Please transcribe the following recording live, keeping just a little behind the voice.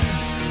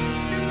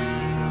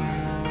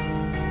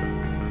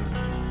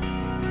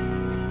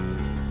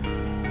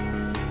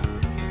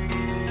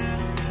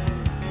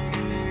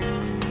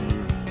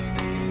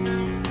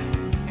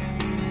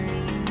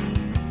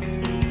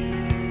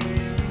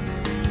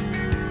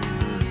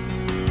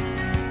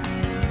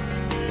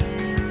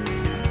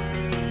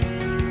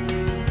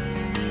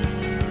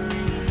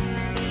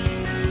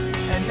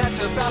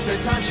3,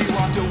 2,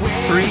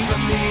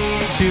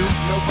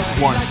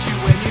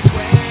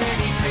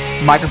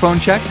 1. Microphone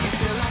check.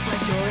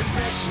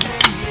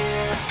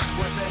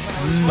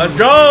 Let's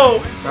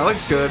go! That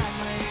looks good.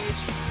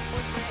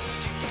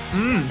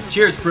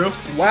 Cheers, Prue.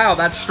 Wow,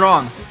 that's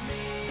strong.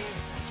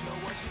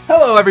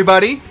 Hello,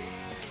 everybody.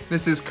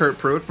 This is Kurt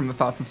Pruitt from the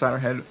Thoughts Inside Our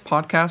Head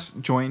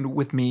podcast, joined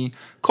with me,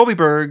 Colby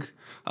Berg,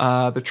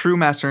 the true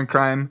master in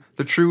crime,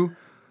 the true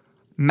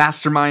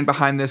mastermind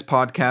behind this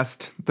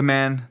podcast, the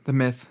man, the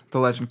myth, the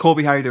legend.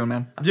 Colby, how are you doing,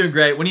 man? I'm doing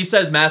great. When he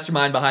says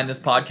mastermind behind this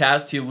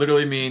podcast, he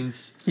literally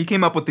means... He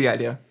came up with the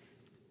idea.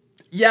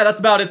 Yeah,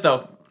 that's about it,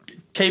 though.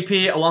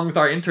 KP, along with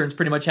our interns,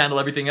 pretty much handle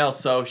everything else.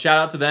 So shout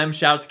out to them.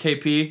 Shout out to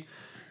KP.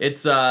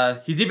 It's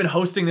he's even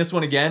hosting this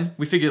one again.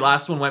 We figured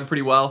last one went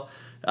pretty well.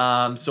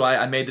 So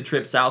I made the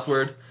trip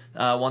southward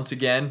once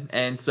again.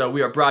 And so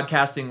we are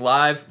broadcasting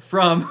live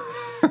from...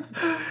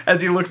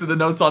 as he looks at the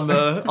notes on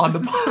the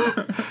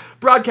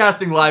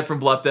broadcasting live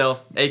from Bluffdale,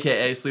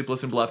 aka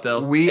Sleepless in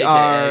Bluffdale. We AKA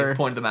are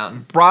Point of the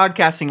Mountain.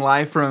 Broadcasting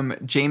live from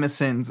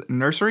Jameson's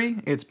nursery.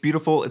 It's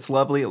beautiful. It's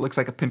lovely. It looks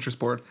like a Pinterest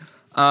board.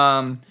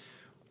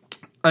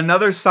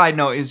 Another side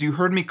note is you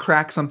heard me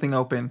crack something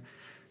open.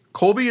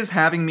 Colby is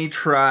having me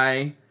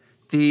try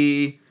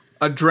the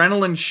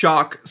Adrenaline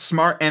Shock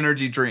Smart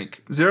Energy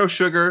Drink. 0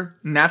 sugar,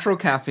 natural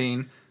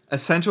caffeine,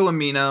 essential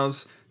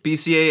aminos,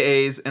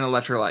 BCAAs, and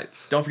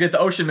electrolytes. Don't forget the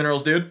ocean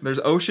minerals, dude. There's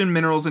ocean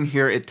minerals in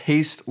here. It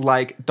tastes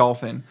like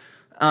dolphin.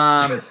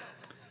 The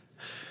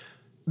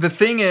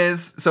thing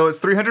is, so it's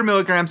 300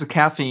 milligrams of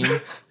caffeine.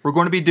 We're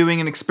going to be doing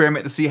an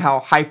experiment to see how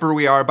hyper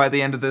we are by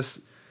the end of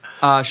this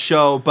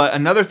show. But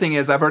another thing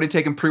is, I've already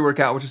taken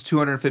pre-workout, which is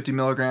 250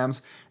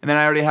 milligrams. And then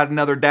I already had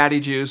another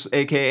daddy juice,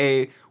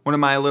 a.k.a. one of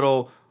my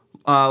little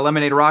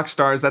lemonade rock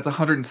stars. That's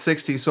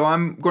 160. So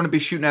I'm going to be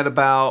shooting at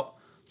about,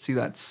 see,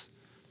 that's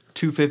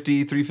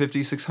 250,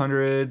 350,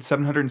 600,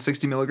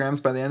 760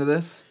 milligrams by the end of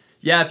this.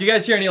 Yeah, if you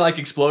guys hear any like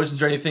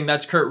explosions or anything,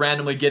 that's Kurt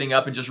randomly getting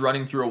up and just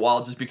running through a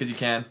wall just because he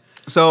can.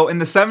 So in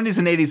the 70s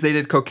and 80s, they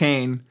did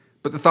cocaine,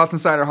 but the Thoughts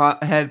Inside Our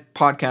Head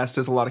podcast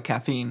does a lot of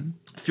caffeine.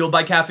 Fueled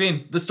by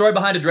caffeine. The story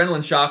behind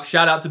Adrenaline Shock.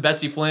 Shout out to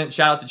Betsy Flint.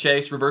 Shout out to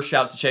Chase. Reverse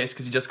shout out to Chase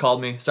because he just called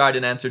me. Sorry I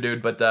didn't answer,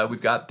 dude, but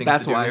we've got things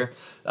to do here.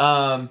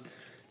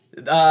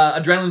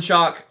 Adrenaline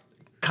Shock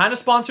kind of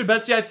sponsored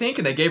Betsy, I think,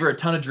 and they gave her a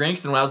ton of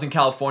drinks. And when I was in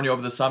California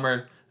over the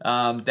summer,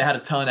 they had a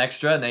ton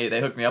extra, and they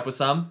hooked me up with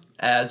some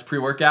as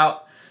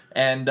pre-workout.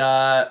 And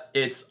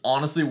it's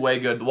honestly way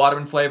good. The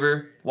watermelon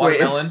flavor,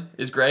 watermelon,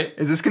 is great.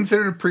 Is this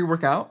considered a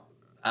pre-workout?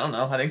 I don't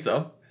know. I think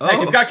so. Oh.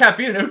 Heck, it's got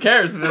caffeine in it. Who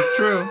cares? That's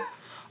true.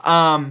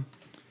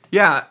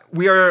 Yeah,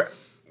 we are...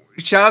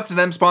 Shout out to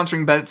them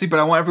sponsoring Betsy, but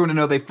I want everyone to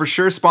know they for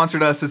sure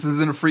sponsored us. This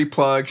isn't a free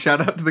plug. Shout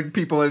out to the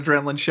people at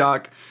Adrenaline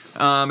Shock.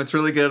 It's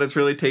really good. It's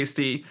really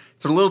tasty.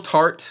 It's a little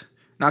tart.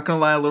 Not going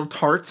to lie, a little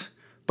tart.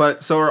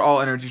 But so are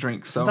all energy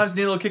drinks. So. Sometimes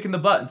you need a little kick in the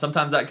butt, and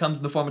sometimes that comes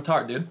in the form of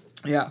tart, dude.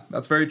 Yeah,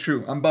 that's very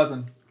true. I'm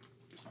buzzing.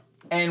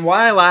 And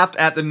why I laughed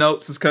at the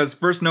notes is because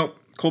first note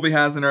Colby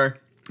has in our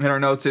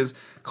notes is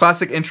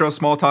classic intro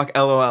small talk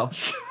LOL.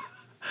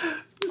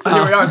 So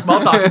here we are, small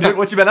talk, dude.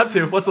 What you been up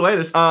to? What's the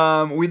latest?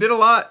 We did a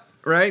lot,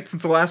 right?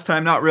 Since the last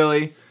time, not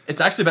really. It's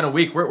actually been a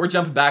week. We're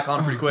jumping back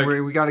on pretty quick.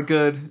 We got a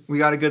good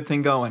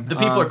thing going. The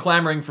people are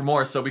clamoring for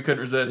more, so we couldn't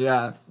resist.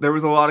 Yeah, there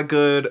was a lot of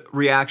good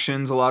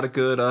reactions, a lot of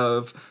good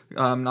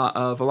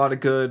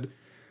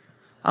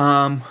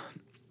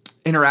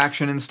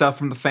interaction and stuff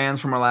from the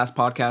fans from our last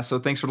podcast. So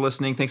thanks for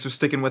listening. Thanks for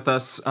sticking with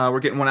us. We're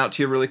getting one out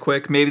to you really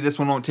quick. Maybe this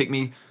one won't take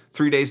me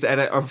 3 days to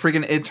edit. A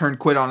freaking intern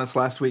quit on us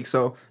last week,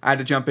 so I had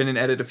to jump in and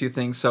edit a few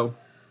things. So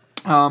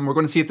we're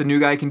going to see if the new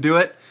guy can do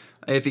it.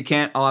 If he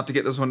can't, I'll have to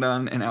get this one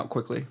done and out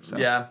quickly. So.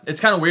 Yeah, it's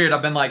kind of weird.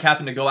 I've been like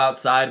having to go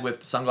outside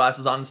with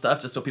sunglasses on and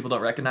stuff just so people don't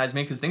recognize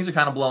me because things are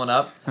kind of blowing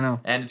up. I know.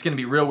 And it's going to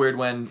be real weird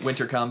when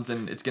winter comes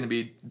and it's going to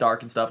be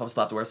dark and stuff. I'll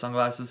still have to wear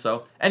sunglasses.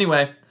 So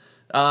anyway,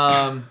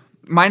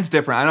 mine's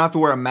different. I don't have to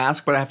wear a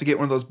mask, but I have to get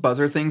one of those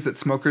buzzer things that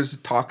smokers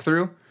talk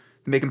through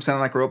to make them sound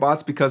like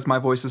robots because my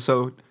voice is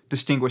so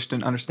distinguished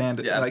and understand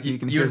it. Yeah, like you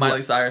can hear and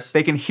Miley Cyrus.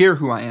 They can hear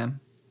who I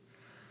am.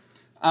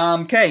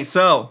 Okay,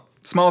 so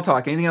small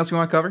talk. Anything else you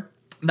want to cover?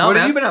 No, What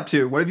man. have you been up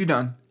to? What have you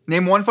done?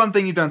 Name one fun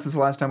thing you've done since the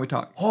last time we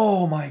talked.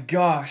 Oh my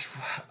gosh.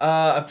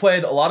 I've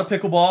played a lot of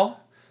pickleball,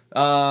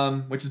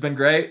 which has been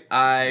great.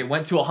 I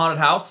went to a haunted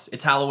house.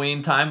 It's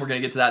Halloween time. We're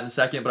going to get to that in a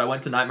second, but I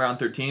went to Nightmare on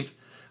 13th.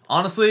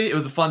 Honestly, it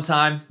was a fun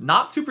time.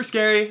 Not super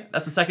scary.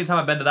 That's the second time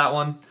I've been to that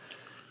one.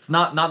 It's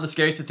not the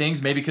scariest of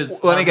things, maybe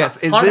because Let me guess.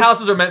 Haunted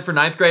houses are meant for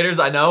 9th graders,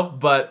 I know,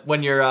 but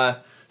when you're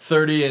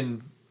 30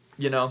 and,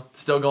 you know,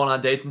 still going on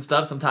dates and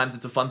stuff, sometimes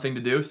it's a fun thing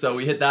to do. So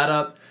we hit that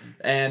up.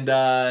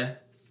 And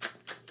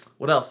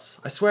what else?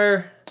 I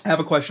swear. I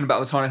have a question about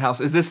this haunted house.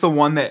 Is this the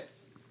one that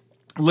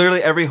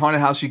literally every haunted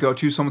house you go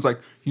to, someone's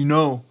like, you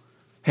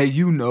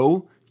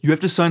have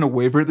to sign a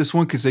waiver at this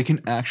one because they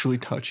can actually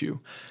touch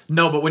you.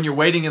 No, but when you're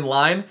waiting in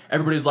line,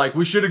 everybody's like,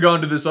 we should have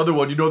gone to this other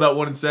one. You know that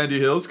one in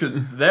Sandy Hills?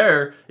 Because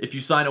there, if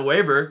you sign a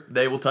waiver,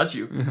 they will touch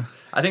you. Yeah.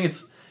 I think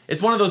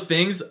it's one of those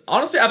things.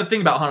 Honestly, I have a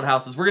thing about haunted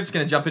houses. We're just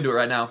going to jump into it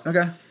right now.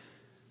 Okay.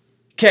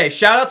 Okay,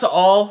 shout out to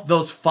all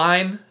those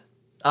fine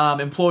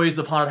employees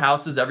of haunted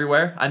houses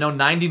everywhere. I know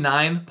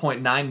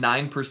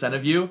 99.99%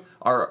 of you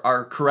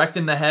are correct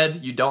in the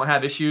head. You don't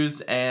have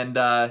issues,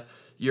 and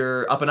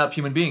you're up and up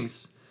human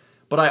beings.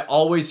 But I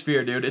always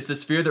fear, dude. It's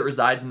this fear that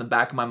resides in the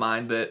back of my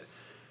mind that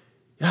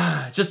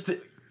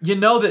you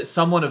know that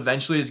someone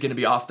eventually is going to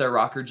be off their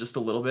rocker just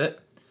a little bit.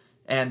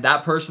 And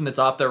that person that's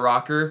off their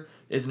rocker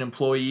is an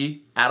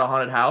employee at a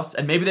haunted house.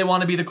 And maybe they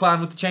want to be the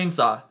clown with the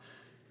chainsaw.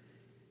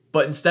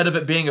 But instead of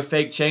it being a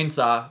fake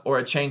chainsaw or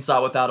a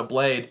chainsaw without a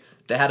blade,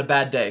 they had a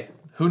bad day.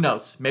 Who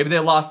knows? Maybe they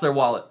lost their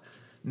wallet.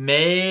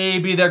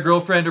 Maybe their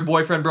girlfriend or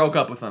boyfriend broke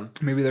up with them.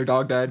 Maybe their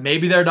dog died.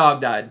 Maybe their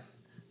dog died.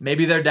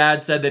 Maybe their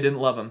dad said they didn't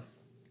love him.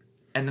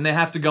 And then they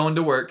have to go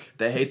into work.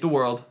 They hate the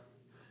world.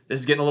 This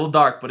is getting a little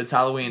dark, but it's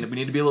Halloween. We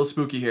need to be a little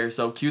spooky here,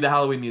 so cue the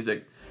Halloween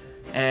music.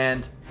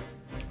 And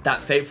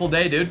that fateful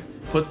day, dude,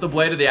 puts the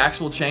blade of the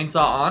actual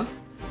chainsaw on,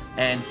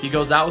 and he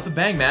goes out with a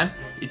bang, man.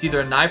 It's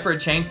either a knife or a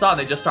chainsaw, and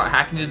they just start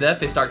hacking to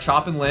death. They start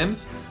chopping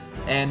limbs.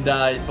 And,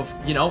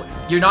 you know,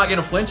 you're not going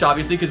to flinch,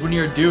 obviously, because when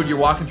you're a dude, you're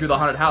walking through the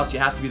haunted house, you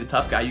have to be the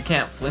tough guy. You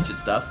can't flinch at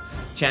stuff.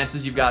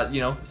 Chances you've got, you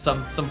know,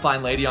 some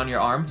fine lady on your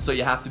arm, so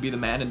you have to be the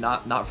man and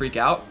not freak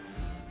out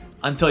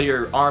until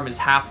your arm is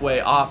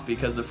halfway off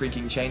because the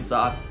freaking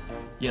chainsaw,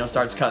 you know,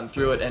 starts cutting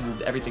through it and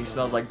everything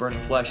smells like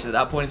burning flesh. And at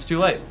that point, it's too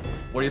late.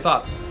 What are your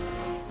thoughts?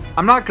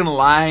 I'm not gonna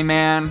lie,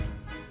 man.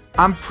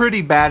 I'm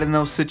pretty bad in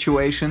those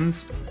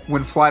situations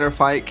when flight or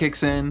fight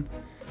kicks in,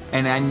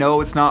 and I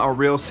know it's not a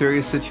real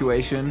serious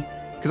situation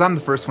because I'm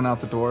the first one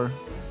out the door.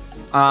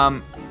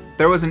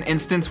 There was an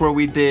instance where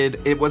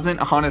it wasn't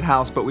a haunted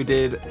house, but we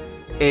did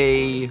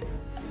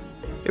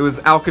it was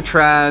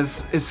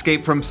Alcatraz,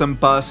 escape from some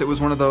bus. It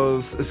was one of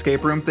those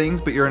escape room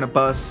things, but you're in a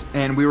bus,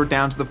 and we were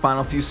down to the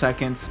final few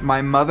seconds.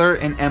 My mother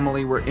and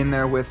Emily were in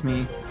there with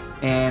me,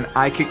 and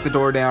I kicked the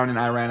door down, and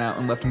I ran out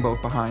and left them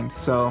both behind,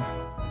 so...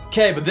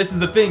 Okay, but this is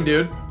the thing,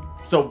 dude.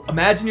 So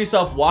imagine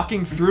yourself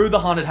walking through the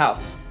haunted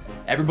house.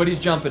 Everybody's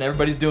jumping,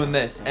 everybody's doing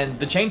this, and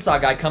the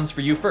chainsaw guy comes for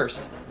you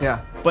first.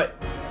 Yeah. But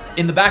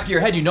in the back of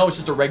your head, you know it's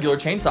just a regular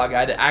chainsaw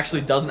guy that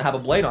actually doesn't have a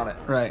blade on it.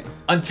 Right.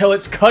 Until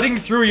it's cutting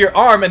through your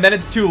arm, and then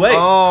it's too late.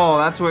 Oh,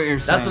 that's what you're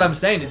saying. That's what I'm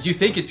saying, is you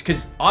think it's...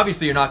 Because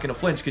obviously you're not going to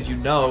flinch because you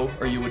know,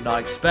 or you would not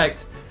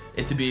expect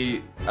it to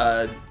be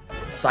a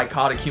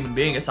psychotic human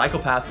being, a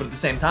psychopath, but at the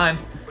same time...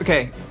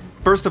 Okay,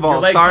 first of all,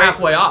 your leg's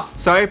halfway off.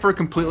 Sorry for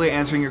completely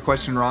answering your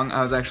question wrong.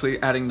 I was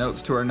actually adding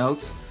notes to our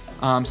notes.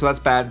 So that's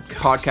bad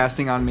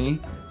podcasting on me.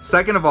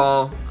 Second of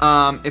all,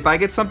 if I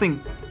get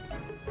something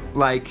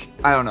like,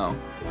 I don't know,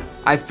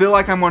 I feel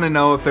like I'm going to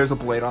know if there's a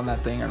blade on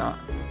that thing or not.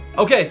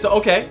 Okay,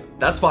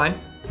 that's fine.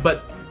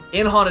 But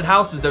in haunted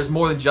houses, there's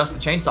more than just the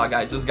chainsaw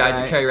guys. There's guys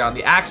that carry around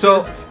the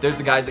axes. There's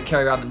the guys that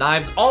carry around the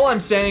knives. All I'm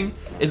saying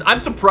is I'm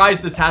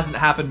surprised this hasn't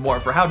happened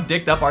more for how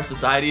dicked up our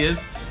society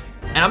is.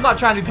 And I'm not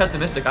trying to be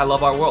pessimistic. I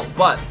love our world.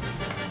 But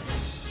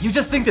you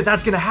just think that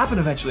that's going to happen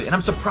eventually. And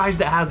I'm surprised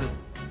it hasn't.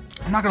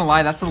 I'm not going to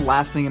lie. That's the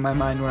last thing in my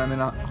mind when I'm in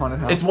a haunted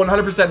house. It's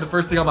 100% the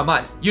first thing on my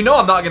mind. You know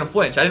I'm not going to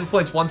flinch. I didn't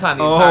flinch one time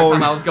the entire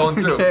time I was going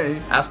through. Okay.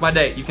 Ask my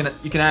date. You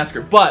can ask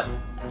her. But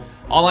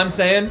all I'm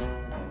saying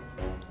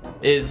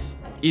is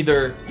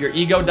either your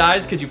ego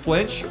dies because you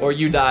flinch or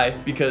you die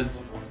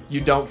because you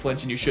don't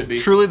flinch and you should be.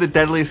 Truly the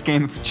deadliest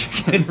game of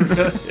chicken.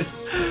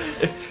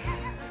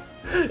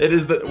 It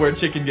is where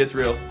chicken gets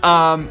real.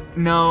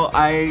 No,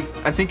 I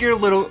think you're a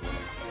little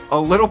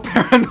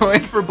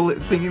paranoid for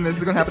thinking this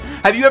is gonna happen.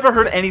 Have you ever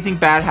heard anything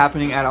bad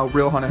happening at a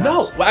real haunted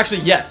house? No. Well,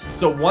 actually, yes.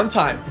 So one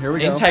time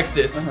in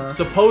Texas,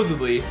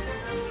 supposedly,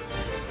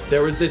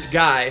 there was this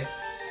guy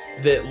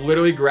that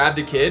literally grabbed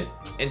a kid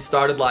and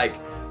started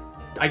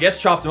I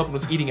guess chopped him up and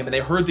was eating him, and they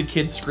heard the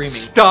kid screaming.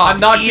 Stop! I'm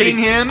not eating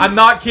kidding him? I'm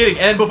not kidding.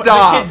 And the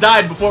kid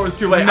died before it was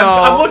too late. No,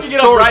 I'm looking it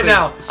up right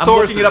now. Sources. I'm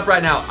looking it up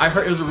right now. I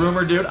heard it was a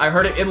rumor, dude. I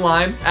heard it in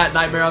line at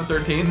Nightmare on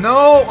 13th.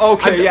 No,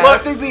 okay, yeah,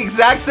 look, that's the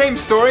exact same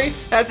story.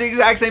 That's the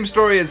exact same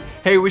story as,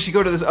 hey, we should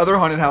go to this other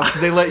haunted house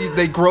because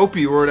they grope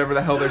you or whatever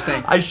the hell they're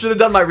saying. I should have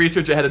done my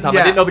research ahead of time.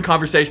 Yeah. I didn't know the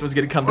conversation was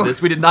going to come to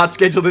this. We did not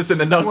schedule this in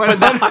the notes, but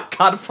now I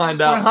gotta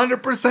find out.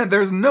 100%.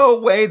 There's no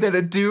way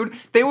that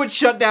they would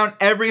shut down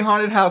every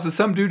haunted house if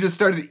some dude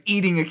just started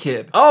eating a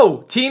kid.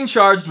 Oh, teen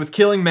charged with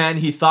killing man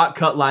he thought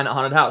cut line at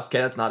haunted house. Okay,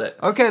 that's not it.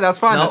 Okay, that's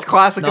fine. Nope, That's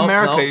classic nope,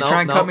 America. nope, You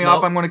try and nope, cut me nope.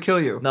 off, I'm going to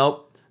kill you.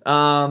 Nope.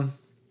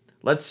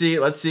 Let's see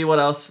what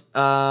else.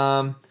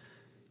 Man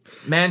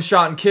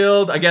shot and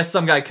killed. I guess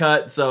some guy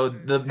cut. So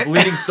the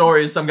leading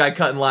story is some guy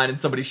cut in line and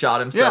somebody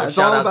shot him. So Yeah, it's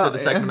shout all out about- to the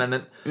Second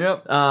Amendment.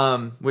 Yep.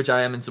 Which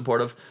I am in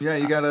support of. Yeah,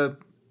 you got to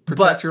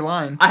protect your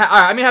line.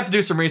 I may have to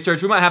do some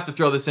research. We might have to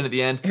throw this in at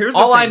the end. Here's the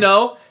all I thing.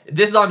 know.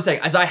 This is all I'm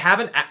saying. As I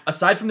haven't,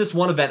 aside from this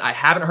one event, I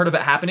haven't heard of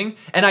it happening,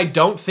 and I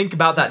don't think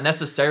about that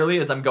necessarily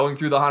as I'm going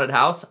through the haunted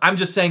house. I'm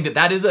just saying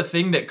that is a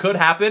thing that could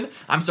happen.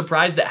 I'm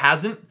surprised it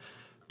hasn't.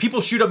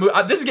 People shoot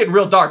up. This is getting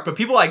real dark, but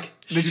people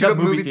shoot up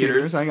movie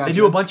theaters. I got They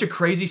do a bunch of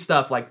crazy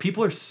stuff.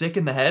 People are sick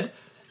in the head,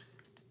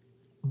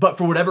 but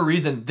for whatever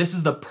reason, this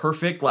is the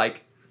perfect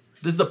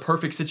this is the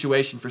perfect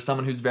situation for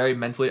someone who's very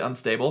mentally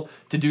unstable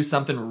to do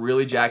something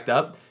really jacked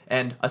up.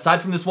 And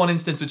aside from this one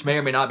instance, which may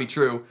or may not be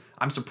true,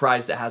 I'm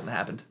surprised it hasn't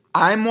happened.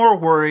 I'm more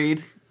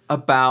worried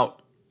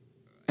about,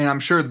 and I'm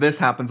sure this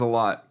happens a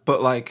lot,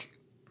 but like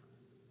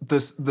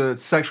the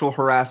sexual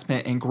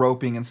harassment and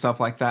groping and stuff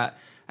like that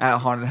at a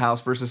haunted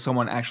house versus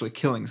someone actually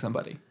killing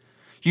somebody.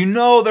 You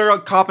know they're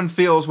copping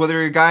feels, whether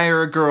you're a guy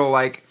or a girl,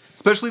 like,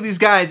 especially these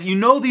guys, you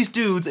know these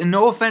dudes, and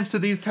no offense to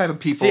these type of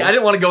people. See, I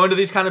didn't want to go into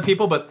these kind of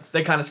people, but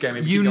they kind of scare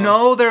me. You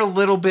know they're a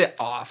little bit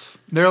off.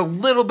 They're a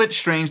little bit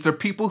strange. They're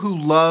people who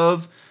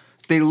love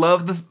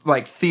the,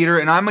 like, theater,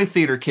 and I'm a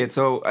theater kid,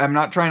 so I'm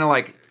not trying to,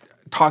 like,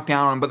 talk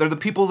down on them, but they're the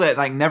people that,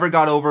 like, never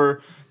got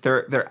over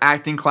their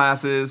acting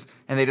classes,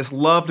 and they just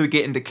love to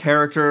get into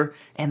character,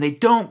 and they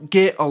don't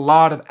get a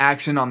lot of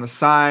action on the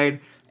side,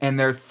 and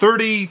they're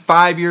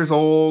 35 years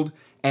old,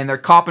 and they're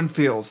copping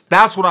feels.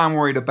 That's what I'm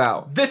worried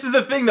about. This is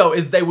the thing, though,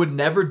 is they would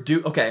never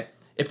do... Okay,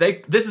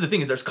 this is the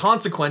thing, is there's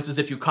consequences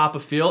if you cop a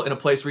feel in a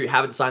place where you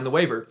haven't signed the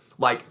waiver.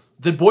 Like,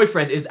 the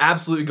boyfriend is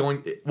absolutely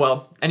going...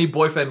 Well, any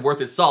boyfriend worth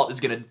his salt is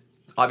going to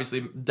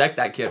obviously deck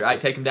that kid, right?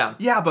 Take him down.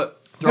 Yeah,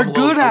 but they're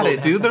good at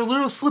it, dude. They're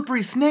little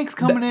slippery snakes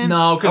coming in.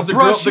 No, because the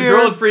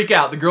girl would freak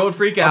out. The girl would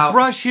freak out. A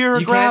brush here,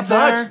 a grab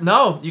there.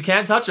 No, you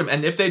can't touch them.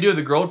 And if they do,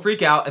 the girl would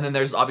freak out, and then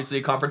there's obviously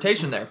a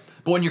confrontation there.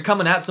 But when you're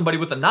coming at somebody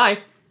with a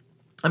knife,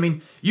 I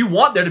mean, you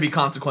want there to be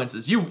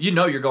consequences. You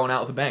know you're going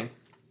out with a bang.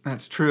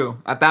 That's true.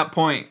 At that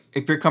point,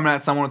 if you're coming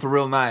at someone with a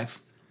real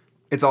knife,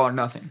 it's all or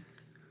nothing.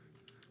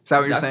 Is that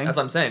what you're saying? That's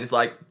what I'm saying. It's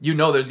like, you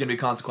know there's going to be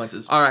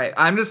consequences. All right.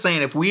 I'm just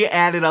saying, if we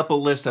added up a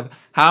list of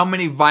how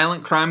many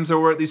violent crimes there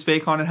were at these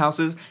fake haunted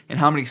houses and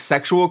how many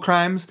sexual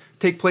crimes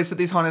take place at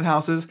these haunted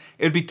houses,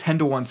 it would be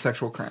 10-1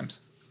 sexual crimes.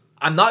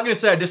 I'm not going to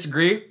say I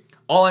disagree.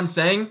 All I'm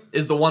saying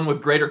is the one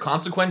with greater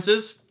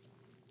consequences.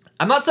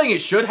 I'm not saying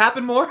it should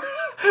happen more.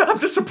 I'm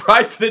just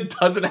surprised that it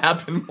doesn't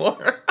happen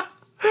more.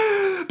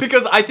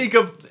 Because I think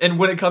of, and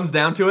when it comes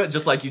down to it,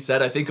 just like you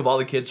said, I think of all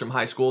the kids from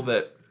high school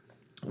that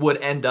would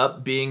end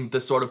up being the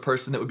sort of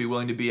person that would be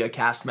willing to be a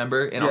cast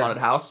member in a haunted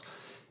house.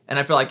 And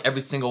I feel like every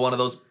single one of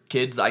those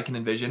kids that I can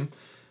envision,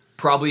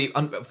 probably,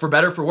 for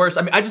better or for worse,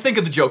 I mean, I just think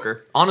of the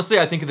Joker. Honestly,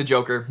 I think of the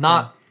Joker.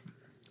 Not,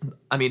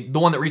 I mean, the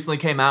one that recently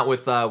came out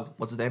with,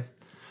 what's his name?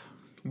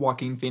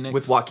 Joaquin Phoenix.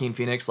 With Joaquin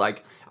Phoenix.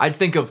 Like, I just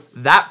think of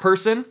that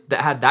person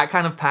that had that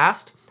kind of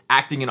past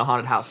acting in a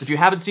haunted house. If you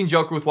haven't seen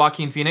Joker with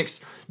Joaquin Phoenix,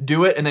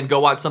 do it and then go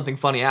watch something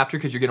funny after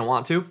because you're going to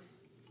want to.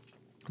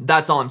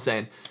 That's all I'm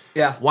saying.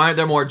 Yeah. Why aren't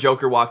there more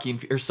Joker, Joaquin,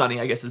 or Sonny?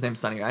 I guess his name's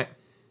Sonny, right?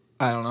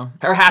 I don't know.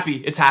 Or Happy.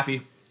 It's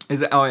Happy.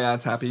 Is it? Oh yeah,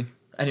 it's Happy.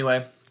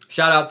 Anyway,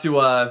 shout out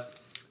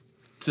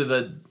to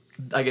the,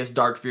 I guess,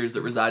 dark fears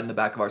that reside in the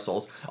back of our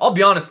souls. I'll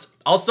be honest.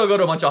 I'll still go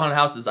to a bunch of haunted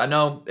houses. I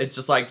know it's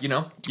just like, you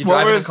know, you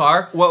drive in a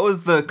car. What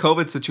was the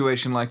COVID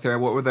situation like there?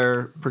 What were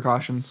their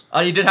precautions?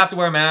 You did have to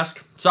wear a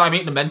mask. Sorry, I'm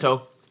eating a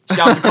Mento.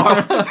 Shout out to Carl.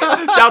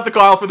 Shout out to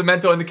Carl for the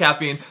Mento and the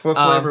caffeine. What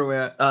flavor are we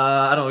at?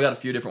 I don't know. We got a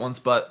few different ones,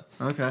 but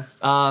okay.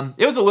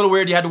 It was a little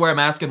weird. You had to wear a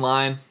mask in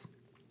line,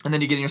 and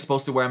then you're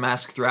supposed to wear a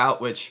mask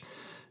throughout, which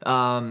you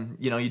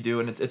know you do,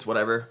 and it's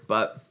whatever.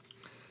 But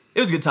it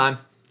was a good time.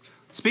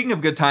 Speaking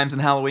of good times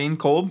and Halloween,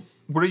 Cole,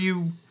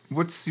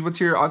 what's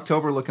your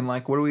October looking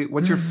like?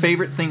 What's your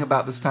favorite thing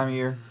about this time of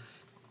year?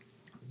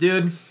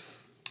 Dude,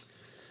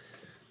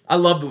 I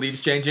love the leaves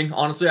changing.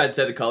 Honestly, I'd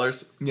say the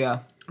colors. Yeah.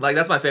 Like,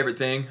 that's my favorite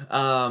thing.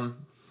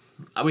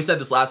 We said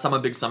this last time, I'm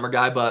a big summer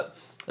guy, but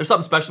there's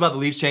something special about the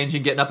leaves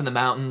changing, getting up in the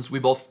mountains. We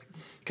both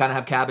kind of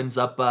have cabins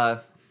up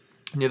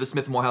near the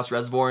Smith Morehouse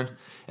Reservoir,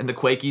 and the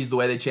Quakies, the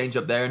way they change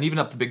up there, and even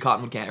up the big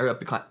Cottonwood Canyon, or up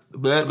the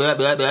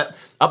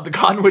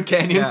Cottonwood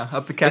Canyons. Yeah,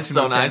 up the Cottonwood It's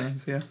so nice.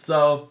 Canyons, yeah.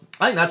 So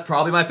I think that's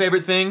probably my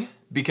favorite thing,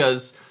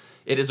 because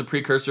it is a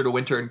precursor to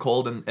winter and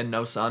cold and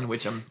no sun,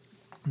 which I'm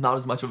not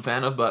as much of a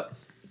fan of, but,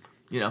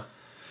 you know.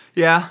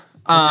 Yeah.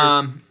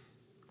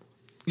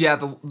 Yeah,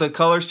 the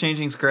colors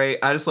changing is great.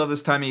 I just love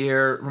this time of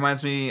year. It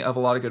reminds me of a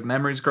lot of good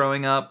memories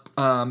growing up.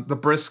 The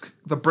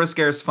brisk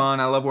air is fun.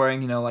 I love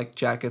wearing, like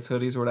jackets,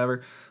 hoodies, or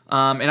whatever.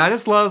 And I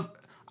just love,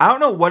 I don't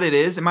know what it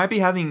is. It might be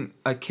having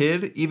a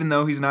kid, even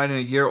though he's not even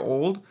a year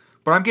old.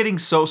 But I'm getting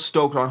so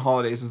stoked on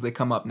holidays as they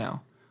come up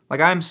now.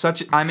 Like I'm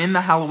in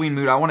the Halloween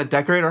mood. I want to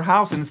decorate our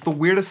house, and it's the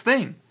weirdest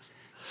thing.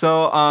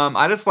 So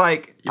I just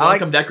like. You want to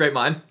come decorate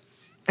mine?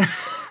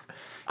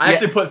 I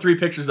actually put 3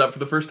 pictures up for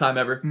the first time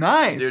ever.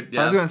 Nice. Dude,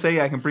 yeah. I was gonna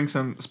say I can bring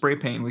some spray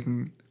paint. We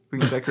can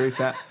decorate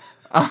that.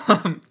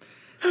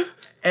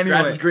 Anyway,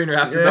 grass is greener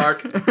after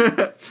dark.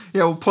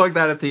 Yeah, we'll plug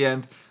that at the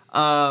end.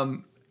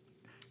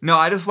 No,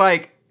 I just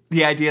like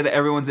the idea that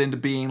everyone's into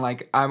being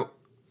like I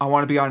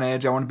want to be on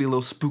edge. I want to be a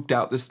little spooked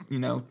out this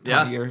time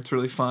of year. It's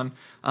really fun.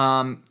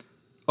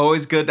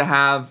 Always good to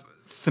have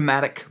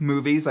thematic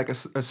movies, like a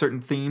certain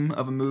theme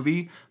of a movie.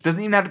 It doesn't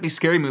even have to be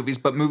scary movies,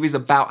 but movies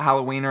about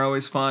Halloween are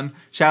always fun.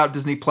 Shout out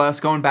Disney Plus.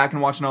 Going back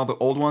and watching all the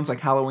old ones like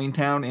Halloween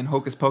Town and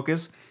Hocus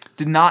Pocus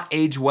did not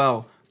age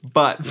well,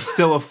 but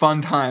still a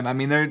fun time. I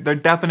mean, they're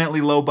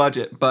definitely low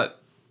budget, but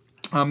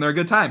they're a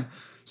good time.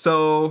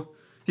 So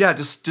yeah,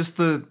 just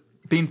the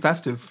being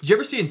festive. Did you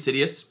ever see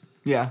Insidious?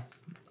 Yeah.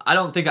 I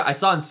don't think I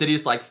saw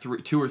Insidious like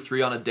 2 or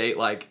 3 on a date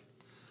like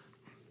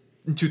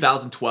in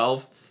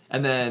 2012,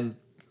 and then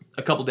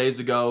a couple days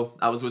ago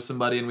I was with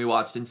somebody and we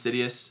watched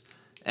Insidious,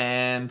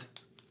 and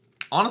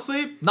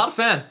honestly, not a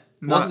fan.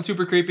 Wasn't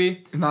super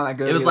creepy. Not that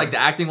good. It was either. like the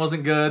acting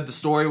wasn't good. The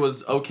story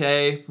was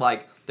okay.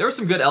 Like there were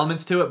some good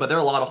elements to it, but there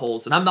are a lot of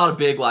holes. And I'm not a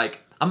big like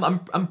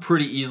I'm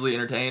pretty easily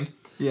entertained.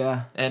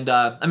 Yeah. And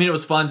I mean, it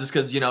was fun just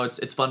because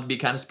it's fun to be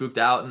kind of spooked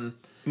out and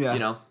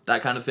Yeah.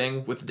 That kind of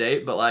thing with the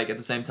date. But like at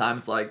the same time,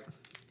 it's like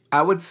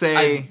I would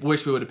say I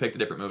wish we would have picked a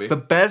different movie. the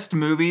best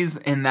movies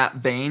in that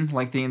vein,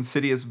 like the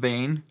Insidious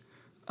vein,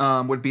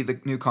 would be the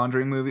new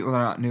Conjuring movie. Well,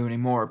 they're not new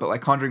anymore, but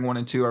like Conjuring 1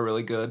 and 2 are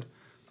really good.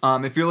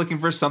 If you're looking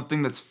for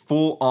something that's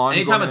full on,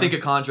 Anytime I think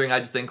of Conjuring, I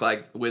just think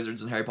like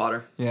wizards and Harry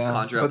Potter. yeah,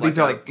 Conjure but up these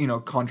like are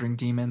like conjuring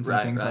demons and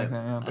Right, things right. like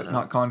that. Yeah, I but know.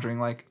 not conjuring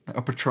like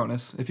a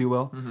Patronus, if you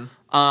will.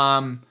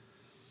 Mm-hmm.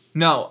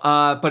 No,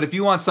 but if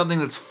you want something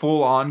that's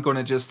full on, going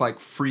to just like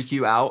freak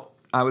you out,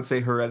 I would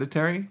say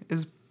Hereditary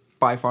is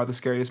by far the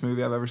scariest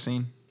movie I've ever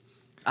seen.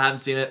 I haven't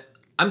seen it.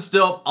 I'll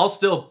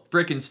still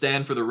freaking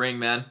stand for The Ring,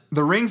 man.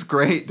 The Ring's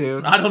great,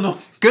 dude. I don't know.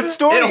 Good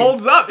story. It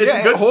holds up. It's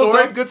a good it holds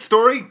story. Up, good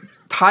story.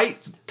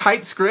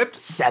 Tight script.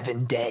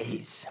 7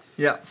 days.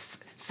 Yeah.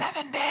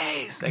 7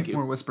 days. Thank you.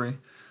 More whispering.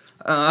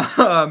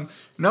 No,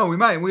 we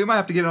might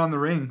have to get it on The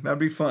Ring. That'd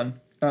be fun.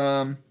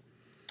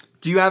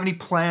 Do you have any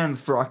plans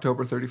for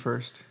October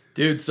 31st?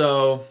 Dude,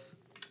 so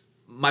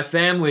my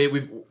family,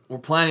 we're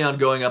planning on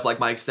going up, like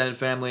my extended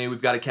family.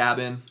 We've got a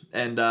cabin,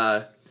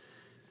 and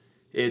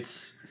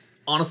it's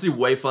honestly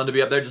way fun to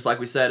be up there, just like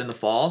we said, in the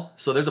fall.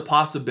 So there's a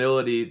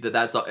possibility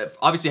that's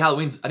obviously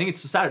Halloween's, I think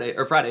it's a Saturday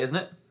or Friday, isn't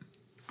it?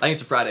 I think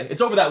it's a Friday.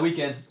 It's over that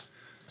weekend.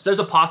 So there's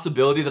a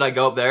possibility that I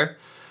go up there.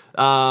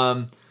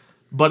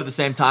 But at the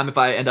same time, if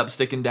I end up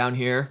sticking down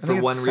here for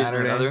think one it's reason or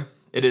Saturday. another,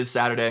 it is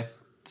Saturday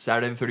the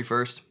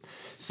 31st.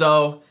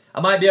 So I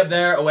might be up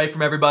there away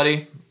from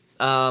everybody.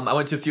 I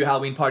went to a few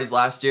Halloween parties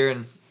last year,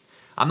 and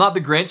I'm not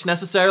the Grinch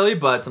necessarily,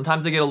 but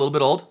sometimes they get a little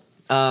bit old.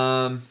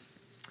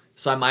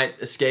 So I might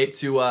escape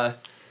to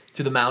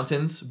the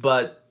mountains,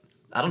 but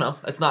I don't know.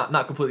 It's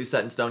not completely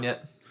set in stone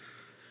yet.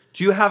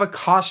 Do you have a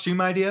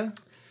costume idea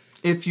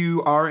if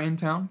you are in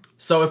town?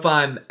 So if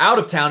I'm out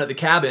of town at the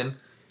cabin,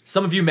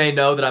 some of you may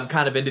know that I'm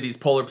kind of into these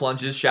polar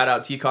plunges, shout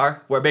out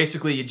T-Car, where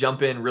basically you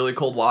jump in really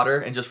cold water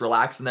and just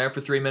relax in there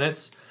for 3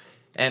 minutes.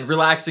 And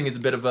relaxing is a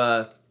bit of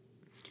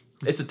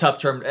it's a tough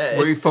term.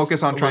 Where you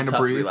focus on a trying little to tough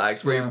breathe.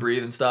 relax, where Yeah. you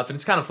breathe and stuff. And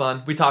it's kind of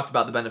fun. We talked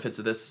about the benefits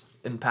of this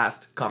in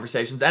past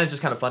conversations, and it's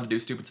just kind of fun to do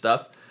stupid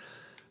stuff.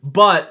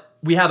 But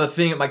we have a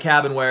thing at my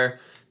cabin where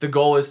the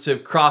goal is to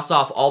cross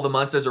off all the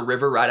months. There's a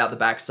river right out the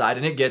backside,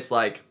 and it gets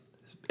like,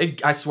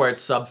 I swear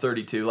it's sub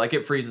 32. Like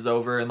it freezes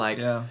over and like.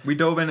 Yeah, we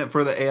dove in it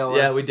for the ALS.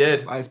 Yeah, we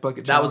did. Ice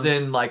bucket. That was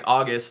challenge. in like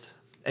August.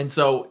 And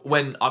so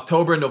when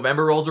October and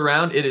November rolls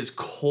around, it is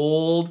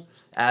cold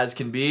as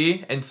can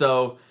be. And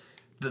so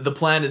the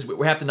plan is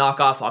we have to knock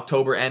off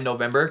October and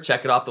November,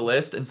 check it off the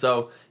list. And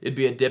so it'd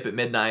be a dip at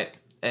midnight.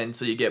 And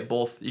so you get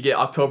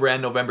October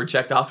and November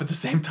checked off at the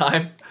same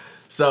time.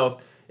 So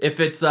if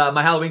it's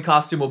my Halloween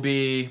costume will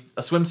be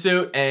a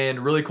swimsuit and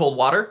really cold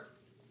water.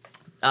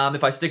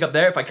 If I stick up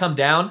there, if I come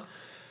down,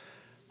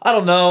 I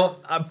don't know.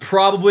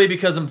 Probably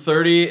because I'm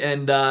 30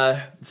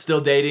 and still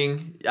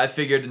dating. I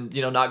figured,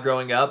 not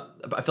growing up,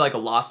 I feel like a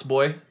lost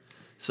boy.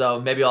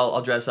 So maybe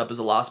I'll dress up as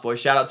a lost boy.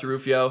 Shout out to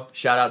Rufio.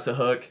 Shout out to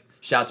Hook.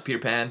 Shout out to Peter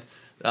Pan.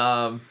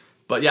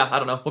 But yeah, I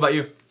don't know. What about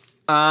you?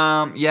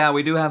 Yeah,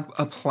 we do have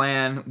a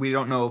plan. We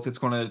don't know if it's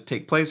going to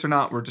take place or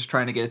not. We're just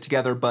trying to get it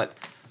together. But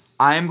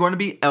I am going to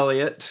be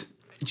Elliot.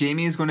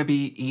 Jamie is going to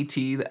be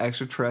E.T., the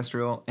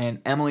extraterrestrial. And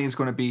Emily is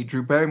going to be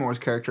Drew Barrymore's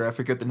character. I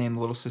forget the name of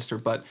the little sister.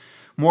 But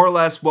more or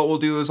less what we'll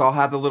do is I'll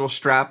have the little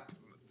strap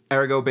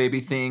Ergo baby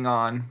thing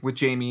on with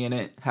Jamie in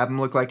it. Have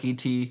him look like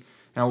E.T.,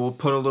 and we'll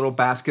put a little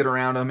basket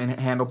around him and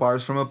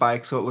handlebars from a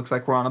bike so it looks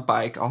like we're on a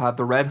bike. I'll have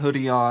the red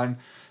hoodie on.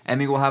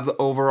 Emmy will have the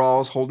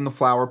overalls holding the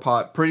flower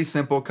pot. Pretty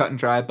simple, cut and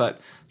dry, but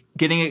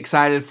getting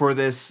excited for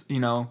this,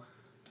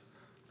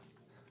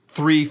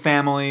 3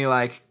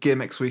 family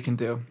gimmicks we can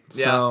do.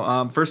 Yeah.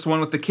 So first one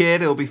with the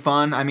kid, it'll be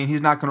fun. I mean,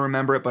 he's not going to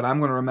remember it, but I'm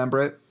going to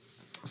remember it.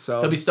 So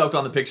He'll be stoked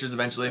on the pictures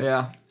eventually.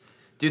 yeah.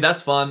 Dude,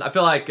 that's fun. I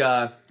feel like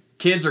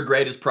kids are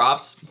great as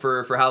props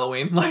for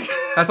Halloween. Like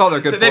That's all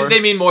they're good for.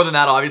 They mean more than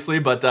that, obviously,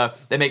 but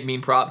they make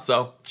mean props.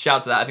 So shout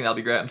out to that. I think that'll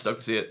be great. I'm stoked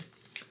to see it.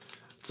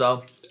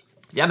 So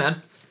yeah,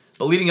 man.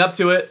 But leading up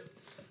to it,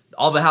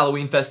 all the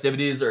Halloween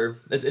festivities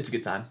it's a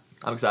good time.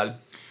 I'm excited.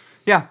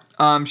 Yeah.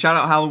 Shout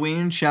out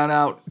Halloween. Shout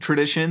out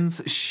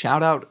traditions.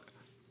 Shout out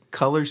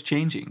colors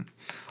changing.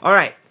 All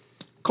right.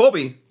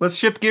 Colby, let's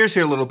shift gears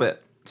here a little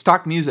bit. Let's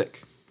talk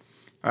music.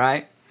 All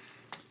right.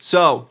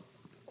 So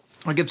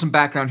I'll give some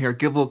background here.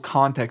 Give a little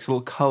context, a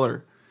little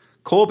color.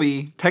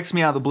 Colby texted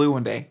me out of the blue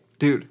one day.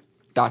 Dude, ...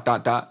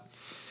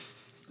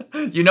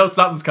 You know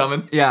something's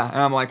coming. Yeah. And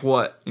I'm like,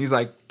 what? He's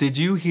like, did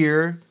you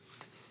hear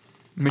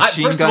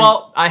First of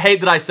all, I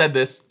hate that I said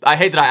this. I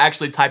hate that I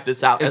actually typed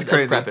this out It's as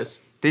crazy. preface.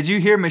 Did you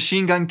hear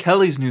Machine Gun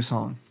Kelly's new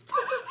song?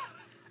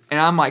 And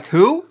I'm like,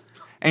 who?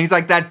 And he's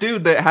like, that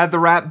dude that had the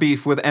rap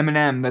beef with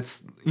Eminem,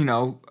 that's, you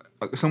know,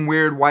 some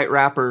weird white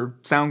rapper,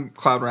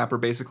 SoundCloud rapper,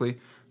 basically.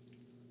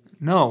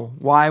 No,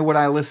 why would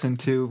I listen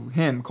to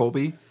him,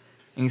 Colby?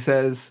 And he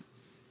says,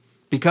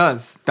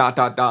 because, ...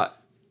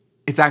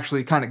 It's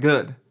actually kind of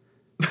good.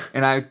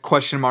 And I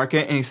question mark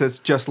it, and he says,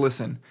 just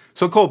listen.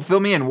 So, Colby, fill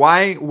me in.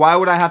 Why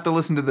would I have to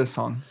listen to this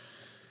song?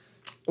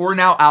 Or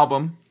now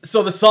album.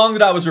 So the song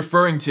that I was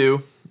referring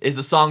to is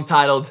a song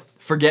titled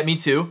Forget Me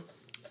Too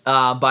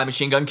by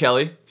Machine Gun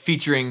Kelly,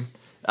 featuring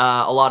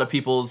a lot of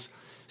people's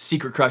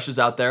secret crushes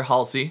out there,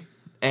 Halsey.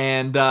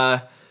 And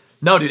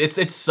no, dude,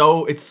 it's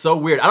so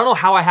weird. I don't know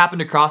how I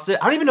happened across it.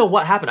 I don't even know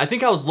what happened. I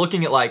think I was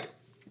looking at like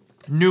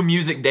New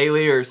Music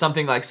Daily or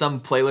something, like some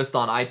playlist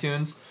on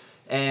iTunes.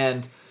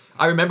 And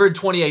I remember in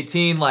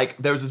 2018, like,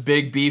 there was this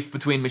big beef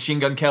between Machine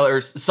Gun Kelly,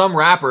 or some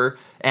rapper,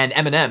 and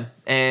Eminem.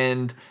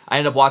 And I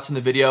ended up watching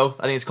the video.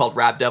 I think it's called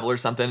Rap Devil or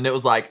something. And it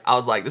was like, I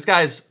was like, this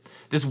guy's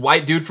this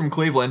white dude from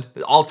Cleveland,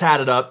 all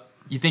tatted up.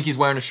 You think he's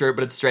wearing a shirt,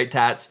 but it's straight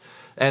tats.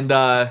 And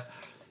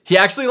he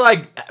actually,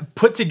 like,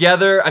 put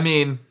together, I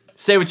mean,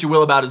 say what you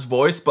will about his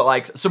voice, but,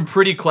 like, some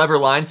pretty clever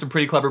lines, some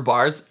pretty clever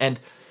bars. And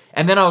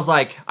then I was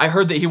like, I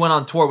heard that he went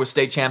on tour with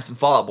State Champs and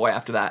Fall Out Boy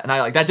after that. And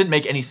I like, that didn't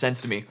make any sense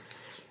to me.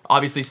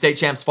 Obviously, State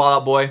Champs, Fall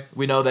Out Boy,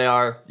 we know they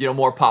are, you know,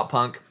 more pop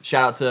punk.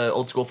 Shout out to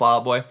old school Fall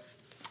Out Boy.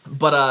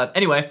 But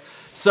anyway,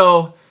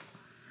 so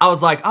I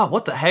was like, oh,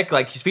 what the heck?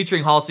 Like, he's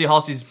featuring Halsey.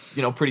 Halsey's,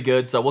 you know, pretty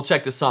good, so we'll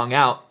check this song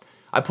out.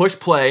 I push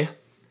play,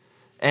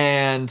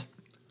 and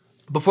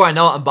before I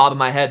know it, I'm bobbing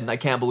my head, and I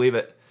can't believe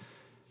it.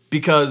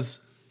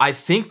 Because I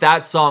think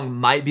that song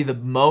might be the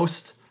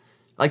most,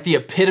 like, the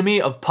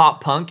epitome of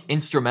pop punk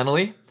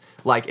instrumentally.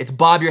 Like, it's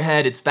bob your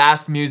head, it's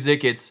fast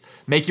music, it's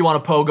make you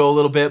want to pogo a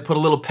little bit, put a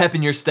little pep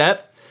in your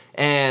step.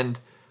 And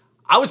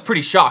I was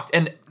pretty shocked.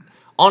 And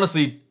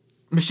honestly,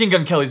 Machine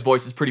Gun Kelly's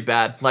voice is pretty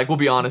bad. Like, we'll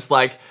be honest.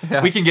 Like,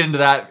 we can get into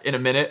that in a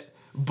minute.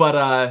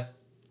 But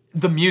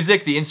the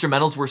music, the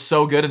instrumentals were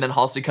so good, and then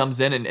Halsey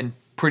comes in and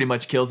pretty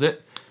much kills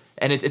it.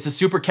 And it's a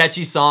super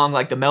catchy song.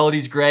 Like, the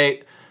melody's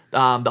great,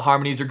 the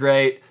harmonies are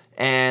great.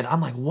 And I'm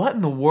like, what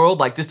in the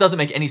world? Like, this doesn't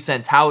make any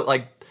sense. How,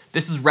 like,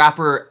 this is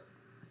rapper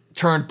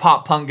turned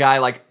pop punk guy.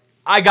 Like,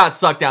 I got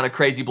sucked down a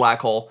crazy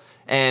black hole,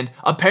 and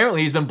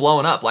apparently he's been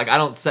blowing up. Like, I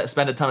don't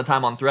spend a ton of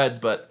time on Threads,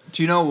 but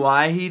do you know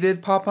why he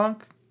did pop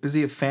punk? Was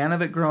he a fan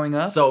of it growing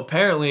up? So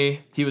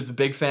apparently he was a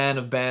big fan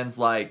of bands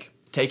like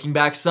Taking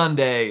Back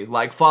Sunday,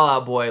 like Fall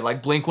Out Boy,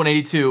 like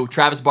Blink-182.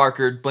 Travis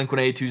Barker,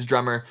 Blink-182's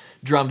drummer,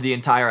 drummed the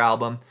entire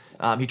album.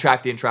 He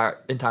tracked the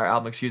entire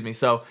album, excuse me.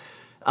 So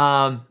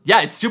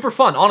yeah, it's super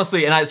fun,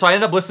 honestly. And so I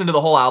ended up listening to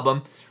the whole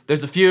album.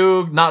 There's a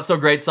few not so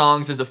great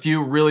songs. There's a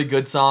few really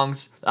good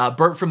songs.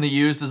 Bert from The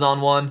Used is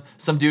on one.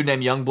 Some dude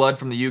named Youngblood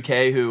from the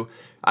UK who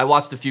I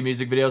watched a few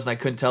music videos and I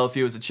couldn't tell if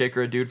he was a chick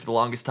or a dude for the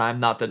longest time.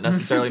 Not that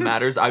necessarily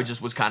matters. I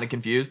just was kind of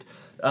confused.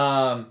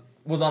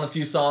 Was on a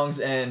few songs,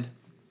 and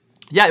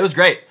yeah, it was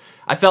great.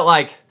 I felt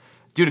like,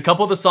 dude, a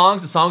couple of the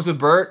songs with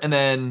Bert, and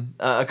then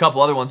a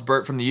couple other ones,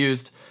 Bert from The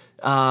Used.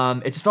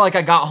 It just felt like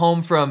I got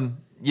home from,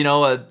 you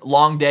know, a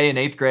long day in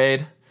 8th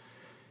grade.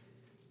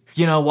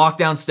 You know, walked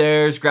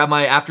downstairs, grabbed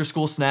my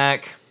after-school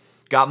snack,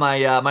 got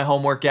my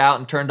homework out,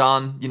 and turned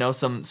on, you know,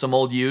 some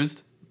old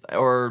Used,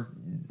 or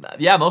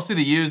yeah, mostly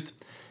the Used,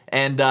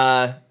 and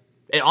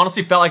it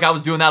honestly felt like I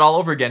was doing that all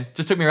over again.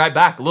 Just took me right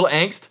back. A little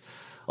angst,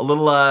 a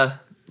little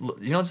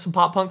you know, just some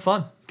pop punk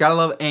fun. Gotta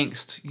love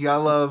angst. You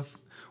gotta love.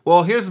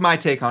 Well, here's my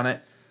take on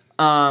it.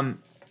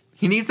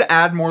 He needs to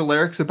add more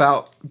lyrics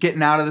about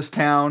getting out of this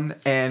town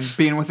and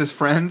being with his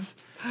friends,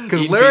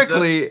 because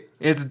lyrically,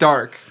 it's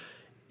dark.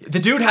 The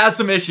dude has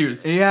some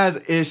issues. He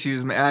has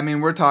issues, man. I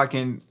mean, we're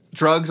talking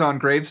drugs on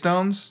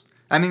gravestones.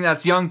 I mean,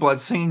 that's Youngblood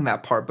singing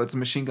that part, but it's a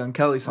Machine Gun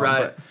Kelly song.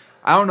 Right. But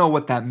I don't know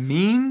what that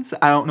means.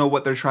 I don't know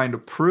what they're trying to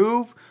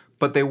prove,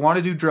 but they want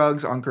to do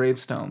drugs on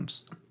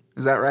gravestones.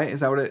 Is that right? Is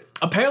that what it...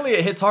 Apparently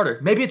it hits harder.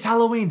 Maybe it's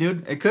Halloween,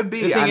 dude. It could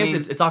be. The thing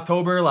is, it's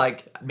October.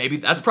 Like, maybe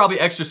that's probably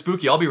extra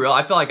spooky. I'll be real.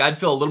 I feel like I'd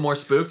feel a little more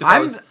spooked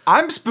if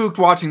I'm spooked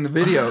watching the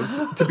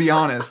videos, to be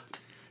honest.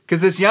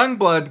 Because this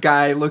Youngblood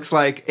guy looks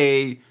like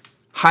a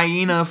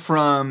hyena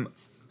from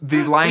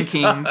The Lion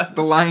King.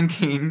 The Lion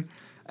King.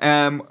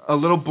 A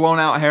little blown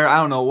out hair. I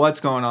don't know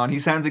what's going on. He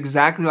sounds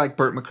exactly like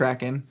Bert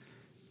McCracken.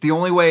 The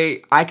only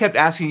way... I kept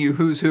asking you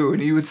who's who,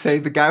 and you would say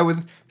the guy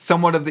with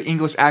somewhat of the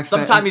English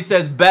accent. Sometimes he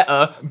says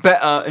better.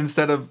 Better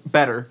instead of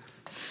better.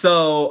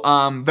 So,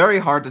 very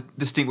hard to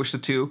distinguish the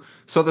two.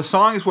 So the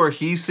song is where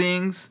he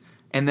sings,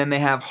 and then they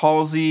have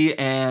Halsey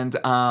and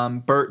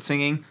Bert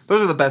singing.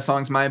 Those are the best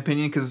songs, in my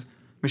opinion, because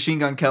Machine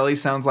Gun Kelly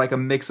sounds like a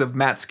mix of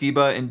Matt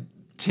Skiba and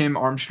Tim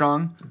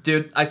Armstrong.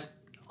 Dude,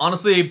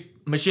 honestly...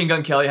 Machine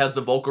Gun Kelly has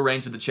the vocal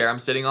range of the chair I'm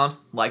sitting on.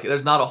 Like,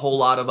 there's not a whole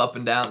lot of up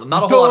and down.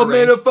 Not a whole lot of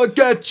range. Told me to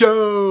forget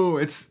you.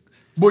 It's...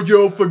 Would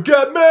you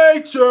forget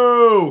me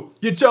too?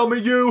 You tell me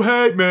you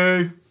hate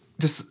me.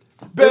 Just...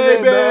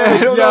 Baby, yeah,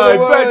 I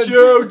bet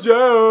you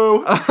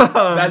do.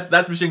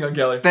 That's Machine Gun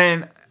Kelly.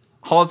 Then,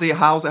 Halsey,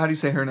 how do you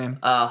say her name?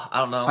 I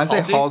don't know. I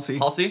say Halsey.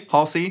 Halsey?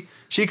 Halsey.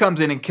 She comes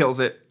in and kills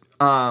it.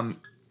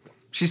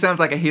 She sounds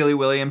like a Haley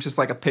Williams, just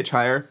like a pitch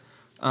higher,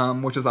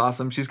 which is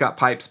awesome. She's got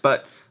pipes,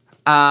 but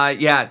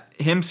yeah,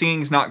 him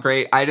singing is not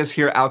great. I just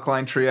hear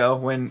Alkaline Trio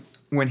when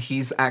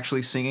he's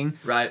actually singing.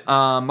 Right.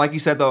 Like you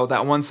said though,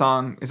 that one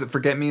song, is it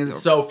Forget Me?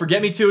 So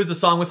Forget Me 2 is the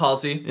song with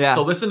Halsey. Yeah.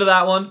 So listen to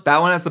that one. That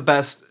one has the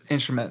best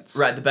instruments.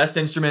 Right, the best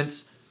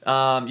instruments.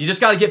 You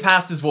just got to get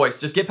past his voice.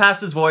 Just get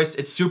past his voice.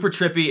 It's super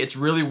trippy. It's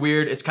really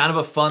weird. It's kind of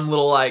a fun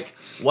little like,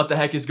 what the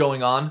heck is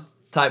going on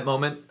type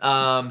moment.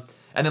 And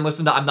then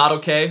listen to I'm Not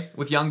Okay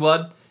with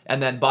Youngblood,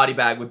 and then Body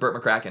Bag with Burt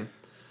McCracken.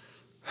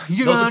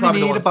 You're Those are gonna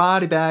probably the need a ones.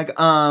 body bag.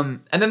 And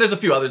then there's a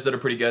few others that are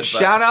pretty good. But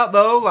Shout out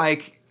though,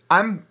 like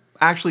I'm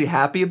actually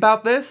happy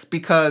about this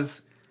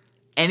because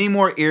any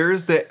more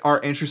ears that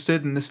are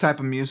interested in this type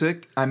of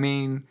music, I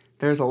mean,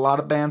 there's a lot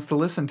of bands to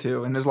listen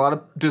to, and there's a lot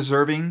of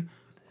deserving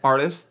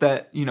artists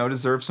that, you know,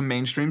 deserve some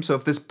mainstream. So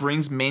if this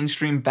brings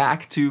mainstream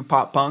back to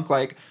pop punk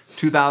like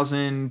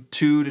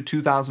 2002 to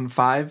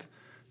 2005,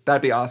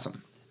 that'd be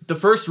awesome. the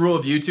first rule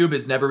of YouTube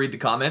is never read the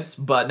comments,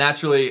 but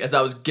naturally, as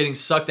I was getting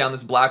sucked down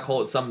this black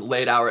hole at some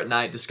late hour at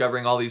night,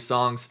 discovering all these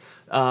songs,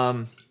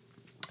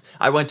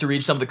 I went to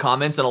read some of the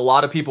comments, and a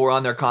lot of people were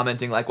on there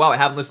commenting like, wow, I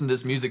haven't listened to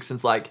this music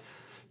since like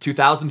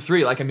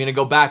 2003. Like, I'm going to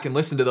go back and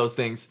listen to those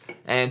things.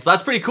 And so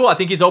that's pretty cool. I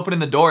think he's opening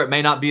the door. It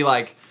may not be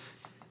like,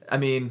 I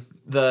mean,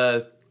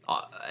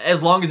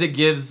 as long as it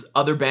gives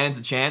other bands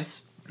a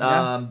chance,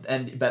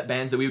 and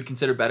bands that we would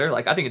consider better,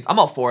 like, I'm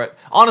all for it.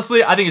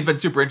 Honestly, I think it's been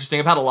super interesting.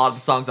 I've had a lot of the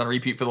songs on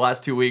repeat for the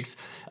last 2 weeks.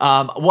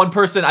 One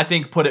person, I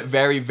think, put it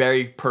very,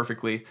 very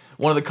perfectly.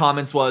 One of the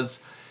comments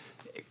was,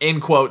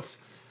 in quotes,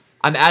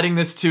 I'm adding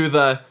this to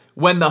the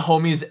When the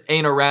Homies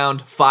Ain't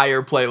Around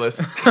Fire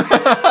playlist.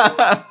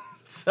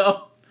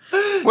 So,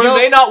 you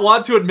may not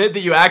want to admit that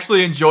you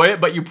actually enjoy it,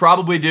 but you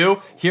probably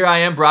do. Here I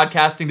am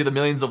broadcasting to the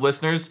millions of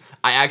listeners.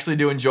 I actually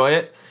do enjoy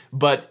it,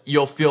 but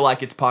you'll feel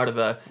like it's part of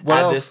the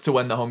this to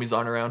When the Homies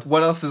Aren't Around.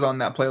 What else is on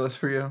that playlist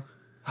for you?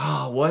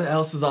 Oh, what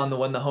else is on the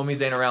When the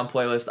Homies Ain't Around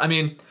playlist? I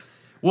mean,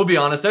 we'll be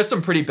honest, there's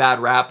some pretty bad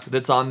rap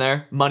that's on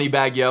there.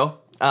 Moneybag Yo.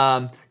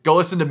 Go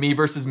listen to Me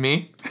Versus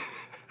Me.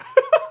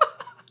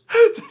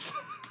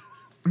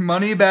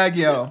 Moneybag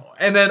Yo.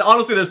 And then,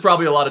 honestly, there's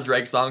probably a lot of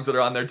Drake songs that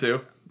are on there,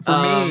 too.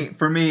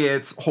 For me,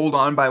 it's Hold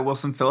On by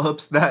Wilson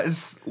Phillips. That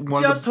is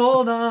one Just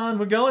hold on,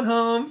 we're going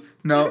home.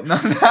 No,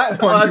 not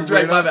that one. Oh, that's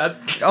Drake, my bad.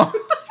 Man.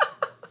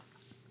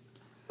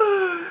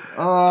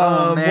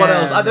 What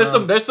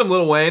else? There's some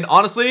Lil Wayne.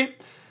 Honestly,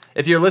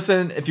 if you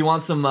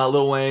want some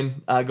Lil Wayne,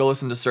 go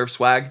listen to Surf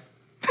Swag.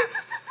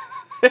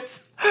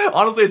 It's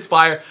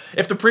fire.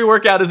 If the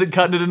pre-workout isn't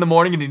cutting it in the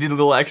morning and you need a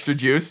little extra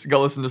juice,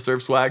 go listen to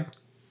Surf Swag.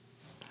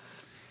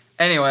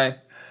 Anyway,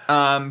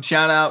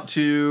 shout out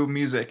to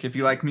music. If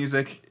you like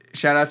music,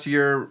 shout out to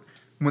your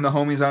When the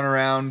Homies Aren't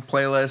Around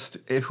playlist.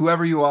 If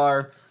whoever you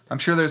are, I'm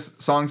sure there's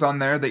songs on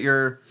there that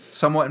you're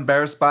somewhat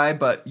embarrassed by,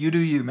 but you do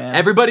you, man.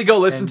 Everybody go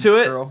listen to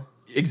it. Girl.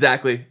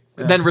 Exactly.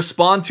 Yeah. Then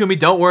respond to me.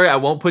 Don't worry, I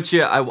won't put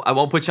you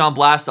on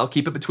blast. I'll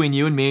keep it between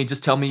you and me.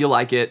 Just tell me you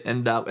like it,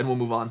 and we'll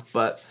move on.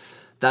 But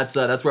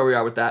that's where we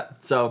are with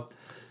that. So,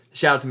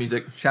 shout out to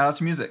music. Shout out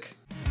to music.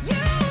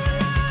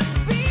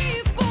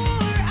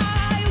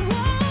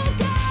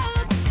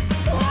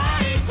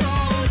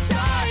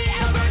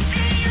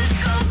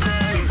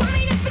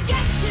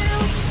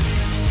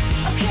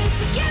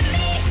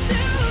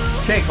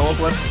 Okay, Cole,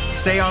 let's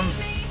stay on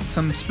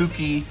some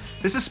spooky.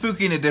 This is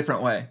spooky in a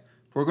different way.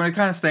 We're going to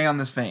kind of stay on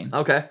this vein.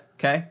 Okay.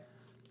 Okay?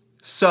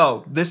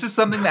 So, this is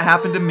something that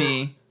happened to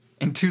me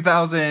in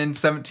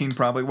 2017,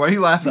 probably. What are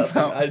you laughing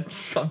about?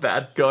 I'm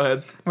bad. Go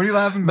ahead. What are you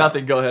laughing about?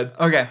 Nothing. Go ahead.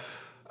 Okay.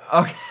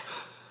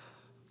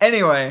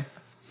 Anyway,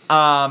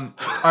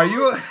 are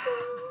you...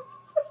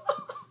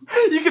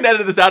 You can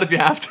edit this out if you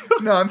have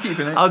to. No, I'm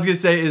keeping it. I was going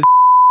to say, is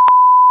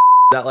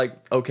that like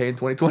okay in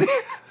 2020?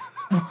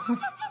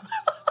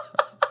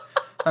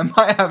 I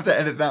might have to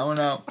edit that one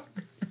out.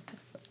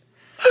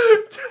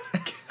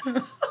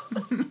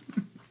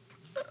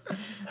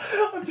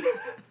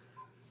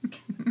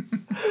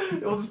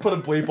 We'll just put a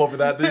bleep over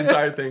that, the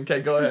entire thing. Okay,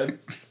 go ahead.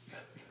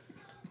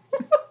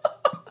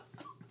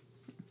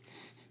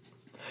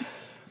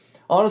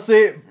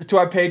 Honestly, to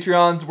our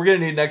Patreons, we're going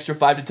to need an extra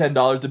 $5 to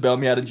 $10 to bail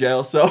me out of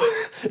jail. So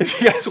if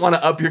you guys want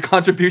to up your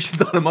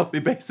contributions on a monthly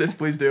basis,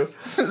 please do.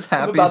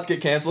 I'm about to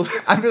get canceled.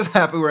 I'm just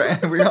happy we're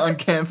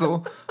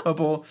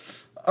uncancelable.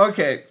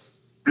 Okay.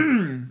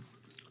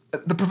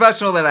 The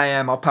professional that I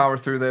am, I'll power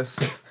through this.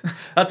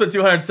 That's what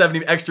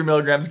 270 extra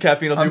milligrams of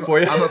caffeine will do for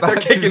you. I'm about They're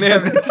kicking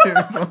in.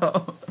 As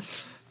well.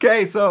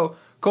 Okay, so,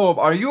 Kolb,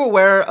 are you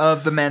aware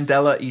of the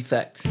Mandela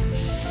effect?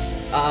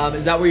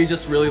 Is that where you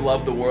just really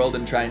love the world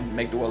and try and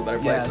make the world a better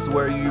place? Yeah, it's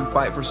where you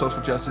fight for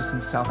social justice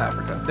in South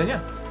Africa. Then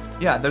yeah.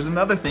 Yeah, there's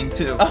another thing,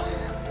 too.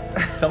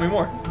 Tell me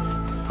more.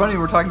 It's funny,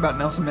 we're talking about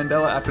Nelson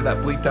Mandela after that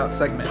bleeped out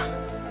segment.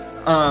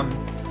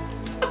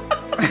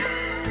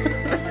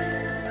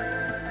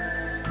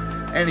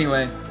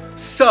 Anyway,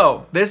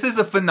 so this is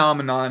a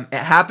phenomenon. It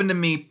happened to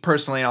me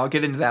personally, and I'll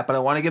get into that, but I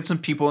want to give some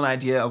people an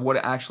idea of what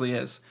it actually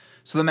is.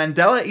 So the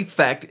Mandela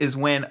effect is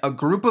when a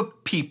group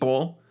of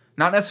people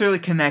not necessarily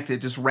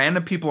connected, just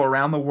random people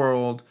around the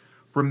world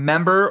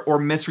remember or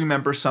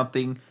misremember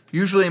something,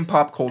 usually in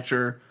pop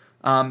culture,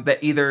 that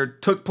either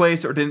took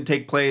place or didn't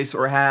take place,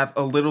 or have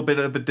a little bit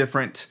of a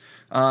difference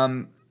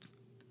to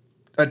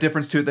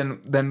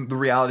it than the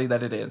reality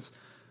that it is.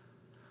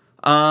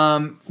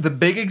 The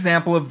big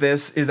example of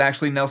this is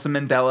actually Nelson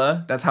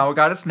Mandela. That's how it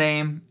got its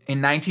name.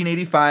 In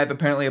 1985,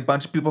 apparently a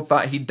bunch of people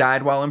thought he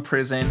died while in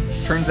prison.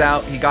 Turns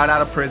out he got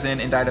out of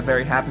prison and died a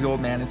very happy old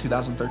man in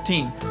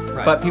 2013.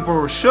 Right. But people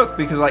were shook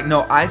because, like,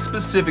 no, I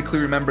specifically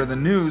remember the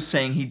news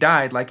saying he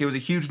died. Like, it was a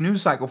huge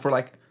news cycle for,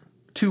 like,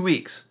 2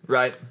 weeks.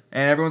 Right.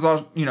 And everyone's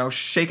all,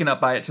 shaken up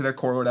by it to their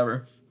core or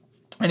whatever.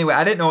 Anyway,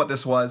 I didn't know what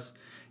this was.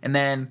 And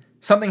then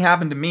something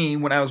happened to me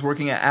when I was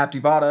working at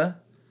Aptivada.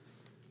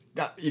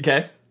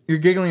 Okay. You're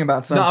giggling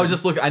about something. No, I was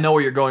just looking. I know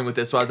where you're going with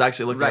this, so I was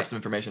actually looking up some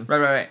information.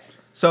 Right.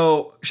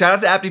 So, shout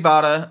out to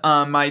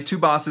Aptivada. My two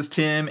bosses,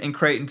 Tim and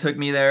Creighton, took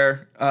me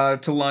there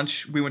to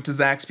lunch. We went to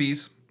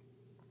Zaxby's.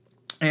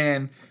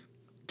 And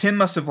Tim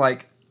must have,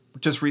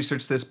 just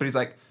researched this, but he's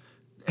like,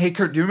 hey,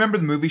 Kurt, do you remember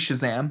the movie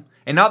Shazam?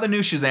 And not the new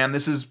Shazam.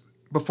 This is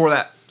before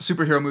that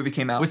superhero movie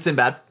came out. With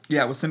Sinbad?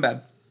 Yeah, with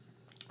Sinbad.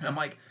 And I'm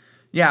like,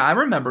 yeah, I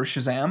remember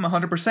Shazam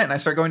 100%. And I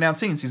start going down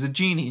scenes. He's a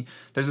genie.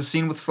 There's a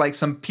scene with,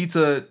 some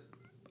pizza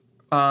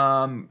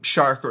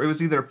shark, or it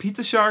was either a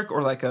pizza shark or,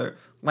 a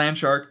land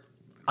shark.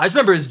 I just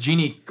remember his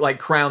genie,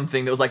 crown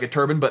thing that was like a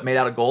turban but made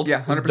out of gold.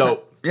 Yeah, 100%. It was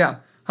dope. Yeah,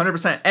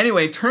 100%.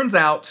 Anyway, turns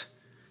out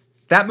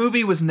that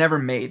movie was never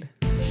made.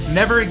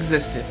 Never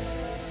existed.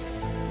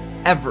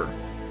 Ever.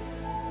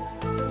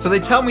 So they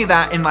tell me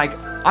that, and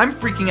I'm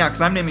freaking out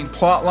because I'm naming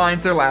plot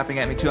lines. They're laughing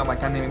at me too.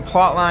 I'm naming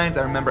plot lines.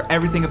 I remember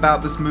everything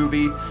about this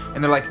movie.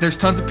 And they're like, there's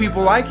tons of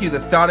people like you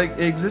that thought it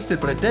existed,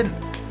 but it didn't.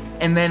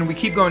 And then we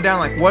keep going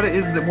down, what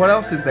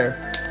else is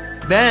there?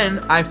 Then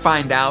I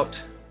find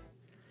out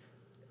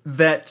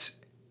that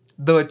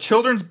the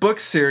children's book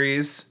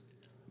series,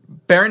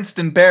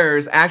 Berenstain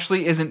Bears,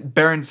 actually isn't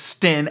Berenstain,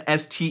 Stein.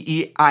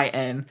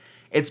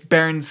 It's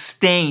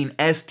Berenstain,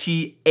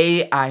 Stain.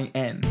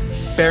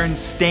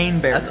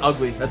 Berenstain Bears. That's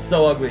ugly. That's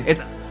so ugly.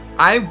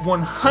 I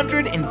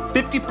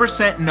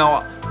 150%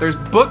 know there's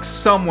books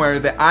somewhere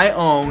that I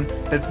own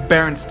that's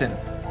Berenstain.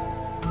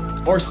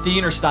 Or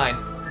Steen or Stein.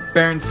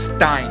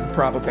 Berenstain,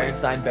 probably.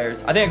 Berenstain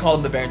Bears. I think I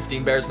called them the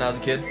Berenstein Bears when I was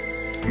a kid.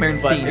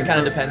 Berenstain. But it kind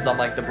of depends on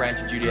the branch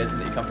of Judaism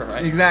that you come from,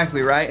 right?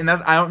 Exactly, right? And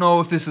I don't know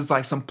if this is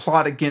some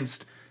plot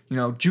against,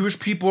 Jewish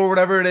people or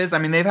whatever it is. I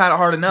mean, they've had it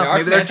hard enough. There are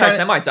some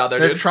anti-Semites out there,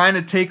 They're dude. trying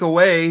to take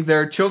away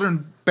their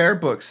children bear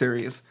book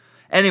series.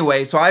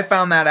 Anyway, so I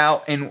found that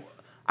out, and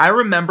I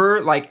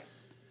remember,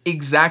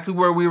 exactly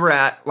where we were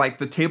at,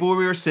 the table where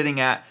we were sitting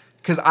at,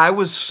 because I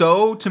was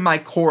so to my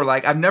core,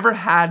 I've never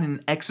had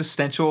an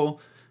existential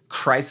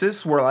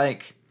crisis where,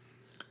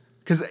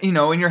 because, in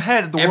your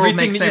head, the world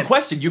makes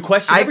sense. You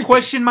question everything. I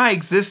question my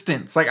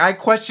existence. I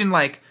question,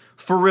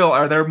 for real,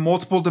 are there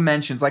multiple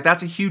dimensions?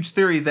 That's a huge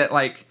theory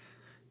that,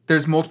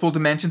 there's multiple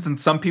dimensions and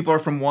some people are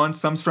from one,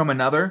 some's from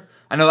another.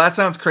 I know that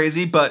sounds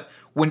crazy, but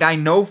when I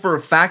know for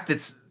a fact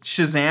it's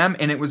Shazam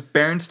and it was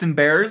Berenstain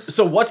Bears.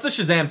 So what's the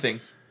Shazam thing?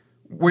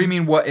 What do you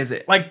mean, what is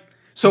it?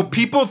 So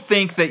people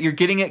think that you're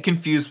getting it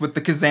confused with the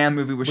Kazam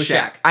movie with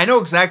Shaq. I know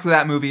exactly what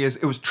that movie is.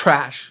 It was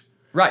trash.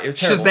 Right, it was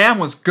terrible. Shazam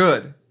was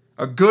good.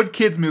 A good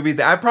kids movie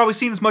that I've probably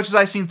seen as much as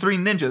I've seen Three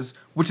Ninjas,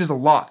 which is a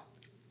lot.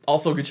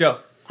 Also a good show.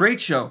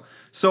 Great show.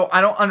 So I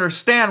don't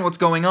understand what's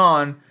going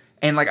on.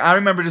 And I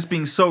remember just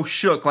being so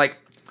shook.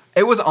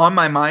 It was on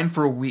my mind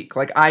for a week.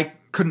 I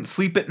couldn't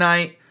sleep at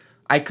night.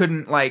 I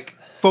couldn't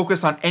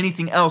focus on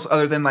anything else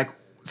other than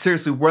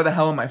seriously, where the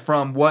hell am I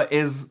from? What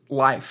is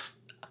life?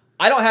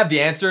 I don't have the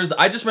answers.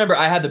 I just remember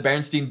I had the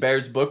Berenstain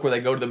Bears book where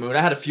they go to the moon.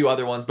 I had a few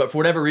other ones, but for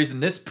whatever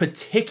reason, this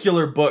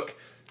particular book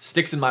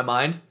sticks in my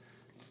mind.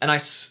 And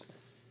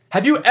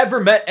have you ever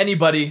met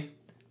anybody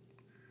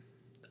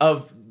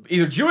of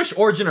either Jewish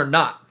origin or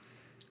not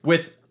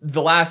with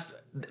the last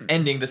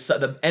ending,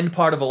 the end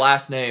part of a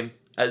last name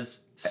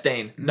as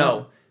Stain?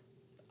 No.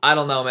 I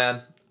don't know,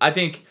 man. I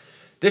think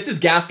this is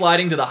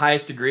gaslighting to the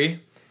highest degree.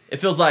 It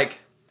feels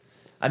like,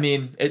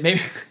 maybe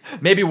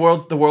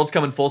the world's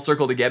coming full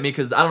circle to get me,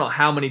 because I don't know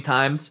how many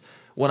times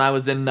when I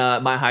was in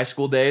my high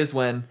school days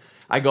when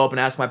I go up and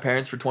ask my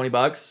parents for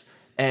 $20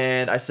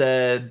 and I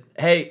said,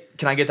 hey,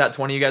 can I get that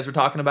 20 you guys were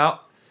talking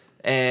about?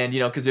 And,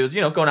 because it was,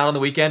 going out on the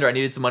weekend or I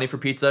needed some money for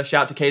pizza.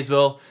 Shout out to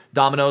Kaysville,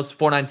 Domino's,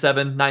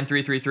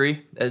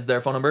 497-9333 is their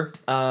phone number,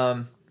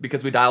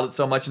 because we dialed it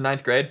so much in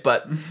 9th grade.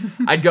 But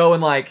I'd go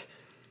and,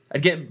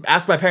 I'd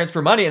ask my parents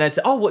for money, and I'd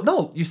say, oh, well,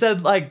 no, you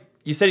said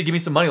you'd give me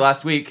some money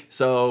last week,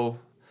 so...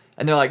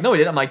 And they're like, no, we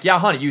didn't. I'm like, yeah,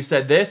 honey, you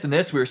said this and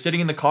this. We were sitting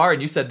in the car,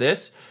 and you said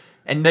this.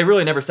 And they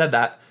really never said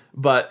that.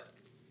 But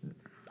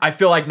I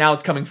feel like now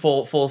it's coming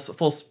full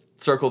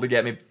circle to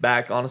get me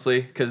back,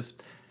 honestly,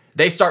 because...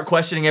 They start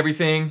questioning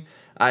everything.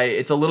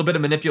 It's a little bit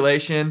of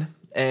manipulation,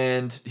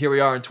 and here we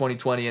are in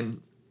 2020,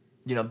 and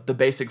the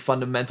basic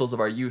fundamentals of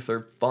our youth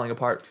are falling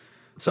apart.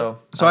 So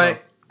I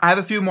have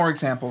a few more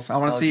examples. I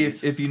want to see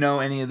if you know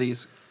any of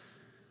these.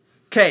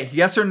 Okay,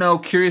 yes or no?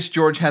 Curious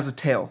George has a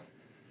tail.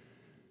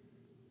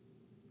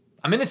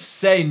 I'm gonna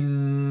say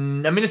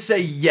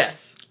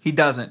yes. He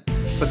doesn't.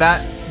 But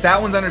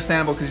that one's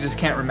understandable because you just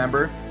can't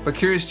remember. But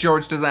Curious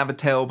George doesn't have a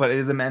tail, but it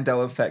is a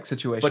Mandela effect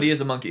situation. But he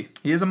is a monkey.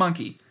 He is a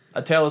monkey.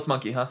 A tailless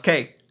monkey, huh?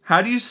 Okay,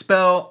 how do you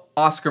spell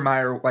Oscar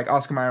Mayer, like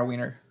Oscar Mayer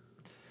Wiener?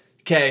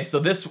 Okay,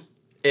 so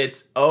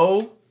it's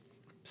O-C-A-R.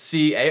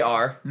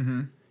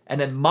 Mm-hmm. And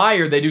then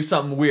Meyer, they do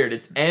something weird.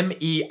 It's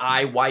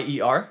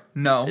M-E-I-Y-E-R.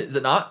 No. Is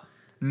it not?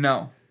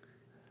 No.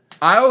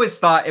 I always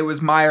thought it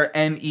was Meyer,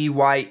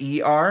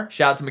 M-E-Y-E-R.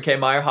 Shout out to McKay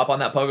Meyer. Hop on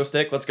that pogo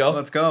stick. Let's go.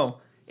 Let's go.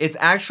 It's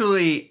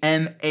actually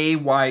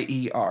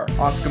M-A-Y-E-R.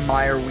 Oscar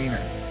Mayer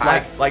Wiener.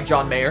 Like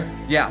John Mayer?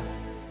 Yeah.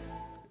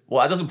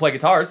 Well, that doesn't play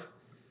guitars.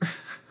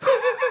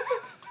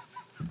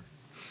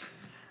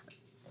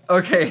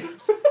 Okay.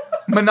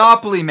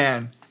 Monopoly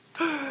Man.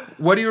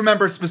 What do you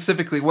remember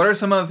specifically? What are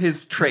some of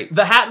his traits?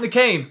 The hat and the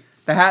cane.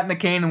 The hat and the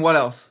cane, and what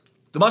else?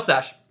 The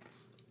mustache.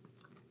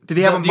 Did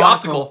he have a the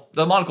monocle? optical.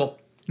 The monocle.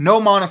 No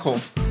monocle.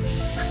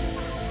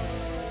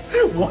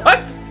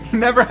 What? He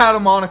never had a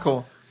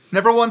monocle.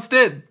 Never once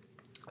did.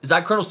 Is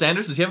that Colonel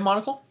Sanders? Does he have a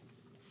monocle?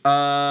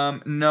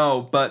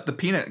 No, but the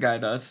peanut guy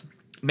does.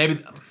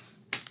 Maybe.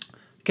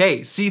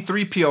 Okay,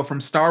 C-3PO from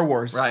Star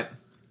Wars. Right.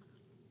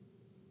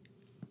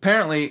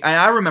 Apparently, and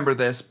I remember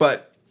this,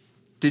 but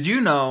did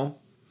you know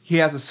he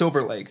has a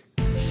silver leg?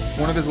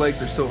 One of his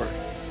legs are silver.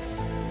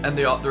 And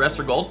the rest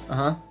are gold?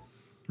 Uh-huh.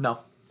 No.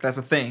 That's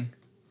a thing.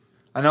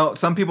 I know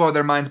some people are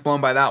their minds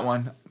blown by that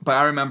one, but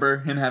I remember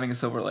him having a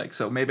silver leg,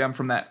 so maybe I'm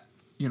from that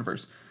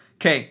universe.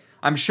 Okay,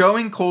 I'm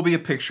showing Colby a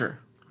picture.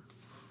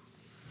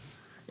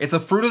 It's a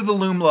Fruit of the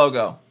Loom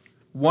logo.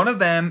 One of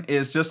them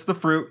is just the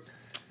fruit.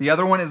 The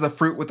other one is a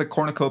fruit with a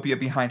cornucopia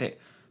behind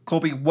it.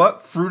 Colby,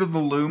 what Fruit of the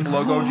Loom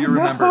logo do you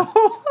remember?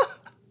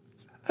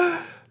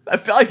 I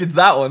feel like it's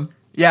that one.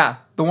 Yeah,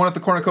 the one with the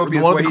cornucopia.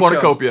 The one with the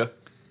cornucopia.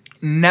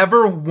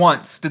 Never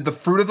once did the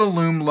Fruit of the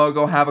Loom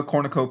logo have a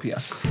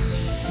cornucopia.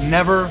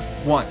 Never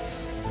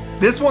once.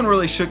 This one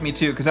really shook me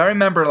too, because I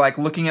remember like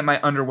looking at my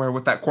underwear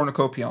with that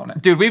cornucopia on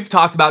it. Dude, we've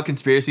talked about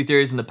conspiracy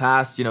theories in the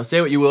past. You know, say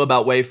what you will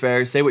about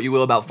Wayfair, say what you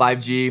will about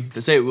 5G,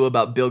 to say what you will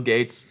about Bill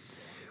Gates.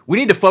 We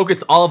need to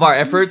focus all of our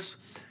efforts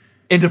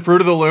into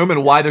Fruit of the Loom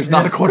and why there's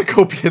not a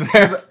cornucopia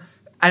there.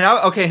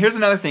 Okay, here's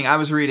another thing I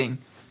was reading.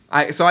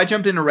 So I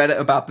jumped into Reddit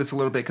about this a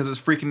little bit because it was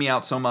freaking me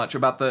out so much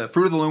about the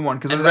Fruit of the Loom one.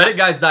 And Reddit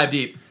guys dive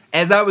deep.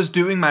 As I was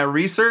doing my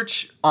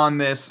research on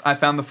this, I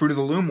found the Fruit of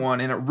the Loom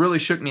one, and it really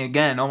shook me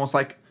again, almost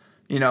like,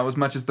 you know, as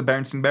much as the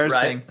Berenstain Bears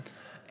thing.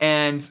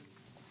 And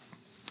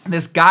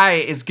this guy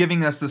is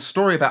giving us this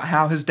story about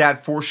how his dad,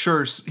 for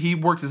sure, he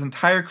worked his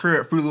entire career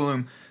at Fruit of the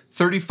Loom,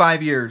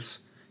 35 years.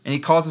 And he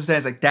calls his dad,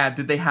 he's like, Dad,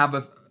 did they have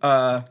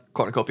a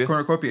Cornucopia?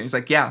 cornucopia? He's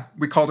like, yeah,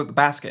 we called it the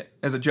basket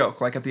as a joke,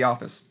 like at the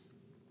office.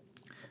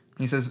 And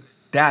he says,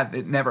 Dad,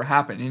 it never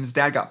happened. And his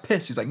dad got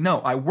pissed. He's like,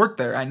 no, I worked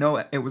there. I know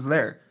it was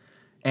there.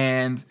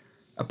 And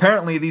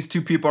apparently these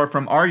two people are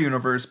from our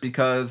universe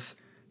because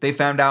they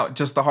found out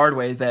just the hard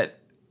way that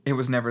it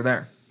was never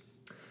there.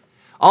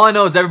 All I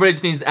know is everybody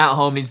just needs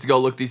to go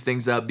look these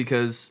things up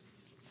because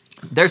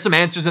there's some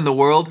answers in the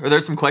world, or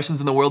there's some questions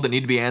in the world that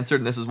need to be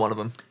answered, and this is one of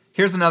them.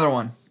 Here's another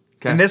one.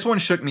 Okay. And this one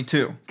shook me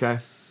too. Okay.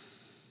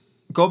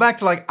 Go back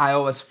to like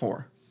iOS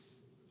 4.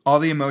 All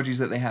the emojis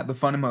that they had, the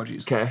fun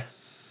emojis. Okay.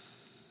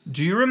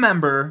 Do you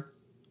remember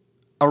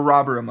a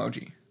robber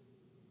emoji?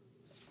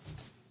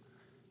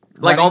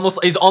 Like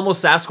he's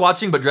almost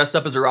Sasquatching, but dressed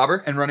up as a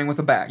robber? And running with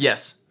a bag.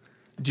 Yes.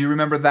 Do you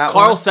remember that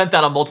Carl one? sent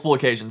that on multiple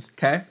occasions.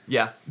 Okay.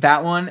 Yeah.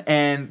 That one,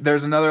 and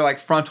there's another like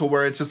frontal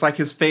where it's just like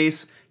his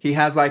face. He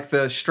has like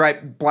the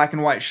striped black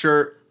and white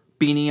shirt,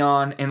 beanie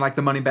on, and like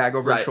the money bag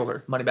over his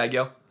shoulder. Money bag,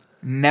 yo.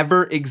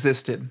 Never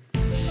existed.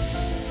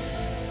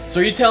 So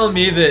are you telling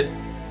me that,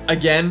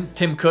 again,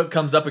 Tim Cook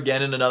comes up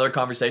again in another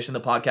conversation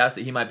in the podcast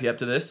that he might be up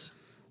to this?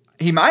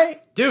 He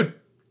might. Dude,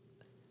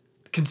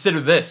 consider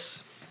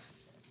this.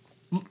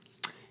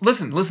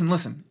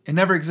 Listen. It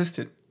never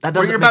existed. That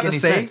doesn't make any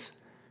sense.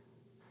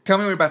 Tell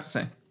me what you're about to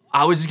say.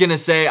 I was just going to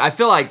say, I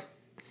feel like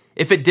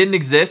if it didn't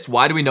exist,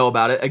 why do we know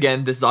about it?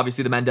 Again, this is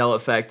obviously the Mandela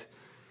effect.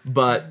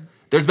 But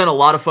there's been a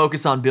lot of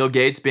focus on Bill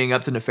Gates being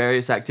up to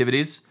nefarious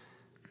activities.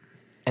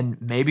 And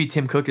maybe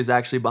Tim Cook is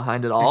actually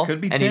behind it all. It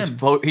could be and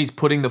Tim. he's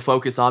putting the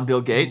focus on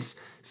Bill Gates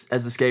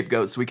as the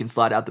scapegoat so we can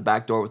slide out the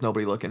back door with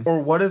nobody looking. Or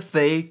what if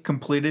they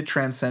completed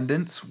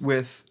Transcendence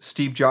with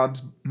Steve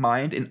Jobs'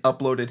 mind and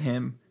uploaded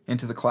him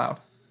into the cloud?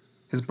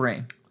 His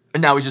brain.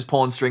 And now he's just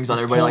pulling strings on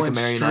everybody like a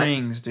marionette.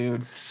 Strings,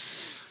 dude.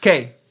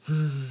 Okay.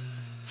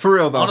 For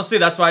real, though. Honestly,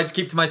 that's why I just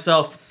keep to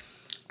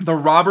myself. The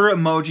robber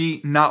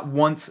emoji not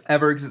once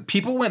ever existed.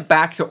 People went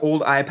back to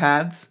old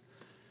iPads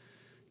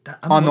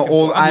on the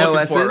old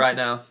iOSs right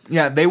now.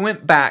 Yeah, they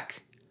went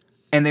back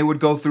and they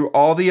would go through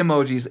all the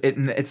emojis.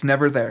 It's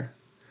never there.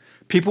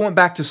 People went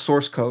back to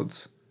source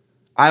codes,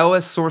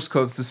 iOS source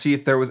codes, to see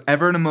if there was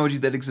ever an emoji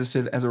that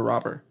existed as a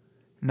robber.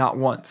 Not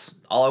once.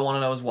 All I want to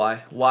know is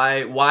why.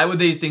 Why would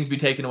these things be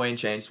taken away and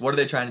changed? What are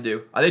they trying to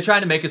do? Are they trying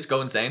to make us go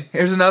insane?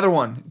 Here's another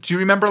one. Do you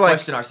remember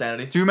Question our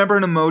sanity. Do you remember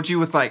an emoji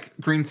with like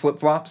green flip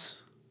flops?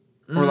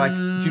 Or like,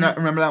 do you not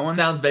remember that one?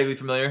 Sounds vaguely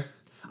familiar.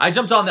 I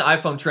jumped on the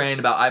iPhone train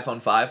about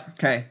iPhone 5.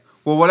 Okay.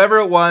 Well, whatever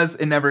it was,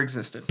 it never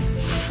existed.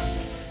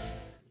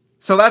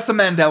 So that's the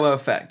Mandela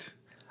effect.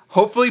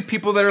 Hopefully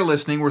people that are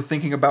listening were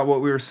thinking about what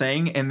we were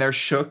saying and they're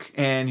shook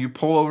and you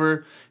pull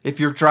over. If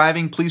you're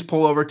driving, please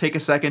pull over. Take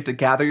a second to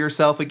gather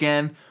yourself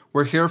again.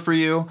 We're here for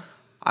you.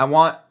 I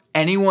want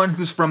anyone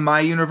who's from my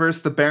universe,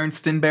 the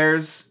Berenstain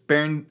Bears,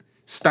 Steen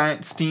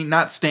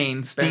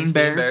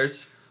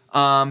Bears.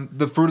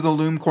 The Fruit of the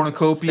Loom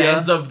Cornucopia.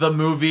 Fans of the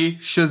movie.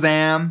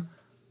 Shazam.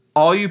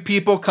 All you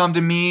people come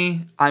to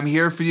me. I'm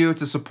here for you.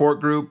 It's a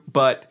support group,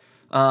 but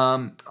I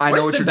know what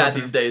you're Sinbad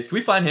doing. these days? Can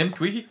we find him?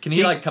 Can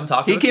he like come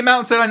talk to us? He came out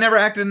and said I never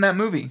acted in that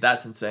movie.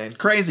 That's insane.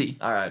 Crazy.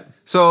 All right.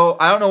 So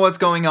I don't know what's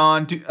going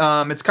on.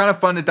 It's kind of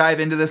fun to dive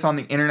into this on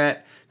the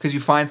internet because you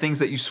find things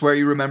that you swear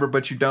you remember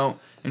but you don't,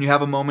 and you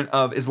have a moment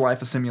of, is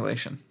life a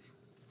simulation?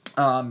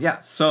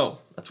 So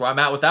That's where I'm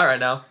at with that right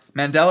now.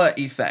 Mandela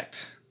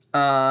effect.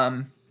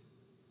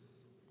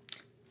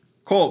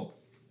 Cole,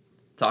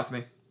 Talk to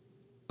me.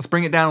 let's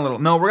bring it down a little.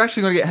 No, we're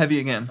actually going to get heavy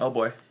again. Oh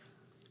boy.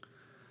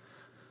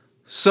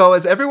 So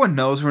as everyone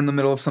knows, we're in the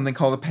middle of something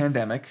called a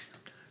pandemic.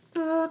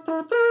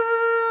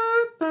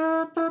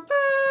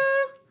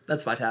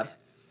 That's my tabs.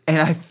 And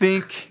I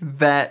think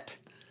that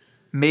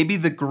maybe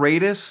the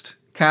greatest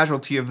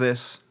casualty of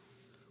this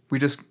we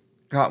just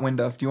got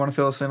wind of. Do you want to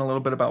fill us in a little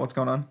bit about what's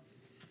going on?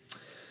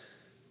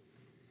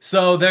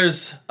 So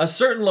there's a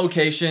certain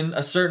location,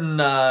 a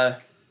certain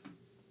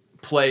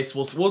place,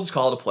 we'll just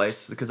call it a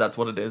place because that's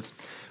what it is,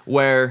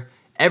 where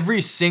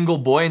every single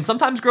boy, and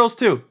sometimes girls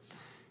too,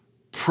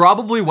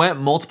 probably went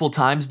multiple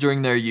times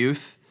during their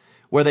youth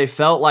where they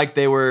felt like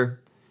they were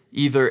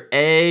either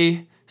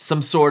A,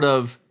 some sort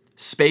of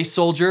space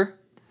soldier,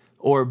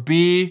 or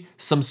B,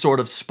 some sort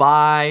of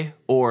spy,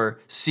 or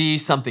C,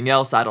 something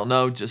else, I don't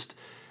know, just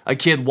a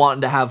kid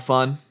wanting to have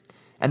fun.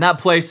 And that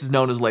place is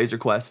known as Laser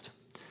Quest.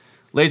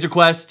 Laser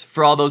Quest,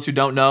 for all those who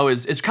don't know,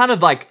 is kind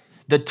of like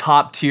the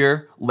top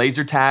tier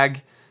laser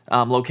tag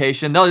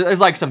location. There's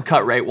like some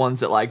cut rate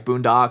ones at like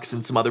Boondocks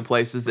and some other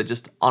places that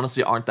just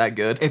honestly aren't that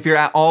good. If you're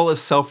at all a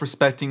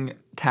self-respecting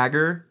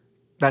tagger,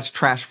 that's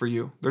trash for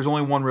you. There's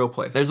only one real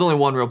place. There's only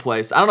one real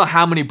place. I don't know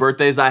how many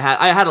birthdays I had.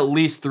 I had at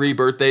least 3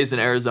 birthdays in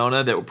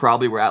Arizona that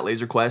probably were at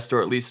Laser Quest,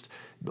 or at least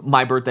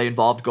my birthday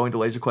involved going to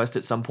Laser Quest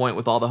at some point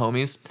with all the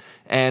homies.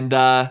 And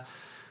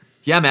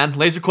yeah, man,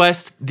 Laser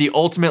Quest, the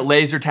ultimate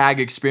laser tag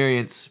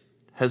experience,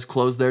 has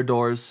closed their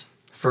doors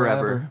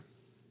forever.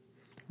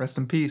 Rest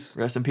in peace.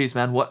 Rest in peace,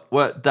 man. What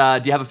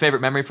do you have a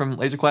favorite memory from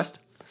Laser Quest?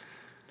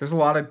 There's a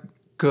lot of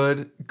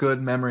good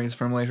memories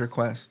from Laser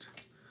Quest.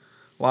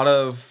 A lot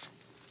of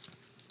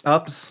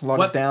ups, a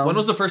lot of downs. When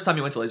was the first time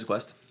you went to Laser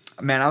Quest?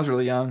 Man, I was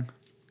really young.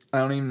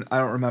 I don't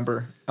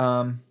remember.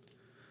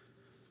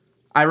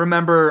 I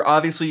remember,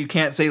 obviously, you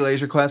can't say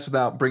Laser Quest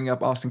without bringing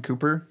up Austin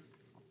Cooper.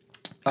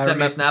 He sent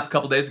me a snap a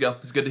couple days ago.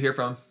 It's good to hear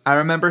from him. I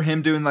remember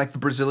him doing like the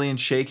Brazilian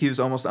shake. He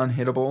was almost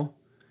unhittable.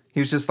 He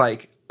was just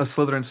like a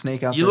Slytherin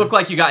snake out there. You look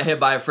like you got hit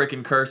by a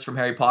freaking curse from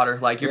Harry Potter.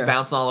 Like you're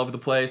bouncing all over the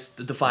place,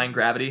 defying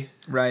gravity.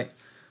 Right.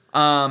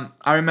 I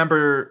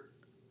remember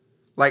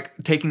like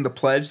taking the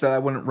pledge that I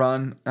wouldn't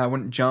run, I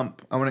wouldn't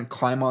jump, I wouldn't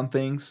climb on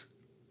things.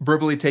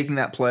 Verbally taking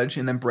that pledge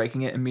and then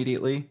breaking it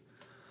immediately.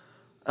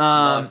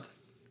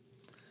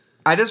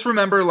 I just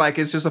remember like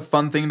it's just a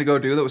fun thing to go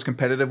do that was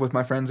competitive with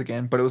my friends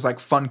again, but it was like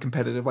fun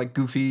competitive, like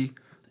goofy,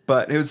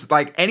 but it was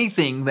like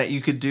anything that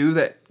you could do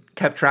that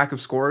kept track of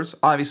scores.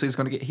 Obviously, it's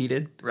going to get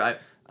heated. Right.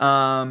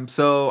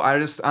 So I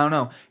don't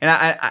know,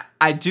 and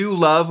I do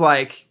love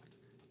like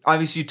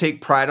obviously you take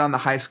pride on the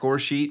high score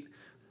sheet,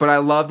 but I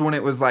loved when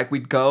it was like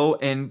we'd go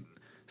and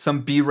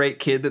some B-rate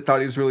kid that thought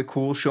he was really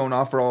cool showing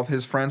off for all of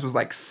his friends was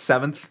like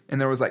 7th, and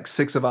there was like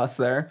 6 of us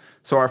there,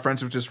 so our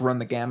friends would just run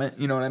the gamut.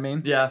 You know what I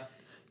mean? Yeah.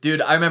 Dude,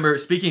 I remember,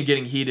 speaking of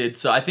getting heated,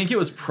 so I think it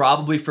was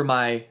probably for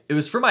my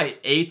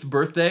 8th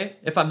birthday,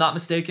 if I'm not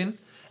mistaken.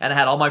 And I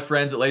had all my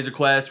friends at Laser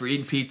Quest, we're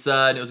eating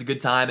pizza, and it was a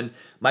good time, and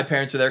my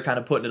parents were there kind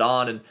of putting it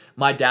on, and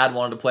my dad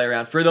wanted to play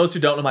around. For those who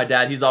don't know my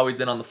dad, he's always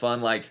in on the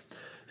fun, like,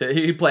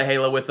 he'd play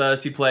Halo with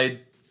us, he played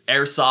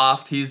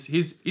Airsoft,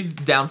 he's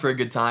down for a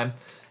good time.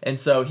 And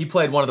so he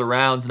played one of the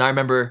rounds, and I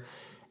remember,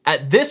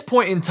 at this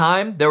point in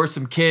time, there were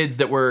some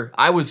kids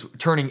I was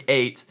turning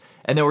 8,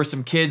 and there were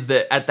some kids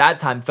that at that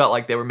time felt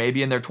like they were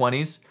maybe in their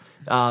 20s,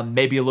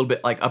 maybe a little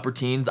bit like upper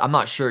teens. I'm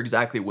not sure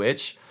exactly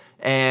which.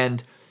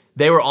 And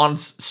they were on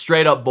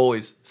straight up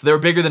bullies. So they were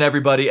bigger than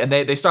everybody. And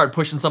they started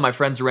pushing some of my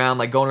friends around,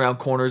 like going around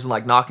corners and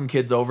like knocking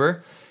kids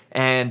over.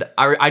 And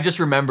I just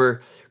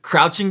remember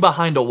crouching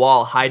behind a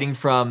wall, hiding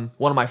from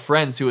one of my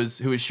friends who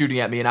was shooting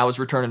at me, and I was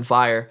returning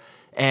fire.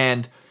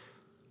 And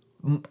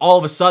all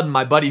of a sudden,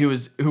 my buddy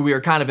who we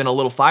were kind of in a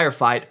little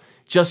firefight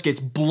just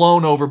gets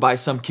blown over by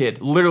some kid.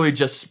 Literally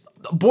just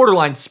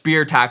borderline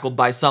spear tackled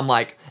by some,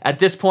 like, at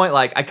this point,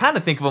 like, I kind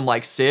of think of him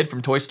like Sid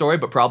from Toy Story,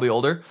 but probably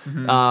older.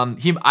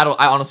 Mm-hmm.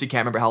 I honestly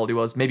can't remember how old he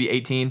was. Maybe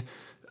 18.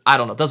 I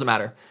don't know. Doesn't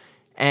matter.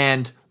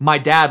 And my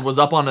dad was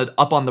up on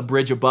the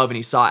bridge above, and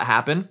he saw it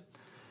happen.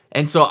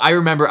 And so I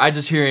remember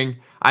hearing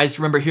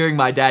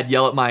my dad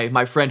yell at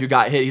my friend who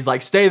got hit. He's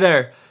like, "Stay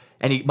there."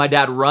 and my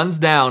dad runs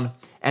down,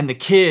 and the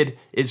kid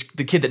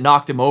that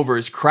knocked him over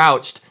is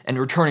crouched and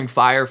returning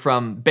fire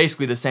from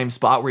basically the same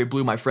spot where he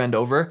blew my friend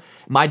over.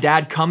 My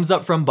dad comes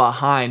up from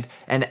behind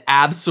and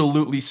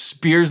absolutely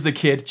spears the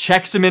kid,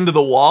 checks him into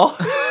the wall.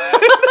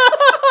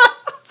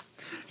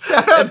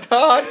 And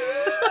Todd.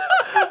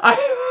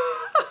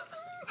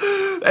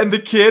 And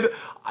the kid,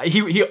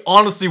 he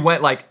honestly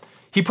went like,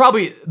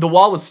 the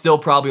wall was still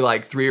probably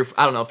like 3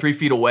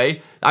 feet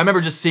away. I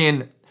remember just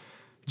seeing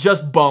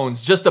just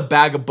bones, just a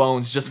bag of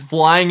bones just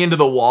flying into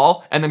the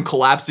wall and then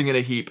collapsing in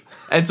a heap.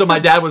 And so my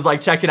dad was like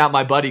checking out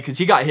my buddy because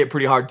he got hit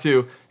pretty hard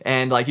too.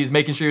 And like he was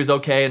making sure he was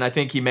okay. And I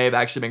think he may have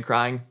actually been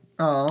crying.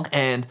 Oh.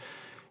 And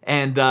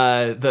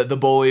the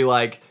bully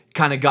like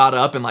kind of got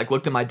up and like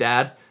looked at my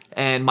dad.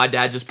 And my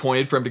dad just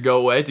pointed for him to go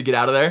away, to get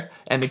out of there.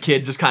 And the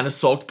kid just kind of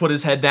sulked, put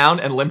his head down,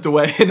 and limped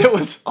away. And it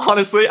was,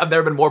 honestly, I've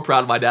never been more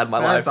proud of my dad in my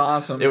life. That's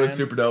awesome, It was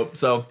super dope.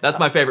 So that's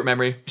my favorite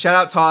memory. Shout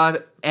out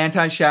Todd.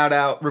 Anti-shout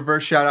out.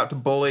 Reverse shout out to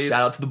bullies.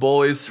 Shout out to the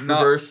bullies.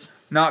 Reverse.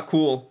 Not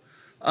cool.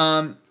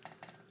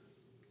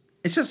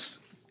 It's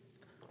just...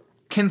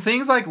 Can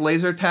things like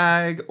laser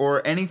tag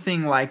or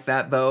anything like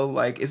that, though,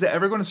 like, is it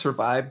ever going to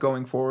survive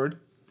going forward?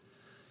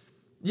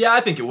 Yeah, I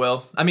think it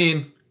will. I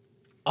mean...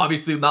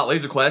 Obviously, not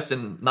Laser Quest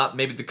and not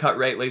maybe the cut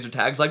rate laser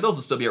tags. Like, those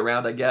will still be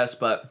around, I guess.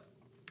 But,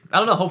 I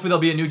don't know. Hopefully, there'll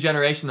be a new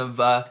generation of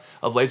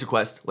Laser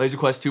Quest. Laser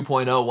Quest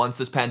 2.0 once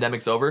this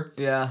pandemic's over.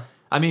 Yeah.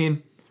 I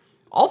mean,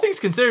 all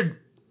things considered,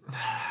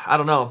 I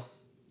don't know.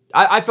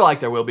 I feel like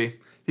there will be.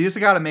 You just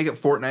got to make it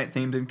Fortnite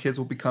themed and kids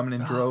will be coming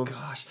in droves. Oh,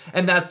 gosh.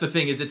 And that's the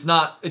thing is it's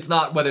not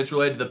whether it's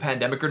related to the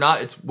pandemic or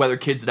not. It's whether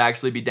kids would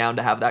actually be down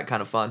to have that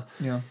kind of fun.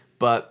 Yeah.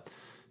 But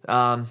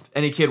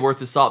any kid worth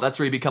his salt, that's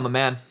where you become a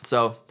man.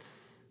 So...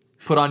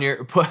 Put on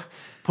your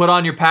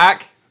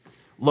pack,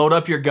 load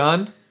up your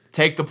gun,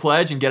 take the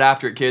pledge, and get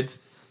after it,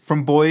 kids.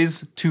 From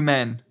boys to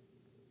men.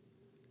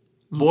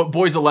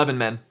 Boys 11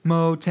 men.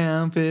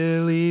 Motown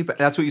Philly.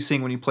 That's what you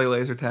sing when you play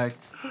laser tag.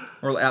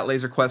 Or at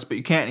Laser Quest, but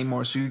you can't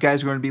anymore. So you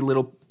guys are going to be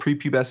little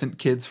prepubescent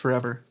kids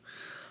forever.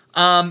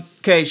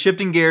 Okay,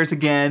 shifting gears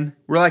again.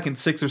 We're like in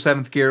 6th or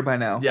 7th gear by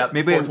now. Yeah,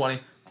 maybe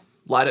 420.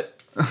 Light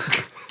it.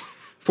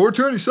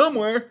 420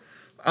 somewhere.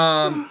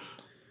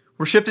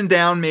 We're shifting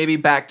down maybe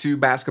back to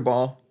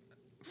basketball.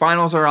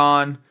 Finals are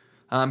on.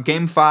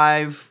 Game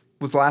 5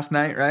 was last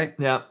night, right?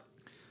 Yeah.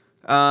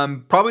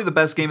 Probably the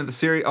best game of the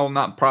series. Oh,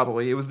 not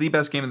probably. It was the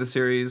best game of the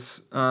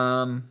series.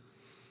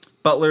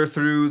 Butler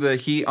threw the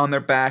Heat on their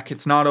back.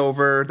 It's not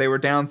over. They were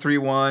down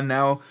 3-1.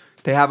 Now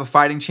they have a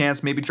fighting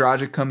chance. Maybe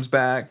Dragic comes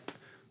back.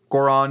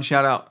 Goran,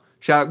 shout out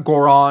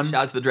Goran.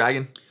 Shout out to the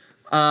Dragon.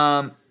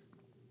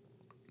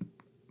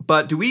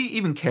 But do we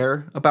even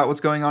care about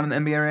what's going on in the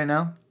NBA right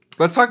now?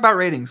 Let's talk about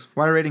ratings.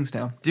 Why are ratings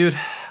down? Dude,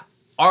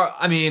 I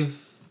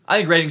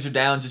think ratings are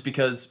down just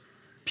because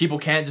people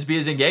can't just be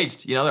as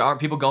engaged. You know, there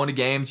aren't people going to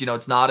games. You know,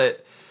 it's not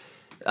at...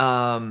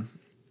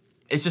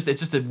 It's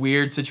just a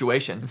weird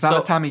situation. It's not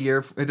a time of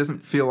year. It doesn't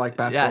feel like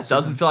basketball season.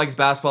 Doesn't feel like it's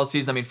basketball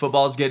season. I mean,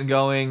 football's getting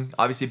going.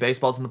 Obviously,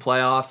 baseball's in the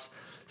playoffs.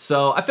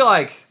 So I feel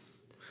like...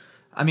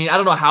 I mean, I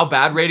don't know how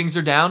bad ratings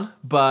are down,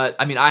 but,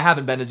 I mean, I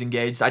haven't been as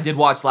engaged. I did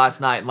watch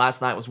last night, and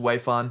last night was way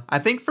fun. I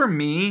think for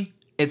me,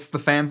 it's the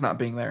fans not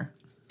being there.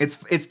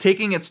 It's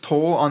taking its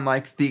toll on,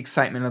 like, the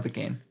excitement of the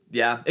game.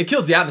 Yeah, it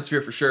kills the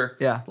atmosphere for sure.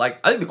 Yeah.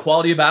 Like, I think the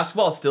quality of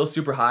basketball is still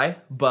super high,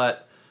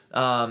 but...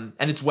 and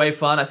it's way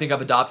fun. I think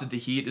I've adopted the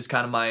Heat as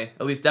kind of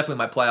definitely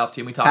my playoff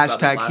team. We talked about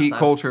this last Heat time.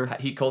 culture.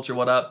 Heat culture,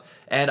 what up?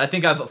 And I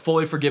think I've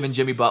fully forgiven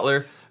Jimmy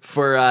Butler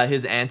for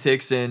his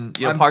antics and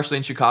partially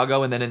in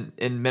Chicago and then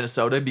in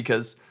Minnesota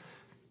because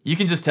you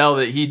can just tell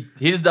that he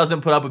just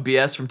doesn't put up with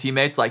BS from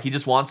teammates. Like he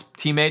just wants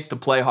teammates to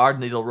play hard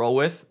and that he'll roll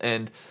with.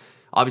 And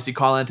obviously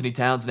Karl Anthony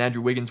Towns and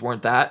Andrew Wiggins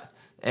weren't that.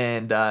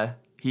 And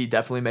he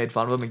definitely made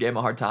fun of him and gave him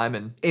a hard time.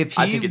 And if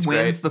I he think it's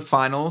wins great. the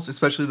finals,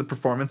 especially the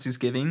performance he's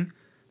giving,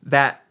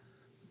 that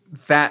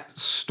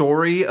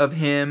story of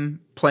him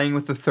playing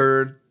with the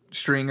third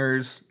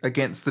stringers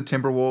against the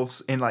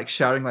Timberwolves and like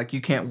shouting like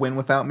you can't win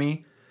without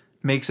me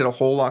makes it a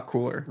whole lot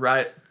cooler.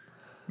 Right.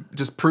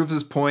 Just proves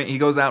his point. He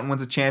goes out and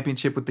wins a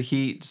championship with the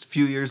Heat just a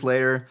few years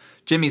later.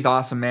 Jimmy's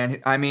awesome,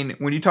 man. I mean,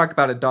 when you talk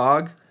about a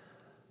dog,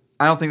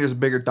 I don't think there's a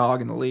bigger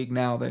dog in the league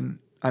now than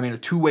a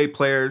two-way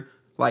player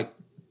like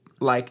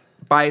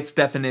by its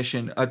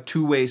definition, a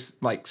two-way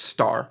like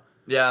star.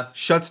 Yeah.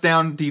 Shuts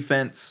down on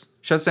defense,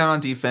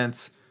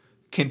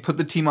 can put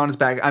the team on his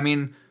back. I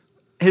mean,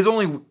 his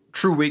only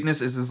true weakness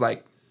is his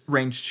like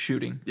ranged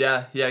shooting.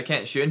 Yeah, he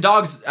can't shoot. And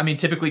dogs, I mean,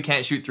 typically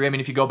can't shoot three. I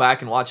mean, if you go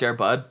back and watch Air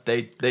Bud,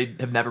 they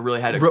have never really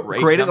had a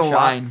great jump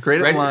shot.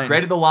 Great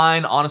at the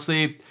line.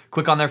 Honestly,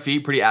 quick on their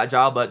feet, pretty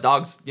agile. But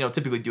dogs,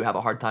 typically do have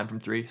a hard time from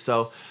three.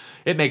 So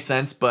it makes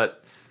sense.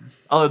 But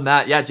other than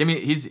that, yeah, Jimmy,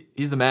 he's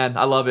the man.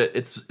 I love it.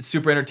 It's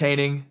super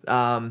entertaining.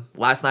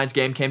 Last night's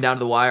game came down to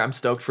the wire. I'm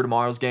stoked for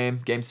tomorrow's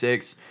game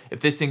 6.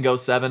 If this thing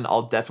goes 7,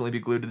 I'll definitely be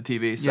glued to the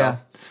TV. So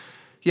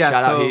yeah.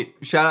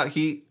 Shout out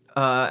Heat.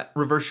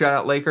 Reverse shout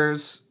out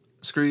Lakers.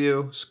 Screw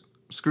you.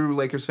 Screw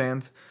Lakers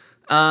fans.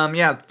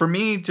 For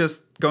me,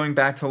 just going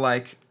back to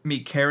like me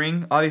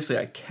caring. Obviously,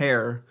 I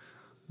care.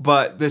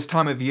 But this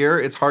time of year,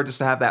 it's hard just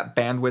to have that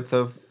bandwidth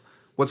of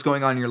what's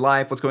going on in your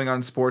life, what's going on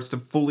in sports, to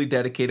fully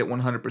dedicate it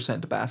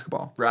 100% to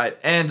basketball. Right.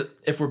 And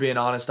if we're being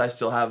honest, I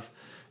still have,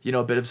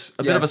 a bit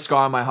of a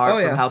scar on my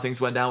heart from how things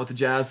went down with the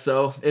Jazz.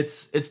 So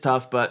it's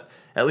tough, but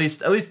at least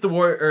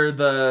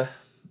the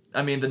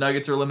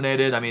Nuggets are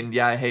eliminated. I mean,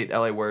 yeah, I hate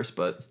LA worse,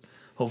 but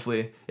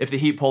hopefully if the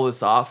Heat pull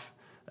this off,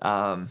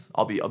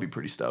 I'll be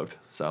pretty stoked.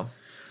 So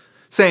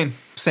same.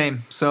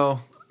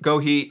 So go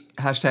Heat,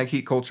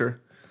 #Heat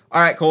culture.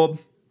 All right, Kolb.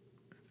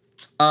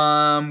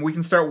 We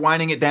can start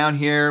winding it down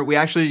here. We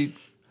actually,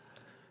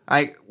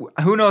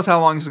 who knows how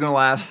long this is going to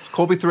last.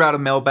 Colby threw out a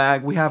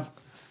mailbag. We have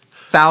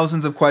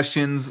thousands of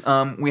questions.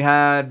 We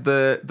had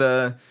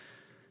the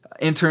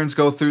interns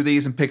go through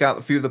these and pick out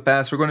a few of the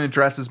best. We're going to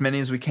address as many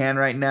as we can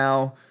right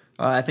now.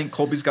 I think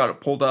Colby's got it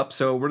pulled up,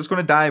 so we're just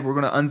going to dive. We're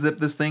going to unzip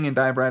this thing and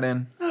dive right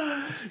in.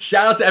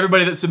 Shout out to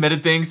everybody that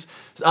submitted things.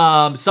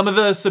 Some of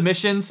the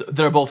submissions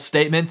that are both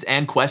statements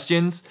and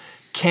questions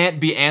can't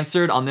be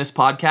answered on this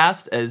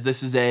podcast, as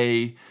this is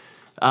a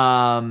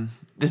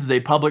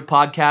public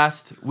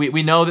podcast.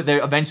 We know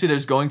that eventually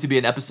there's going to be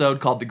an episode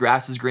called The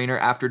Grass is Greener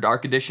After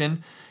Dark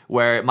Edition,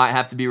 where it might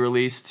have to be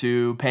released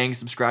to paying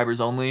subscribers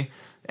only,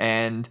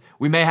 and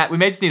we may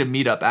just need a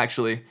meetup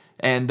actually,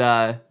 and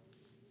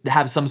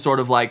have some sort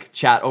of like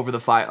chat over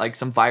the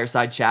some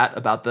fireside chat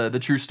about the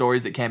true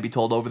stories that can't be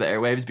told over the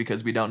airwaves,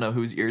 because we don't know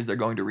whose ears they're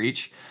going to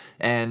reach,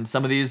 and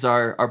some of these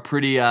are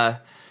pretty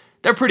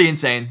they're pretty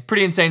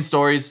insane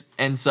stories,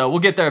 and so we'll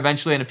get there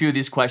eventually, and a few of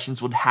these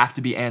questions would have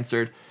to be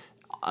answered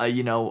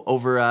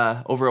over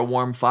a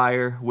warm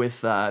fire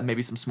with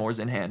maybe some s'mores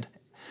in hand.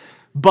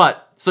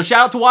 But so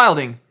shout out to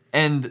Wilding,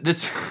 and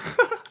this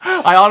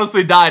I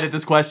honestly died at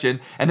this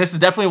question, and this is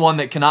definitely one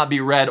that cannot be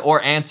read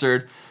or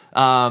answered.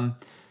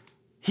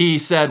 He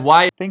said,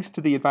 why? Thanks to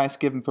the advice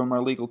given from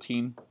our legal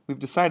team, we've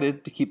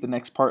decided to keep the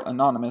next part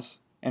anonymous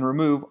and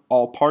remove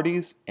all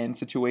parties and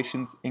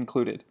situations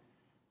included.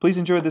 Please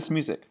enjoy this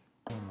music.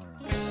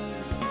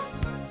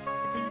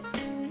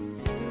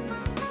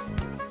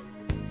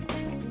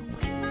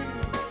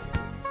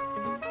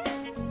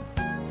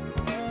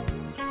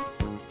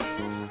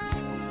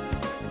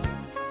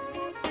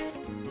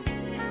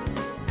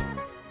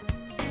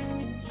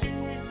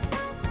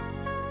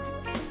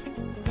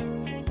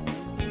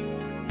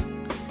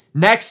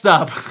 Next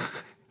up,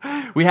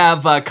 we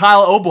have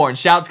Kyle Oborn.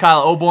 Shout out to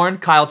Kyle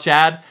Oborn, Kyle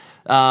Chad.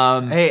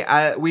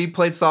 We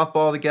played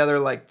softball together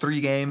like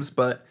 3 games,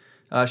 but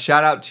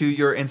shout out to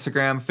your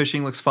Instagram.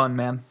 Fishing looks fun,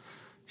 man.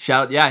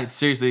 Shout out, yeah,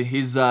 seriously,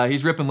 he's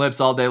ripping lips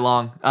all day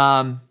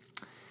long.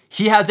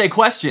 He has a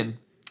question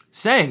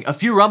saying, a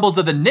few rumbles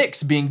of the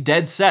Knicks being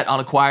dead set on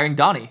acquiring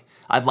Donnie.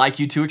 I'd like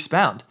you to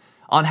expound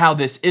on how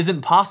this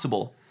isn't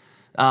possible.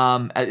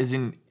 And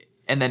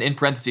then in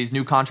parentheses,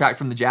 new contract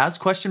from the Jazz, ?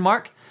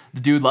 The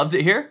dude loves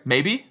it here,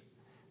 maybe.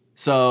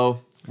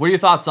 So, what are your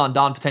thoughts on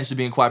Don potentially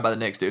being acquired by the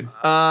Knicks, dude?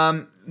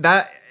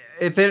 That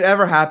if it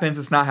ever happens,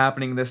 it's not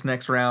happening this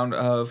next round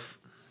of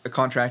a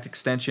contract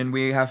extension.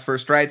 We have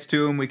first rights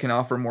to him. We can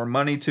offer more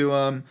money to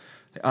him.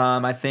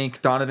 I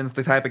think Donovan's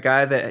the type of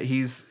guy that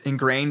he's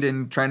ingrained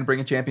in trying to bring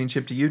a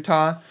championship to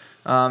Utah.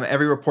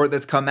 Every report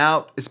that's come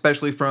out,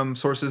 especially from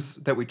sources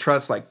that we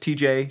trust, like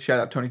TJ, shout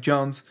out Tony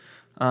Jones,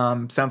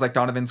 sounds like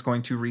Donovan's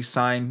going to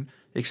re-sign,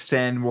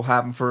 extend. We'll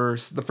have him for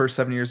the first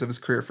 7 years of his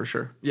career for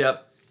sure.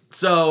 Yep.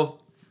 So,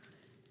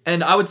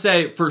 and I would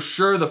say for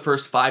sure the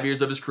first 5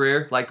 years of his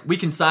career, like we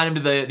can sign him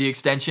to the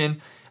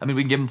extension. I mean,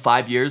 we can give him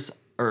 5 years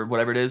or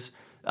whatever it is.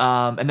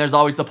 And there's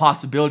always the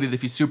possibility that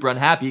if he's super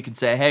unhappy, he can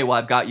say, hey, well,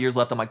 I've got years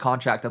left on my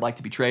contract. I'd like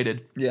to be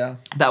traded. Yeah.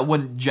 That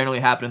wouldn't generally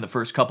happen in the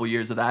first couple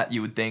years of that,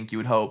 you would think, you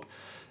would hope.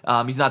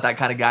 He's not that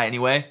kind of guy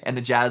anyway. And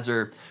the Jazz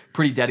are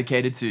pretty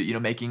dedicated to,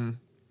 making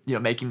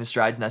the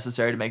strides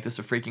necessary to make this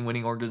a freaking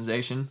winning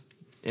organization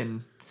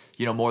in,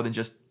 more than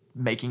just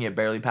making it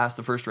barely past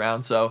the first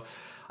round. So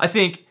I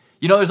think,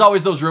 there's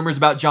always those rumors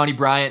about Johnny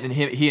Bryant and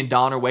he and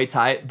Don are way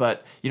tight,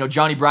 but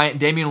Johnny Bryant and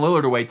Damian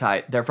Lillard are way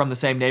tight. They're from the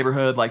same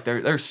neighborhood, like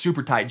they're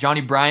super tight.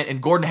 Johnny Bryant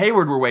and Gordon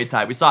Hayward were way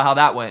tight. We saw how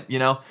that went,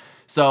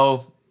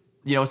 So,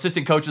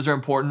 assistant coaches are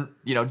important.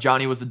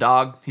 Johnny was a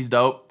dog. He's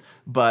dope,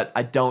 but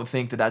I don't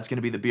think that that's going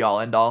to be the be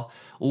all end all.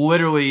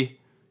 Literally,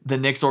 the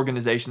Knicks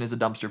organization is a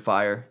dumpster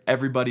fire.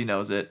 Everybody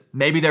knows it.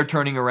 Maybe they're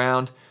turning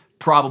around.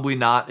 Probably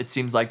not. It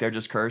seems like they're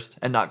just cursed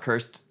and not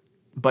cursed.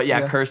 But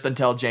yeah, cursed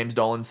until James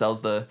Dolan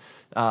sells the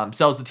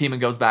team and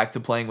goes back to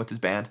playing with his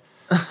band.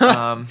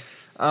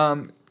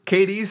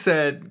 KD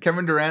said,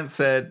 Kevin Durant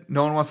said,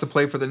 no one wants to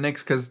play for the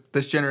Knicks because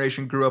this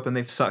generation grew up and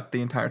they've sucked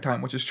the entire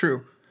time, which is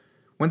true.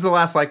 When's the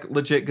last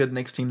legit good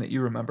Knicks team that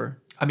you remember?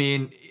 I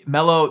mean,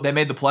 Melo, they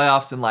made the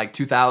playoffs in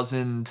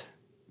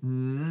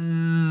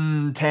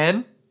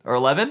 2010 or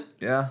 11.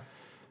 Yeah.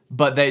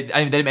 But they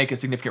didn't make a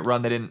significant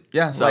run. They didn't.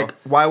 Yeah, so.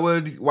 Why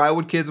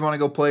would kids want to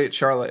go play at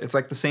Charlotte? It's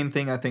like the same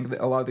thing I think that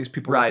a lot of these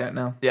people look at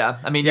now. Yeah,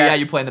 I mean,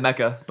 you play in the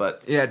Mecca,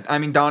 but yeah, I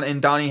mean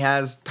Donnie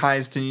has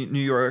ties to New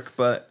York,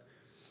 but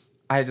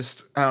I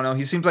don't know.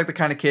 He seems like the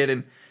kind of kid,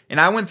 and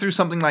I went through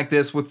something like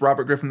this with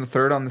Robert Griffin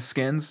III on the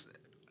Skins,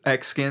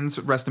 ex-Skins,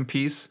 rest in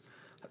peace.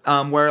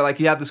 where like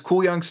you have this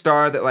cool young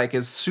star that like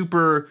is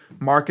super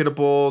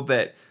marketable,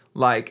 that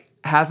like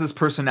has this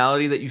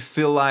personality that you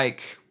feel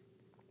like,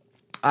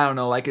 I don't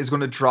know, like is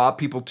going to draw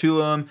people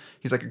to him.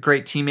 He's like a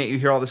great teammate. You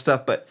hear all this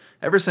stuff, but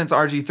ever since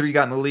RG3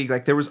 got in the league,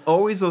 like there was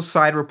always those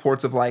side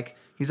reports of like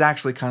he's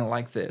actually kind of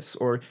like this,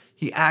 or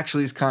he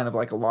actually is kind of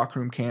like a locker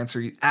room cancer.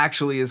 He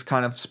actually is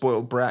kind of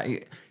spoiled brat.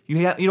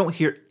 You don't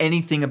hear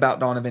anything about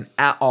Donovan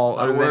at all,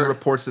 other than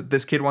reports that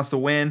this kid wants to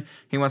win.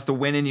 He wants to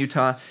win in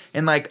Utah,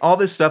 and like all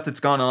this stuff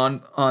that's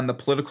gone on the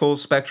political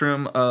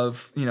spectrum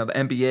of, you know, the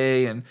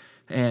NBA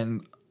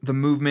and the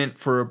movement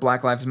for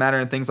Black Lives Matter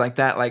and things like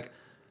that. Like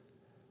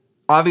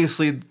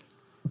obviously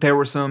there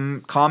were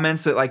some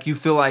comments that like you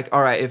feel like,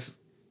 all right,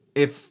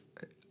 if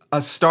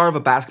a star of a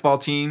basketball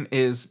team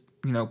is,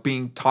 you know,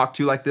 being talked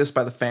to like this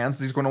by the fans,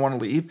 he's going to want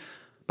to leave.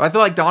 But I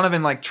feel like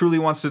Donovan like truly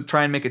wants to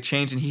try and make a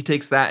change, and he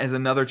takes that as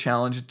another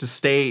challenge to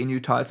stay in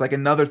Utah. It's like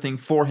another thing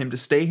for him to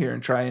stay here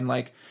and try and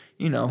like,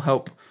 you know,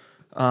 help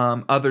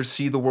others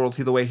see the world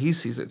the way he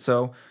sees it.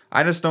 So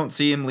I just don't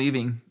see him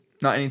leaving,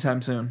 not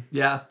anytime soon.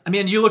 Yeah. I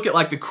mean, you look at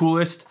like the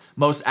coolest,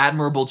 most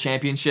admirable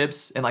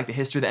championships in like the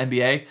history of the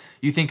NBA.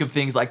 You think of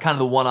things like kind of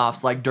the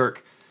one-offs like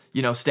Dirk,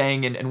 you know,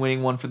 staying and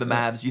winning one for the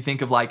Mavs. You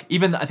think of like,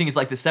 even I think it's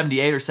like the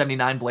 78 or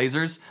 79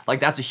 Blazers.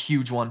 Like that's a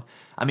huge one.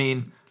 I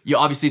mean, you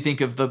obviously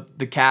think of the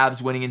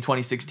Cavs winning in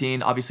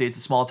 2016. Obviously, it's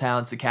a small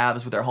town. It's the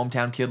Cavs with their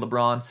hometown kid,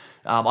 LeBron.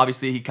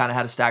 Obviously, he kind of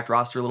had a stacked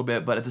roster a little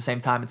bit, but at the same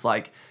time, it's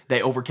like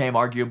they overcame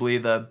arguably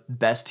the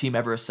best team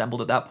ever assembled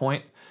at that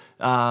point.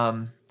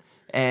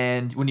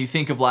 And when you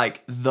think of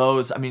like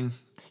those, I mean,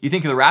 you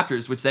think of the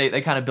Raptors, which they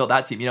kind of built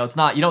that team. You know, it's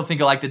not, you don't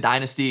think of like the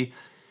dynasty,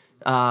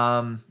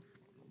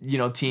 you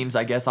know, teams,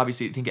 I guess.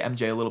 Obviously, you think of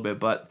MJ a little bit,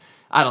 but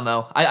I don't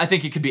know. I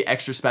think it could be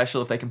extra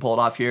special if they can pull it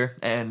off here,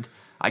 and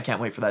I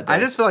can't wait for that day. I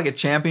just feel like a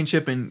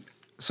championship in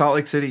Salt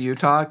Lake City,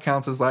 Utah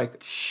counts as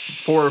like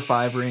 4 or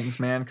 5 rings,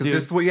 man. Because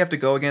just what you have to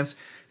go against.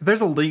 If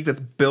there's a league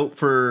that's built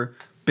for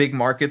big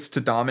markets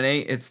to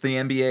dominate, it's the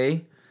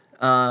NBA.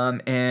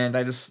 And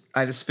I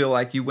just feel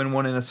like you win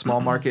one in a small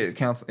market,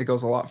 it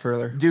goes a lot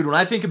further. Dude, when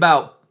I think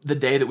about the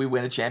day that we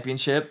win a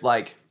championship,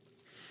 like,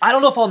 I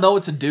don't know if I'll know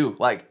what to do.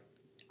 Like,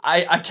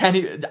 I can't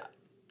even...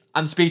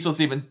 I'm speechless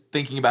even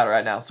thinking about it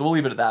right now, so we'll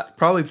leave it at that.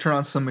 Probably turn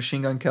on some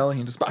Machine Gun Kelly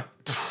and just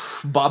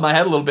bob my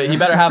head a little bit. You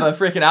better have a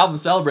freaking album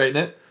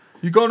celebrating it.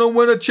 You're gonna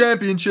win a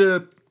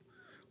championship.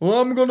 Well,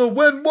 I'm gonna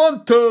win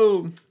one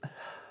too.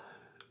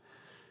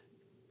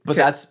 But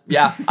that's,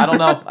 yeah, I don't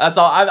know. That's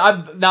all.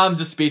 I'm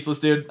just speechless,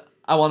 dude.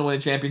 I want to win a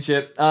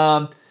championship.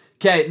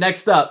 Okay,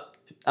 next up.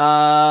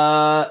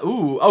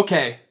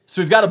 Okay.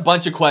 So we've got a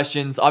bunch of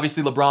questions.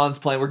 Obviously, LeBron's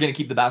playing. We're gonna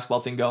keep the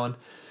basketball thing going.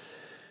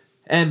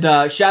 And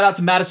shout out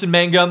to Madison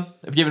Mangum.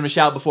 I've given him a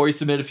shout before. He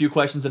submitted a few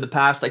questions in the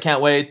past. I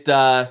can't wait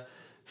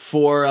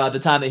for the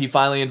time that he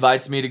finally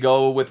invites me to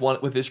go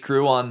with his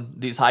crew on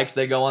these hikes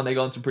they go on. They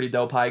go on some pretty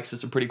dope hikes to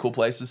some pretty cool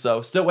places.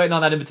 So still waiting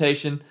on that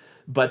invitation.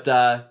 But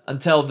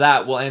until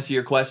that, we'll answer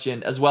your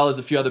question, as well as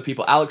a few other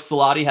people. Alex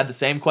Salati had the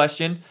same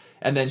question.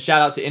 And then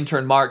shout out to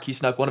intern Mark. He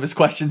snuck one of his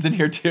questions in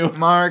here too.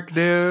 Mark,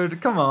 dude,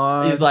 come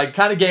on. He's like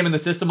kind of gaming the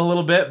system a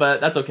little bit,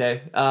 but that's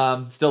okay.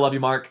 Still love you,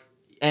 Mark.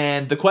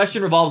 And the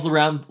question revolves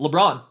around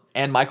LeBron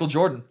and Michael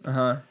Jordan.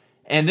 Uh-huh.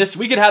 And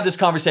we could have this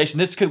conversation.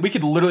 We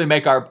could literally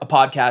make a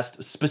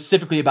podcast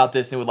specifically about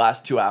this, and it would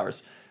last 2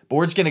 hours. But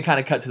we're just going to kind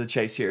of cut to the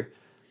chase here.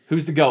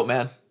 Who's the GOAT,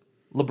 man?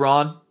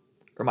 LeBron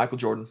or Michael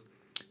Jordan?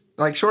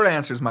 Like, short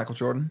answer is Michael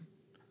Jordan.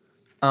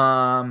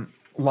 Long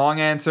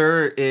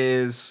answer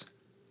is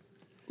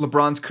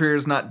LeBron's career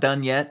is not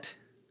done yet.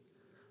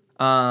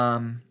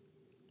 My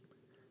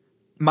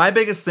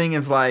biggest thing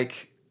is,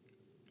 like,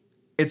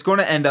 it's going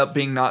to end up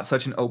being not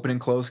such an open and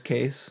closed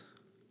case.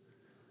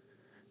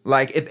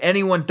 Like, if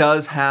anyone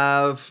does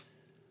have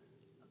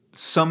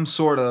some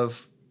sort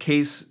of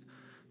case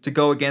to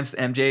go against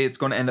MJ, it's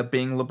going to end up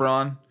being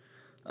LeBron.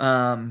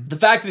 The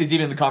fact that he's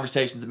even in the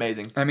conversation is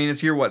amazing. I mean,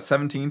 it's year,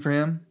 17 for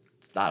him?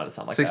 I don't know,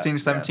 something like 16 or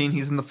 17. Yeah.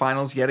 He's in the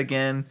finals yet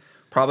again.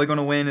 Probably going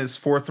to win his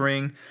 4th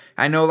ring.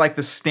 I know, like,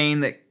 the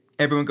stain that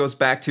everyone goes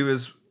back to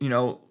is,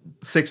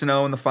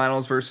 6-0 in the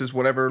finals versus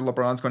whatever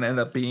LeBron's going to end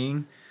up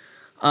being.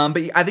 But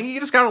I think you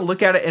just got to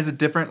look at it as a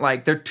different,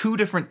 like, they're two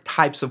different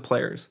types of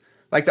players.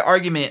 Like, the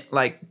argument,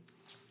 like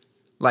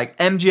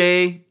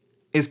MJ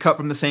is cut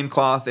from the same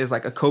cloth as,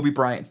 like, a Kobe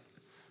Bryant.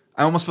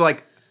 I almost feel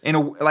like,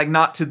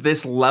 not to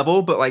this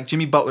level, but, like,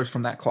 Jimmy Butler's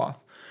from that cloth.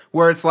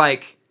 Where it's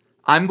like,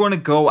 I'm going to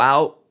go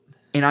out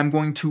and I'm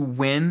going to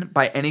win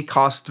by any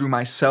cost through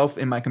myself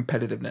and my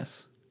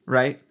competitiveness,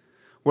 right?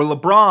 Where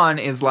LeBron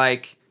is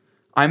like,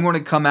 I'm going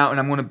to come out and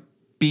I'm going to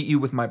beat you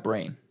with my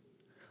brain.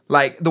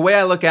 Like, the way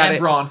I look at it...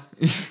 Braun.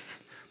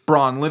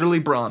 Braun, literally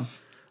Braun.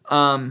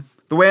 The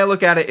way I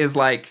look at it is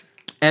like,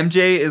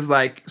 MJ is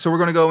like... So we're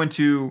going to go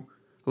into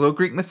a little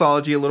Greek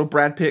mythology, a little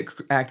Brad Pitt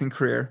acting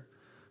career.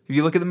 If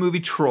you look at the movie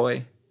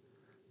Troy,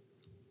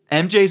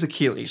 MJ's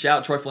Achilles. Shout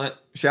out Troy Flint.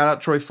 Shout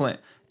out Troy Flint.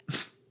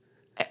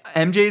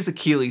 MJ's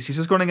Achilles.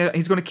 He's going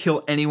to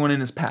kill anyone in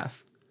his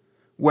path.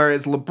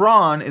 Whereas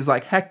LeBron is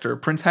like Hector,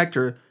 Prince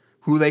Hector,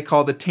 who they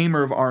call the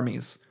tamer of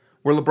armies.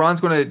 where LeBron's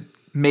going to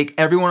make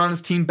everyone on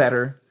his team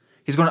better.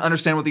 He's going to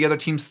understand what the other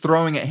team's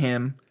throwing at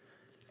him,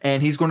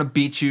 and he's going to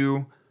beat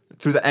you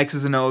through the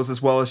X's and O's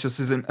as well as just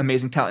his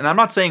amazing talent. And I'm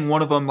not saying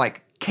one of them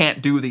like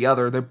can't do the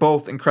other. They're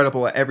both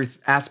incredible at every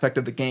aspect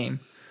of the game.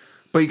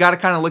 But you got to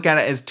kind of look at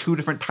it as two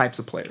different types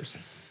of players.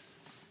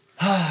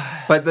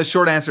 But the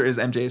short answer is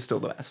MJ is still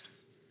the best.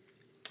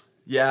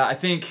 Yeah, I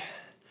think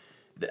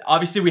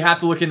obviously we have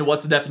to look into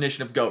what's the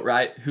definition of GOAT,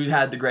 right? Who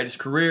had the greatest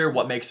career?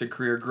 What makes a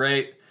career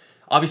great?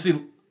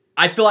 Obviously,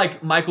 I feel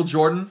like Michael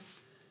Jordan,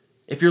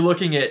 if you're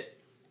looking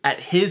at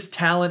his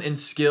talent and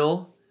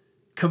skill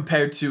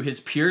compared to his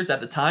peers at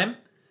the time,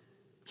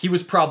 he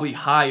was probably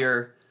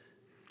higher.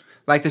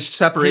 Like the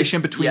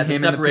separation between him and the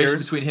peers? The separation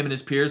between him and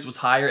his peers was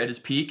higher at his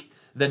peak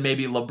than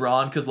maybe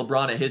LeBron, because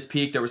LeBron at his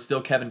peak, there was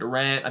still Kevin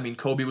Durant. I mean,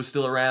 Kobe was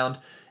still around,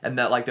 and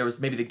that like there was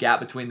maybe the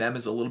gap between them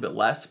is a little bit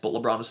less, but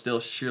LeBron was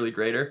still surely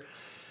greater.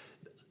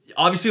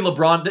 Obviously,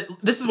 LeBron,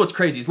 this is what's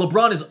crazy, is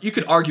LeBron is, you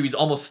could argue he's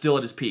almost still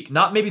at his peak.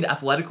 Not maybe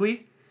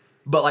athletically,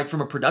 but like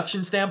from a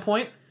production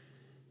standpoint.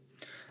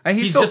 And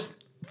he's still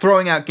just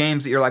throwing out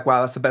games that you're like,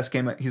 wow, that's the best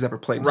game he's ever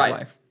played in his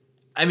life.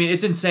 I mean,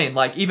 it's insane.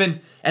 Like,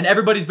 and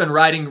everybody's been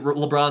writing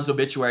LeBron's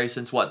obituary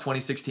since,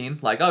 2016?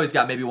 Like, oh, he's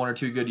got maybe 1 or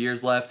 2 good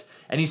years left,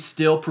 and he's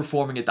still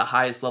performing at the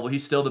highest level.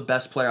 He's still the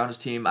best player on his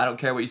team. I don't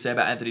care what you say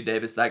about Anthony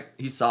Davis.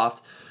 He's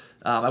soft.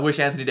 I wish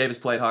Anthony Davis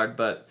played hard,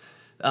 but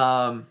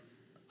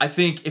I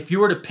think if you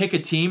were to pick a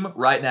team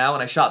right now,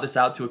 and I shot this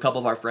out to a couple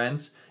of our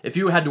friends, if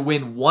you had to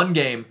win one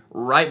game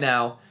right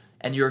now,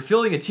 and you're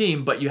fielding a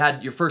team, but you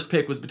had your first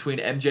pick was between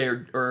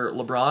MJ or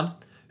LeBron,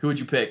 who would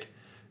you pick?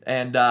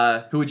 And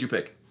who would you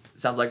pick?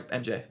 Sounds like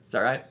MJ. Is that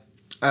right?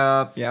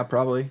 Yeah,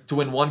 probably. To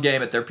win one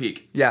game at their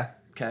peak. Yeah.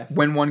 Okay.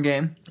 Win one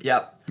game?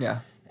 Yep. Yeah.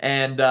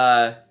 And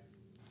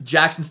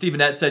Jackson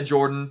Stevenette said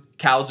Jordan.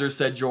 Cowser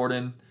said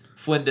Jordan.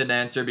 Flint didn't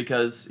answer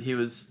because he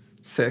was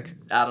sick.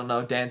 I don't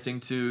know, dancing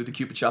to the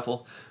Cupid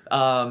Shuffle.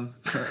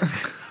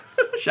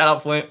 Shout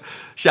out Flint.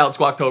 Shout out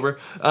Squawktober.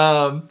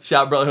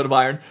 Shout out Brotherhood of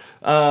Iron.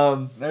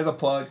 There's a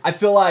plug. I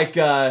feel like,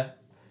 and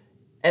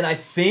I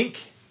think,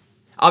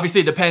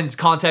 obviously it depends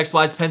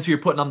context-wise, depends who you're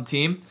putting on the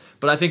team,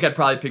 but I think I'd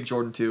probably pick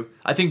Jordan too.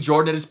 I think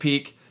Jordan at his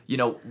peak,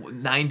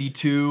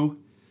 92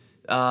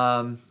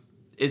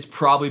 is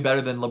probably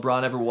better than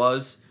LeBron ever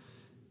was.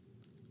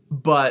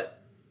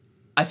 But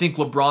I think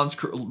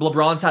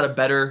LeBron's had a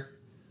better,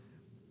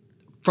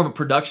 from a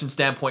production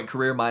standpoint,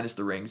 career minus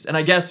the rings. And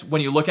I guess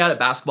when you look at it,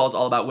 basketball is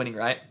all about winning,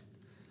 right?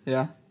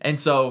 Yeah. And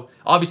so,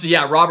 obviously,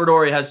 yeah, Robert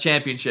Horry has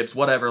championships,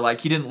 whatever.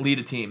 Like, he didn't lead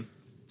a team.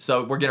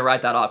 So we're going to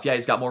write that off. Yeah,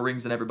 he's got more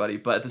rings than everybody.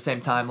 But at the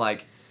same time,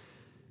 like,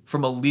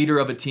 from a leader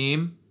of a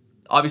team,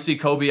 obviously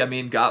Kobe,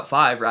 got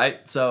 5,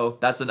 right? So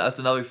that's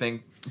another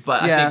thing.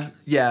 But I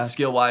think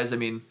skill-wise,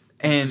 it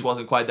just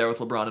wasn't quite there with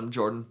LeBron and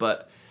Jordan.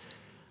 But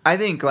I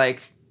think,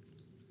 like,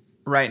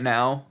 right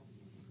now,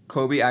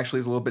 Kobe actually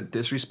is a little bit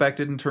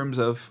disrespected in terms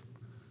of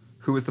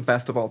who is the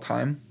best of all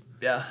time.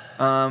 Yeah.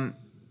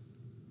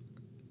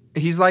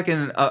 He's like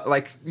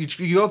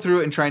you go through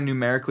it and try and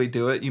numerically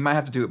do it. You might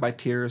have to do it by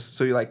tiers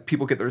so you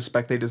people get the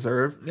respect they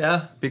deserve.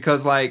 Yeah.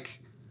 Because I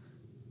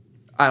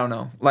don't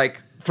know,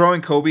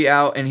 throwing Kobe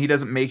out and he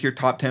doesn't make your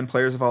top 10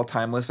 players of all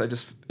time list.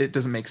 It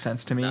doesn't make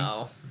sense to me.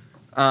 No.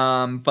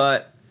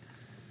 But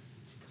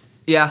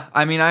yeah,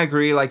 I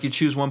agree. You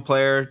choose one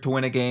player to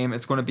win a game,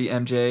 it's going to be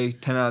MJ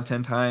 10 out of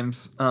 10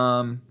 times.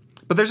 But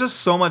there's just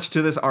so much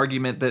to this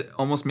argument that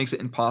almost makes it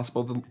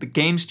impossible. The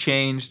game's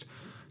changed,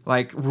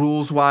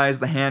 rules-wise,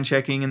 the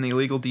hand-checking and the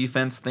illegal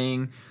defense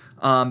thing.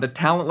 The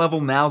talent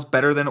level now is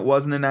better than it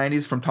was in the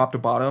 90s from top to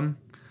bottom.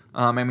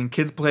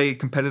 Kids play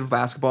competitive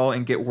basketball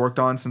and get worked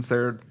on since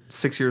they're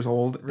 6 years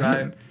old.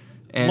 Right.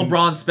 And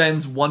LeBron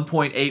spends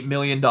 $1.8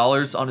 million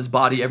on his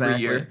body every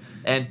year,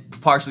 and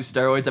partially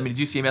steroids. Did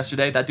you see him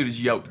yesterday? That dude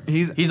is yoked.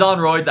 He's on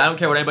roids. I don't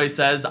care what anybody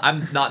says.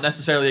 I'm not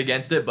necessarily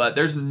against it, but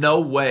there's no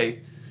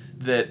way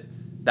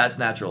that's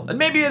natural. And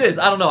maybe it is.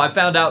 I don't know. I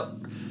found out.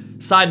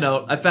 Side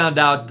note: I found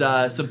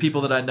out some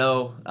people that I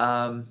know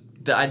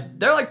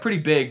they're pretty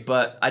big,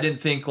 but I didn't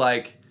think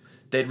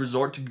they'd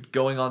resort to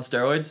going on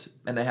steroids,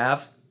 and they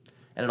have,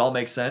 and it all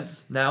makes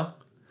sense now.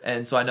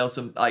 And so I know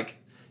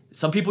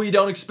some people you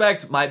don't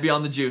expect might be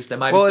on the juice. They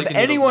might. Well, be if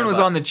anyone was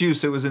on the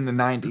juice, it was in the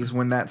 90s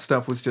when that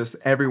stuff was just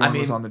everyone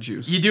was on the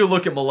juice. You do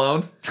look at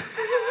Malone.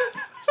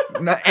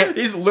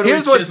 He's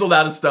literally chiseled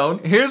out of stone.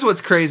 Here's what's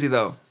crazy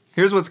though.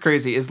 Here's what's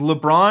crazy is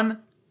LeBron.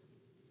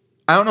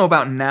 I don't know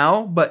about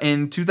now, but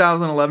in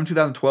 2011,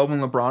 2012, when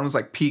LeBron was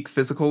peak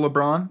physical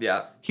LeBron,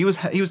 yeah, he was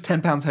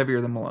 10 pounds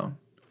heavier than Malone.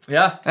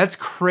 Yeah, that's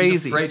crazy.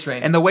 He's a freight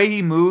train. And the way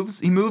he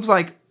moves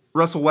like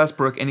Russell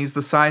Westbrook, and he's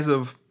the size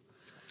of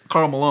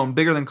Karl Malone,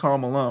 bigger than Karl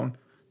Malone.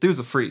 Dude's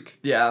a freak.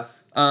 Yeah.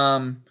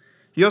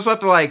 You also have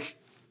to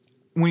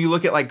when you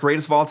look at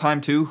greatest of all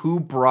time too, who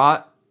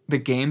brought the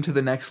game to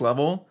the next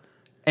level,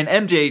 and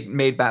MJ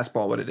made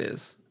basketball what it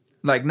is.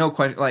 No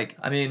question.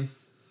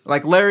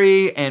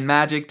 Larry and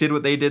Magic did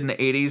what they did in the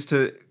 80s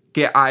to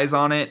get eyes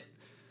on it,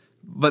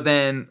 but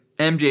then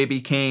MJ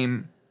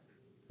became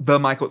the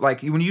Michael.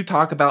 When you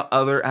talk about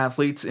other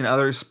athletes in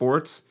other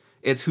sports,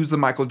 It's who's the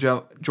Michael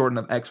Jordan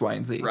of X, Y,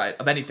 and Z. Right.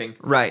 Of anything.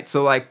 Right.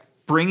 So like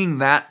bringing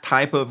that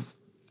type of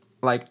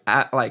like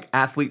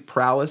athlete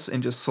prowess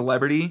and just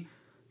celebrity.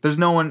 There's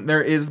no one.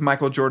 There is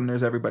Michael Jordan.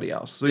 There's everybody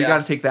else. So you got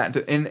to take that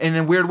into. And in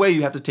a weird way,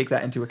 you have to take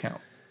that into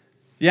account.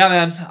 Yeah,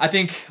 man. I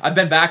think I've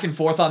been back and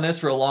forth on this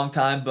for a long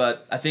time,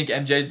 but I think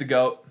MJ's the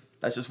GOAT.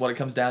 That's just what it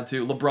comes down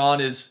to. LeBron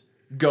is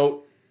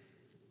GOAT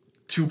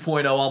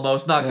 2.0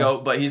 almost. Not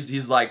GOAT, but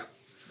he's like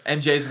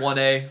MJ's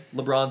 1A,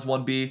 LeBron's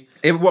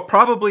 1B. What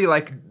probably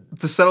like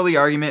to settle the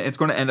argument, it's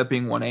going to end up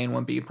being 1A and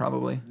 1B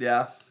probably.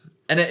 Yeah,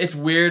 and it's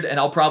weird, and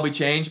I'll probably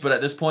change, but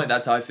at this point,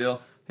 that's how I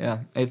feel. Yeah,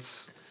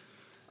 it's.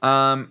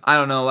 I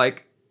don't know,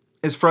 like,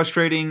 it's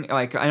frustrating.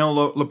 Like, I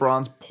know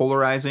LeBron's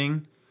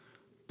polarizing,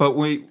 but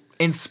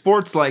in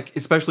sports, like,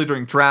 especially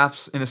during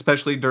drafts and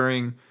especially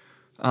during,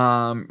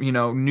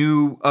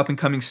 new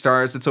up-and-coming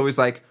stars, it's always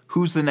like,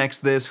 who's the next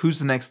this? Who's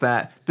the next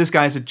that? This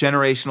guy's a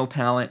generational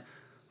talent.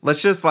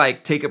 Let's just,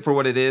 like, take it for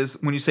what it is.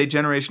 When you say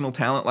generational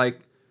talent, like,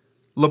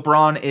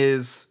 LeBron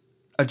is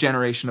a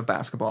generation of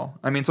basketball.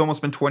 I mean, it's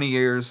almost been 20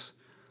 years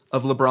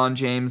of LeBron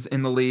James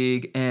in the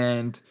league,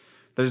 and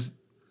there's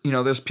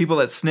people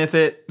that sniff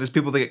it. There's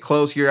people that get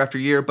close year after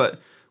year. But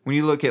when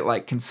you look at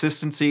like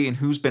consistency and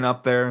who's been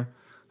up there,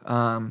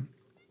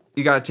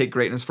 you got to take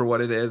greatness for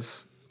what it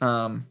is.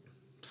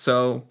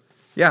 So,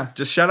 yeah,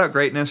 just shout out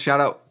greatness.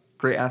 Shout out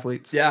great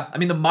athletes. Yeah, I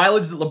mean, the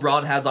mileage that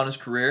LeBron has on his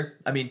career,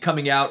 I mean,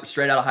 coming out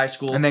straight out of high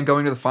school. And then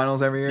going to the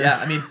finals every year. Yeah,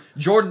 I mean,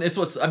 Jordan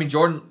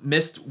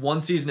missed one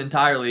season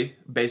entirely,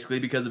 basically,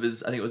 because of I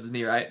think it was his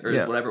knee, right? Or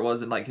whatever it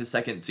was in, like, his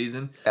second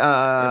season.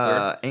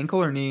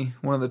 Ankle or knee,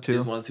 one of the two. It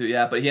was one of the two,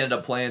 yeah. But he ended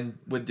up playing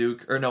with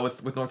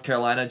with North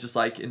Carolina, just,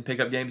 like, in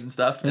pickup games and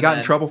stuff. He got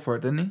in trouble for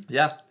it, didn't he?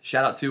 Yeah,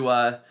 shout out to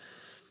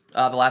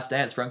The Last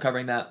Dance for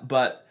uncovering that.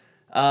 But,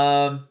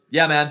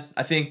 yeah, man,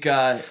 I think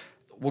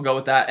we'll go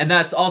with that. And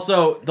that's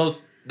also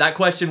that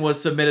question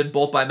was submitted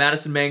both by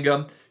Madison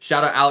Mangum,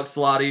 shout out Alex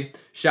Salati,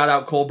 shout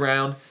out Cole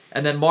Brown,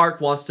 and then Mark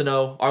wants to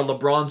know, are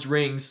LeBron's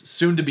rings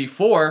soon to be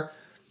 4?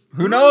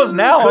 Who knows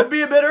now? Could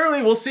be a bit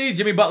early. We'll see.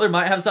 Jimmy Butler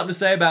might have something to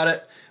say about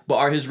it. But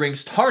are his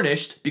rings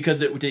tarnished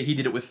because he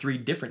did it with 3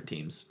 different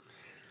teams?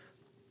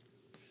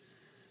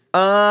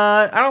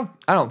 I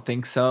don't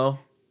think so.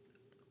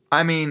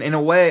 I mean, in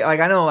a way, like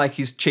I know, like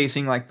he's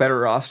chasing like better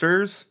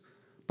rosters.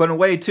 But in a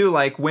way, too,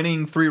 like,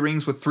 winning 3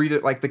 rings with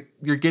 3...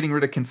 you're getting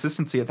rid of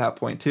consistency at that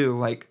point, too.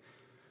 Like,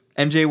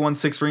 MJ won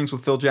 6 rings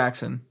with Phil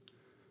Jackson.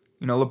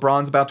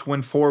 LeBron's about to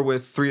win 4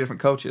 with 3 different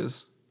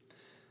coaches.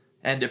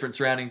 And different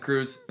surrounding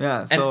crews.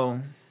 Yeah, so...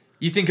 And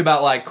you think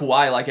about, like,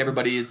 Kawhi, like,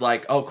 everybody is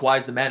like, oh,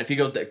 Kawhi's the man. If he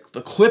goes to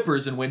the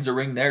Clippers and wins a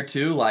ring there,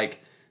 too,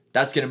 like,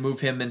 that's going to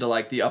move him into,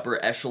 like, the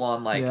upper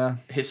echelon, like,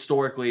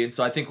 historically. And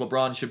so I think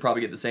LeBron should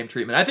probably get the same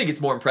treatment. I think it's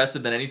more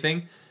impressive than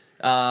anything.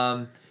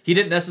 He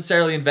didn't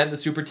necessarily invent the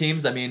super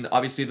teams. I mean,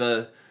 obviously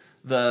you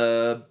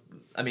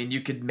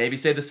could maybe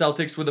say the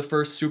Celtics were the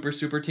first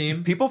super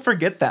team. People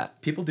forget that.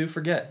 People do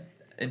forget.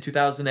 In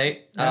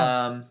 2008.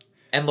 Yeah.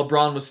 And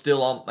LeBron was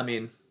still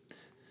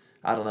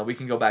I don't know. We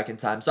can go back in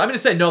time. So I'm going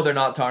to say no, they're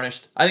not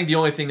tarnished. I think the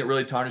only thing that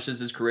really tarnishes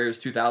his career is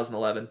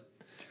 2011.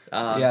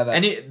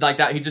 And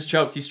he just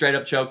choked. He straight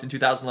up choked in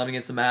 2011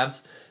 against the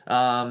Mavs.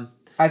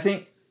 I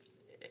think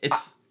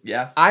it's...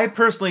 Yeah. I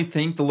personally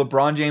think the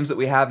LeBron James that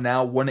we have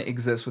now wouldn't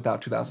exist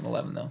without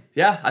 2011, though.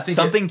 Yeah, I think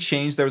something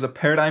changed. There was a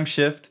paradigm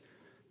shift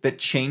that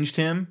changed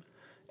him,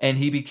 and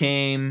he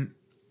became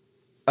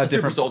a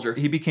different super soldier.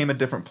 He became a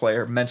different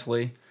player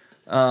mentally.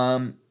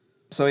 So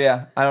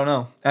yeah, I don't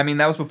know. I mean,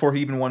 that was before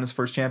he even won his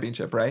first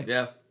championship, right?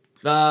 Yeah.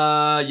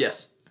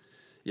 Yes.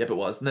 Yep, it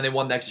was. And then they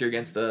won next year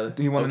against the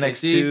He won OKC, the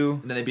next 2.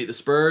 And then they beat the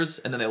Spurs,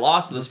 and then they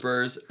lost to the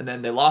Spurs, and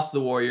then they lost to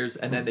the Warriors,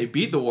 and then they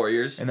beat the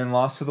Warriors. And then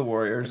lost to the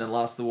Warriors. And then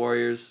lost to the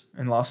Warriors.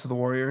 And lost to the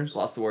Warriors.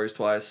 Lost the Warriors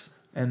twice.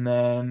 And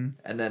then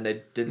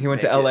they didn't. He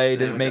went to LA,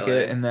 didn't make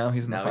it, and now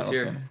he's in the finals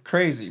again.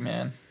 Crazy,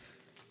 man.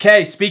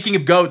 Okay, speaking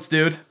of GOATs,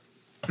 dude.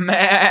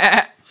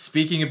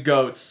 Speaking of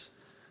GOATs.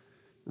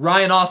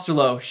 Ryan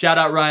Osterloh. Shout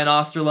out Ryan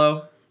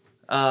Osterloh.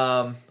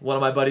 One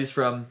of my buddies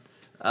from...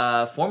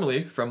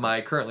 formerly from my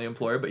currently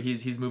employer, but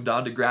he's moved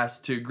on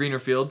to greener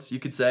fields, you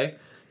could say.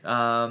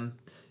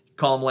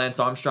 Call him Lance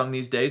Armstrong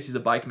these days. He's a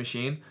bike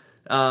machine.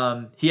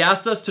 He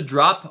asked us to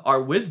drop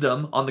our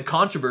wisdom on the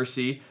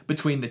controversy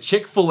between the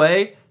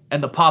Chick-fil-A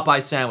and the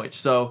Popeye sandwich.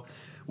 So,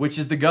 which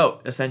is the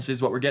GOAT, essentially,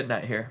 is what we're getting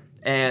at here.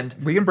 And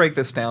we can break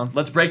this down.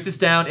 Let's break this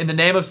down. In the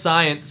name of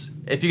science,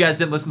 if you guys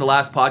didn't listen to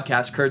last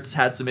podcast, Kurt's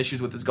had some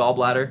issues with his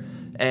gallbladder.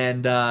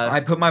 And I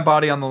put my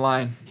body on the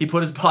line. He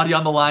put his body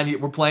on the line.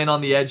 We're playing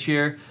on the edge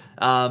here,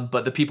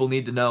 but the people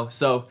need to know.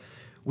 So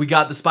we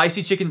got the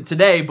spicy chicken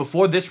today.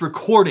 Before this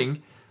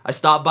recording, I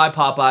stopped by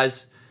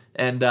Popeyes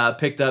and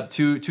picked up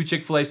two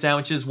Chick-fil-A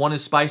sandwiches. One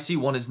is spicy,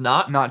 one is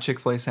not. Not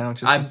Chick-fil-A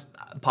sandwiches.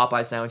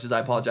 Popeye sandwiches, I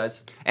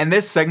apologize. And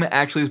this segment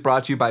actually is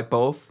brought to you by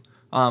both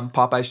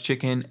Popeye's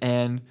Chicken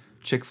and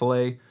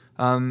Chick-fil-A.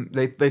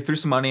 They threw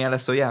some money at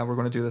us, so yeah, we're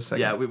going to do this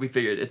segment. Yeah, we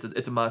figured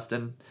it's a must,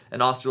 and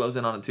Osterloh's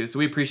in on it too, so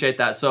we appreciate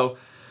that. So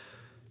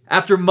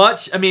after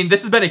much,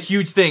 this has been a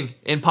huge thing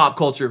in pop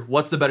culture.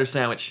 What's the better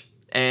sandwich?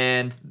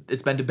 and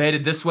it's been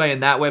debated this way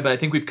and that way, but I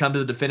think we've come to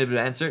the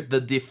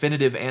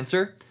definitive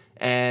answer.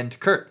 And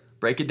Kurt,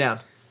 break it down.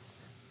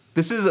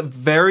 This is a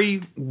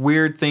very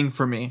weird thing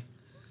for me.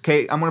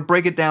 Okay, I'm going to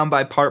break it down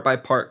by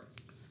part.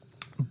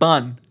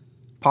 Bun.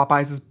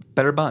 Popeyes is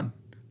better bun.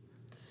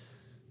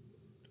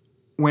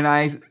 When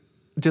I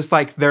just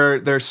like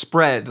their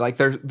spread, like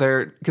their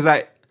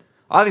because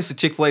obviously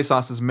Chick-fil-A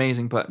sauce is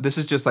amazing, but this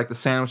is just like the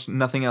sandwich,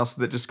 nothing else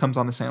that just comes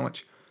on the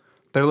sandwich.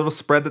 Their little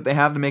spread that they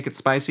have to make it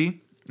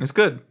spicy is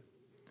good.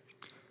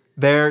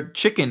 Their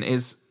chicken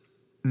is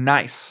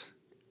nice.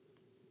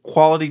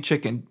 Quality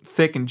chicken,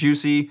 thick and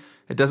juicy.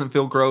 It doesn't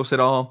feel gross at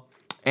all.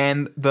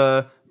 And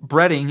the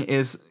breading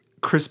is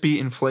crispy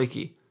and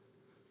flaky.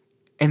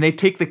 And they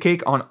take the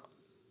cake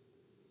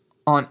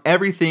on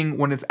everything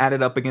when it's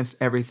added up against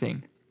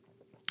everything.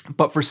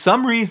 But for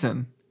some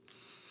reason,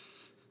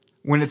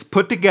 when it's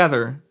put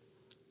together,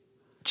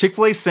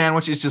 Chick-fil-A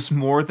sandwich is just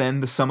more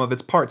than the sum of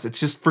its parts. It's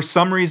just, for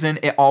some reason,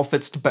 it all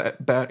fits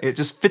better. It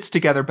just fits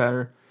together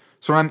better.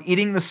 So when I'm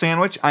eating the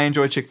sandwich, I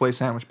enjoy Chick-fil-A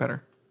sandwich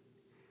better.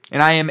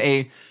 And I am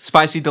a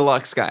spicy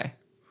deluxe guy.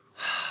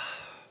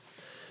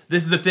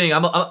 This is the thing.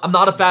 I'm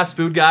not a fast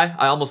food guy.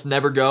 I almost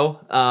never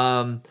go.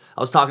 I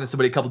was talking to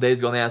somebody a couple days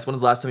ago, and they asked, when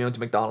was the last time you went to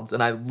McDonald's?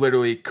 And I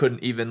literally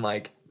couldn't even,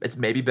 like, it's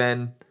maybe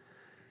been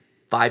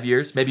 5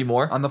 years, maybe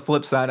more. On the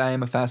flip side, I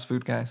am a fast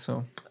food guy,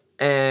 so.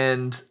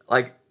 And,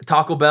 like,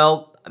 Taco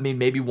Bell, I mean,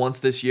 maybe once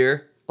this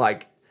year.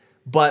 Like,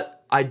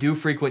 but I do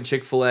frequent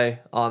Chick-fil-A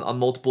on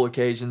multiple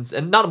occasions.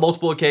 And not on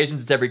multiple occasions,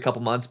 it's every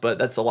couple months, but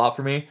that's a lot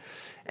for me.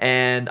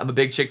 And I'm a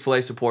big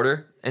Chick-fil-A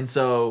supporter. And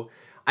so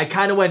I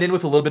kind of went in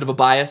with a little bit of a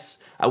bias.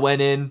 I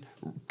went in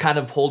kind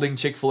of holding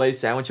Chick-fil-A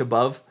sandwich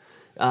above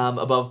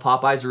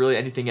Popeyes or really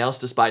anything else,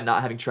 despite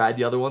not having tried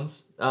the other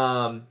ones.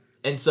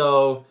 And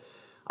so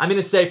I'm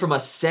going to say from a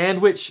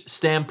sandwich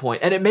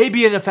standpoint, and it may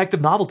be an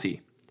effective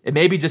novelty. It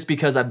may be just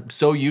because I'm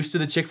so used to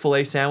the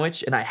Chick-fil-A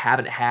sandwich and I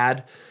haven't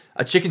had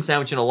a chicken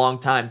sandwich in a long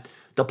time.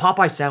 The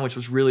Popeye sandwich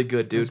was really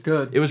good, dude. It's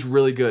good. It was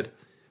really good.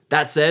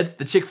 That said,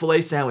 the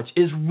Chick-fil-A sandwich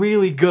is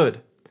really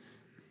good.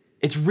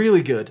 It's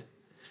really good.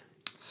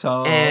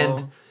 So.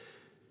 And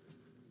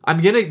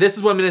this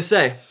is what I'm gonna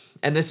say,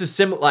 and this is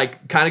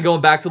like kind of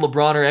going back to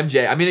LeBron or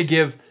MJ. I'm gonna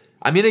give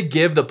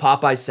the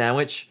Popeye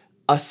sandwich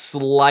a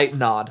slight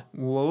nod.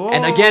 Whoa.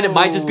 And again, it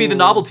might just be the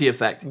novelty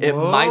effect. But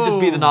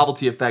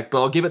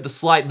I'll give it the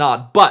slight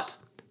nod.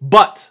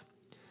 But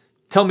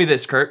tell me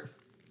this, Kurt.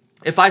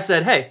 If I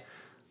said, hey,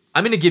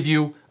 I'm gonna give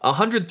you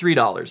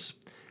 $103.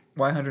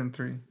 Why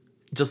 103?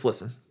 Just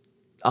listen.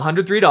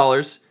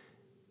 $103,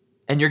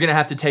 and you're gonna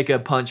have to take a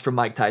punch from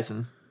Mike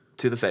Tyson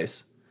to the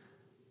face.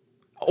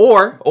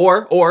 Or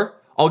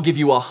I'll give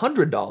you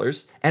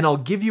 $100 and I'll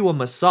give you a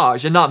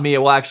massage, and not me.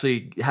 We'll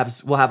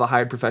have a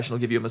hired professional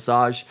give you a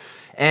massage,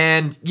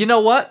 and you know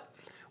what?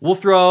 We'll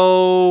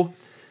throw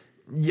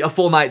a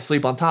full night's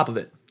sleep on top of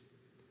it.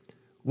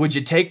 Would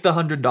you take the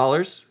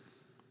 $100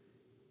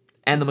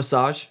 and the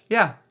massage?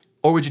 Yeah.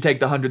 Or would you take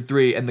the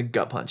 $103 and the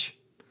gut punch?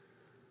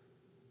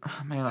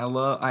 Oh, man, I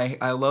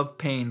love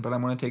pain, but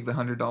I'm gonna take the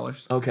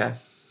 $100. Okay,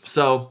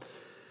 so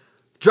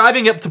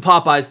driving up to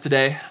Popeyes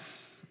today,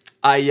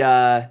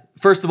 I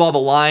first of all, the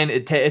line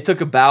it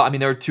took about, I mean,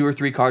 there were 2 or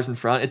 3 cars in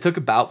front. It took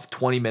about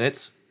 20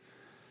 minutes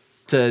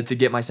to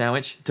get my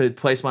sandwich, to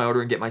place my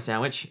order and get my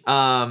sandwich.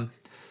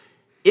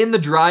 In the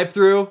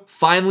drive-thru,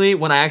 finally,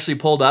 when I actually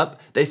pulled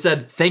up, they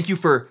said, "Thank you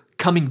for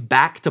coming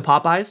back to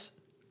Popeyes.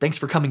 Thanks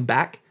for coming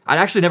back." I'd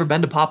actually never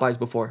been to Popeyes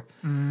before,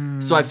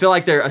 so I feel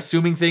like they're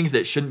assuming things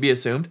that shouldn't be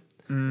assumed.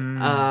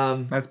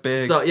 That's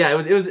big. So yeah,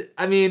 it was.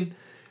 I mean,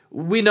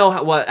 we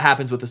know what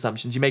happens with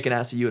assumptions. You make an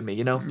ass of you and me,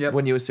 you know, Yep.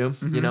 when you assume,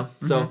 you know.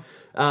 So,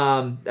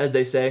 as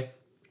they say,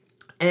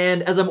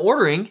 and as I'm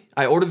ordering,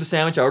 I order the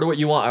sandwich. I order what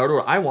you want. I order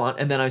what I want,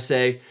 and then I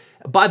say,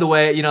 by the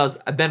way, you know,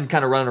 I've been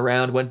kind of running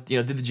around.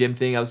 Did the gym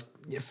thing. I was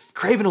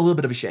craving a little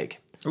bit of a shake.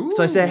 Ooh.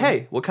 So I say,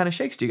 hey, what kind of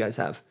shakes do you guys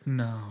have?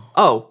 No.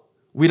 Oh,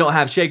 we don't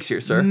have shakes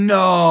here, sir.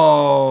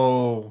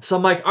 No. So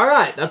I'm like, all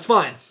right, that's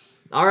fine.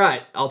 All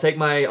right, I'll take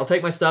my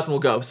stuff and we'll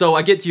go. So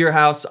I get to your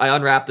house, I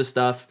unwrap the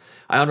stuff,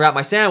 I unwrap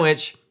my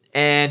sandwich,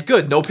 and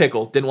good, no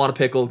pickle. Didn't want a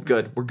pickle.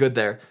 Good, we're good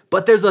there.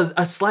 But there's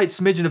a slight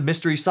smidgen of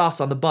mystery sauce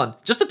on the bun,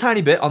 just a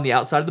tiny bit on the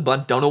outside of the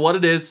bun. Don't know what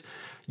it is.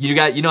 You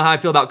know how I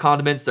feel about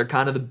condiments. They're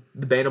kind of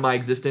the bane of my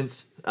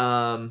existence.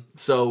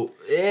 So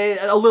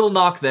a little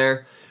knock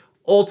there.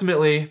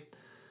 Ultimately,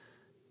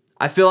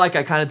 I feel like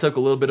I kind of took a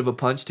little bit of a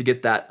punch to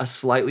get a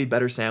slightly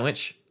better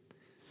sandwich.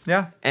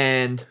 Yeah.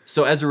 And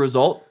so as a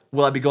result,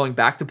 will I be going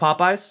back to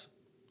Popeyes?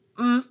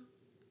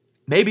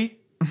 Maybe.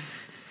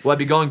 Will I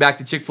be going back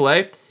to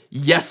Chick-fil-A?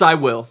 Yes, I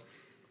will.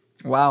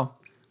 Wow.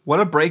 What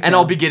a breakdown. And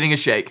I'll be getting a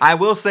shake. I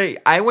will say,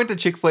 I went to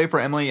Chick-fil-A for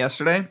Emily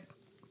yesterday,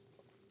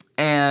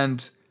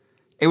 and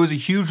it was a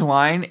huge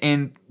line,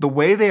 and the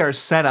way they are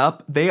set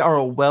up, they are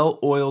a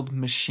well-oiled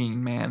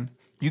machine, man.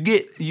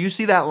 You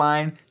see that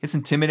line, it's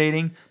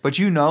intimidating, but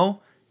you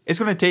know it's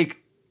going to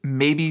take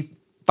maybe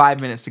 5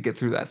 minutes to get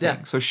through that thing.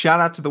 Yeah. So shout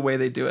out to the way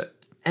they do it.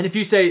 And if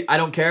you say, I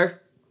don't care,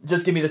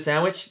 just give me the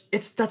sandwich.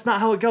 That's not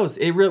how it goes.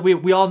 It really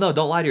we all know.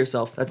 Don't lie to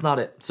yourself. That's not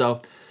it.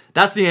 So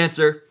that's the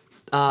answer.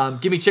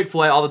 Give me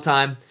Chick-fil-A all the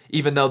time,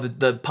 even though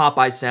the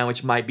Popeye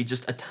sandwich might be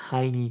just a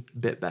tiny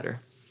bit better.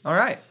 All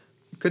right.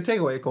 Good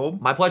takeaway, Cole.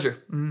 My pleasure.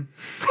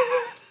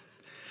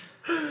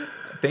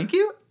 Thank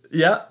you.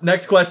 Yeah.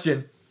 Next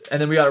question,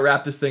 and then we got to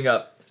wrap this thing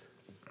up.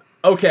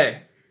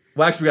 Okay.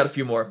 Well, actually, we got a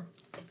few more.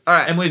 All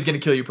right. Emily's gonna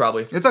kill you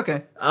probably. It's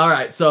okay. All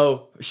right.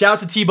 So shout out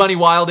to T Bunny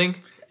Wilding.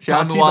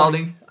 Shout out Tommy T.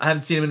 Wilding. I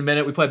haven't seen him in a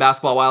minute. We played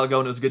basketball a while ago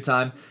and it was a good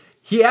time.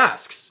 He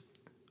asks,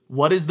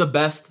 "What is the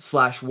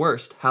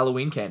best/worst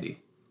Halloween candy?"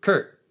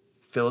 Kurt,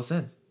 fill us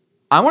in.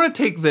 I want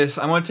to take this.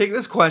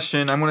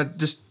 Question. I'm going to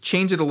just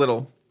change it a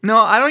little. No,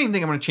 I don't even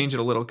think I'm going to change it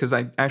a little because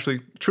I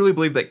actually truly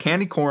believe that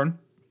candy corn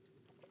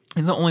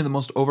isn't only the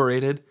most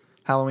overrated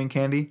Halloween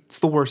candy, it's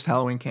the worst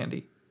Halloween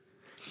candy.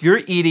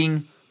 You're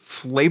eating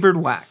flavored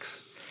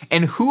wax.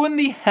 And who in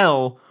the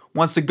hell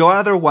wants to go out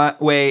of their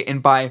way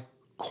and buy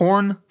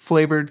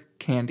corn-flavored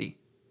candy?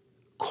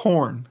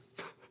 Corn.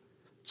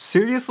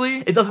 Seriously?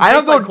 It doesn't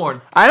taste like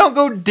corn. I don't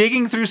go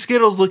digging through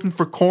Skittles looking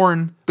for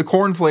corn, the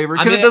corn flavor,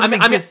 because it doesn't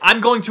exist.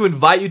 I'm going to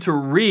invite you to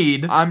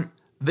read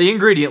the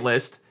ingredient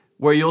list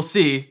where you'll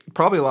see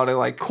Probably a lot of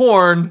like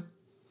corn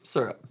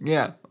syrup.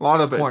 Yeah, a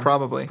lot of it, corn.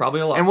 probably.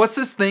 Probably a lot. And what's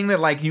this thing that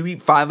like you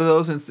eat 5 of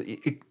those and it's the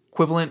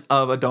equivalent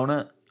of a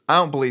donut? I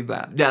don't believe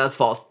that. Yeah, that's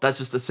false. That's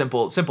just a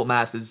simple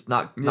math is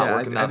not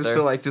working I out just there.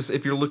 feel like just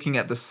if you're looking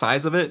at the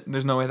size of it,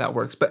 there's no way that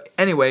works. But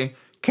anyway,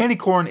 candy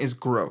corn is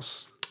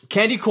gross.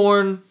 Candy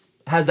corn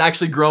has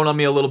actually grown on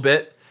me a little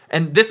bit.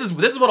 And this is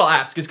what I'll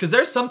ask is because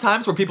there's some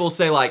times where people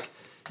say like,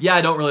 yeah,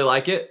 I don't really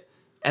like it.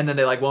 And then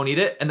they like won't eat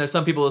it. And there's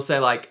some people who say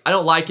like, I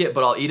don't like it,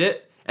 but I'll eat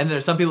it. And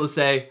there's some people who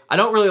say, I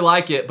don't really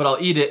like it, but I'll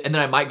eat it. And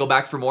then I might go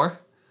back for more.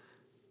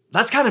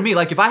 That's kind of me.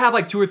 Like if I have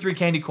like 2 or 3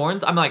 candy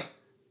corns, I'm like,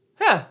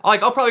 yeah,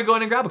 I'll probably go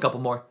in and grab a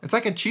couple more. It's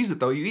like a Cheez-It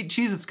though. You eat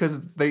Cheez-Its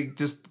because they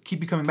just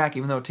keep you coming back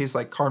even though it tastes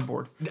like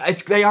cardboard.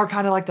 They are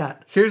kind of like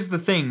that. Here's the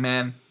thing,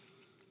 man.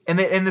 And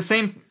the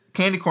same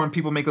candy corn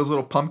people make those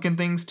little pumpkin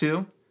things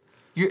too.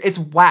 It's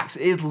wax.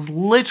 It's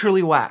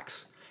literally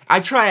wax. I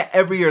try it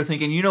every year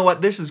thinking, you know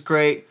what, this is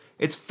great.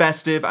 It's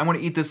festive. I want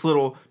to eat this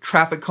little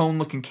traffic cone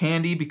looking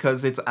candy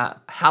because it's a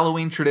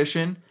Halloween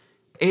tradition.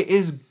 It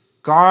is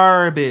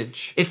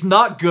garbage. It's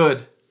not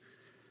good,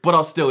 but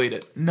I'll still eat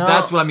it. No.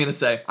 That's what I'm going to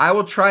say. I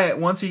will try it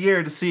once a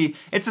year to see.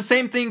 It's the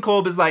same thing,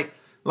 Kolb, as like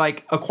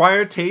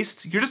acquired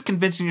taste. You're just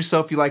convincing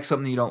yourself you like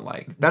something you don't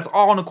like. That's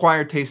all an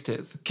acquired taste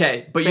is.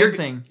 Okay, but Same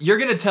thing. You're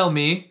going to tell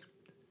me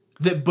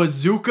that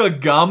Bazooka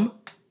gum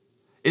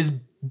is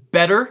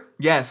better?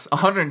 Yes,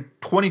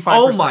 125%.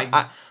 Oh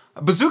my.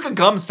 Bazooka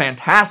gum's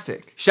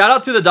fantastic. Shout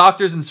out to the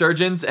doctors and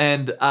surgeons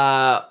and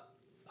I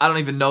don't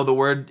even know the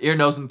word, ear,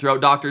 nose, and throat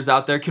doctors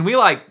out there. Can we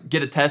like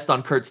get a test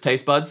on Kurt's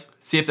taste buds?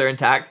 See if they're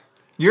intact?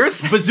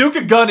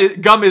 Bazooka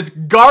gum is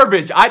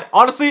garbage. I'd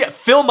honestly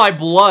fill my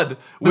blood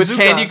with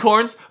Bazooka. candy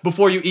corns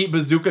before you eat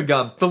Bazooka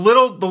gum. The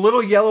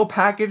little yellow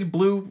package,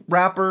 blue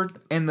wrapper,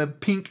 and the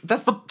pink.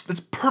 That's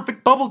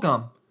perfect bubble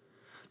gum.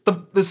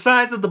 The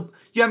size of the.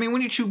 Yeah, I mean,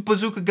 when you chew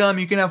Bazooka gum,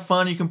 you can have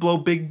fun. You can blow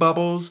big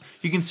bubbles.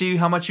 You can see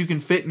how much you can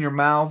fit in your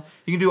mouth.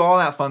 You can do all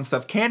that fun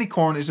stuff. Candy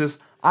corn is just,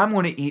 I'm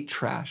going to eat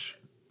trash.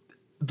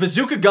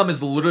 Bazooka gum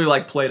is literally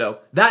like Play-Doh.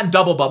 That and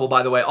Double Bubble,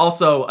 by the way,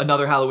 also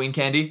another Halloween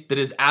candy that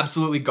is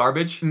absolutely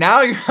garbage.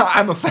 Now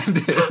I'm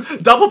offended.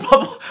 Double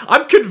Bubble.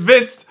 I'm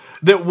convinced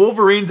that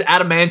Wolverine's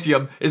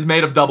adamantium is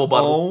made of Double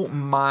Bubble. Oh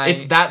my!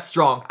 It's that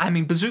strong. I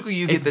mean, Bazooka,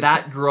 you It's get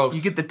that gross.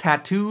 You get the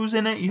tattoos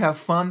in it. You have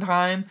fun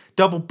time.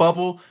 Double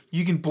Bubble,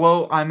 you can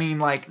blow. I mean,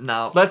 like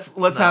No. Let's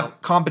No. have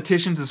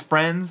competitions as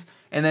friends,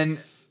 and then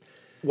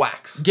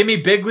wax. Give me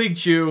Big League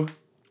Chew.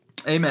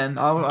 Amen.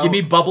 Give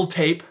me Bubble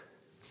Tape.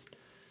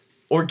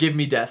 Or give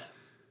me death.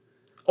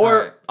 Or,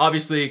 Alright.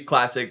 obviously,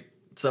 classic,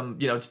 some,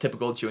 just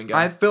typical chewing gum.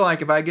 I feel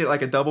like if I get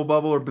like a Double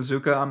Bubble or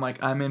Bazooka,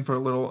 I'm in for a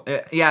little.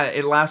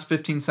 It lasts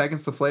 15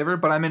 seconds to flavor,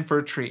 but I'm in for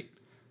a treat.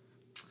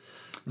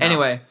 No.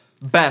 Anyway,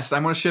 best.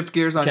 I'm gonna shift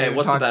gears on you and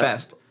what's talk the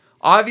best?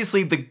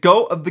 Obviously, the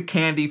goat of the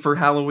candy for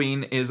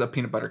Halloween is a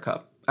peanut butter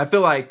cup. I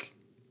feel like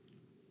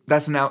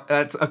that's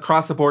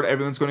across the board.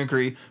 Everyone's going to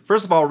agree.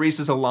 First of all,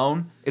 Reese's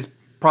alone is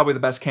probably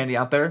the best candy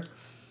out there.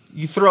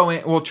 You throw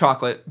in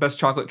chocolate, best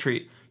chocolate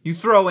treat. You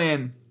throw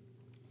in,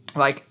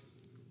 like,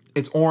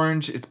 it's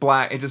orange, it's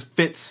black, it just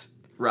fits,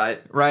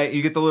 Right. right?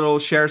 You get the little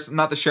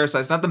not the share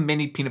size, not the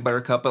mini peanut butter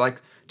cup, but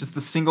like just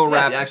the single Yeah,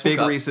 wrap, the actual big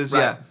cup. Reese's. Right.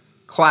 Yeah,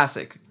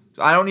 classic.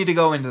 I don't need to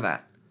go into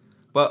that.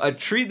 But a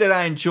treat that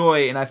I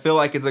enjoy and I feel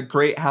like it's a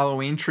great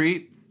Halloween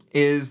treat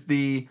is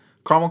the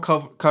caramel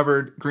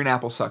covered green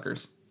apple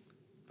suckers.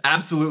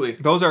 Absolutely.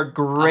 Those are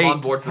great I'm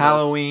on board for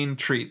Halloween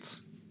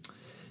treats.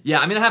 Yeah,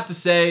 I'm going to have to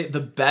say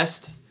the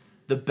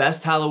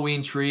best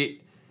Halloween treat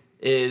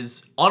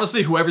is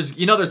honestly whoever's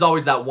there's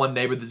always that one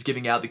neighbor that's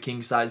giving out the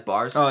king size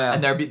bars. Oh, yeah.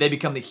 And they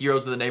become the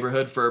heroes of the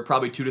neighborhood for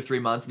probably 2 to 3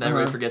 months, and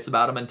everybody forgets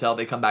about them until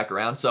they come back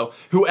around. So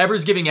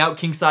whoever's giving out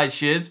king size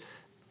shiz,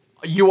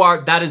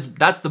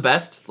 that's the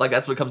best. Like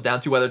that's what it comes down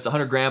to. Whether it's a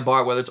 100-gram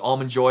bar, whether it's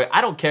Almond Joy, I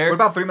don't care. What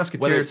about Three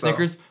Musketeers? Whether it's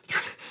Snickers.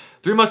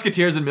 Three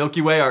Musketeers and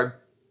Milky Way are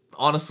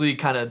honestly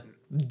kind of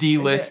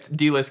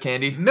D-list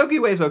candy. Milky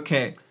Way's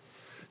okay.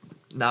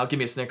 Now give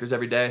me a Snickers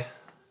every day.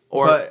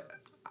 Or But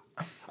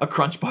a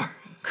Crunch Bar.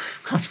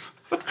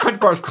 Crunch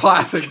Bar's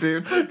classic,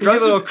 dude. You get a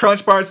little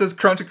Crunch Bar that says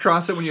Crunch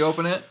across it when you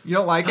open it. You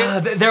don't like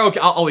it? They're okay.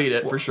 I'll eat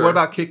it for sure. What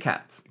about Kit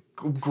Kats?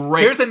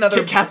 Great. Here's another.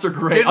 Kit Kats are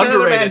great. Here's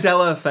Underrated.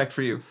 another Mandela effect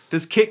for you.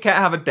 Does Kit Kat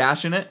have a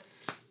dash in it?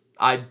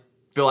 I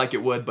feel like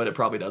it would, but it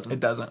probably doesn't. It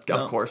doesn't. Of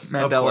No. course.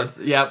 Mandela. Of course.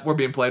 Yeah, we're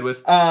being played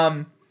with.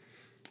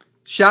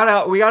 Shout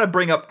out. We got to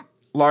bring up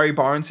Laurie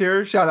Barnes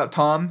here. Shout out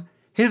Tom.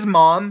 His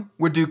mom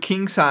would do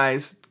king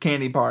size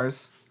candy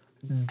bars,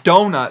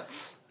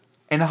 donuts,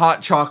 and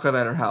hot chocolate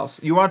at her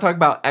house. You want to talk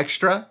about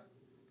extra?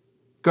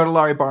 Go to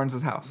Laurie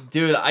Barnes' house.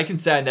 Dude, I can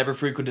say I never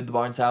frequented the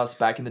Barnes house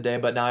back in the day,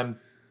 but now I'm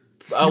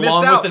missed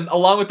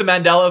along with the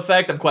Mandela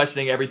effect, I'm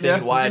questioning everything Yeah,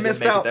 and why you I didn't missed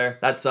make out. it there.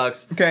 That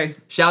sucks. Okay.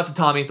 Shout out to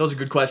Tommy. Those are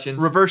good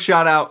questions. Reverse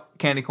shout out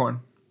candy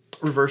corn.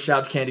 Reverse shout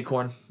out to Candy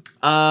Corn.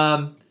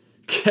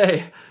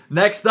 Okay.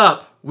 Next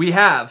up, we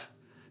have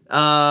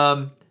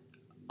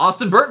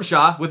Austin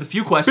Burtonshaw with a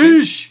few questions.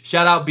 Beesh.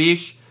 Shout out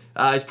Beesh.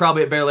 He's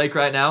probably at Bear Lake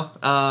right now.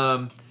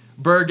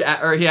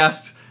 He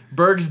asks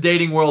Berg's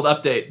dating world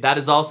update. That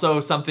is also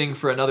something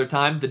for another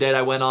time. The date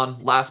I went on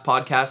last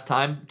podcast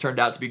time turned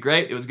out to be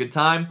great. It was a good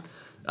time.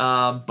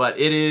 But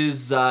it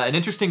is an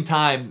interesting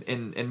time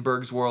in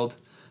Berg's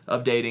world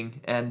of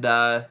dating.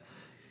 And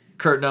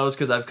Kurt knows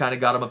because I've kind of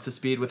got him up to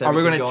speed with Are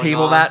everything we going to going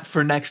table on. that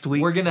for next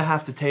week? We're gonna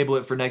have to table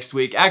it for next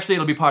week. Actually,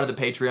 it'll be part of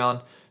the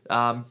Patreon.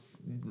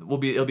 It'll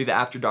be the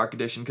After Dark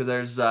edition because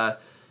there's not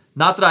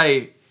that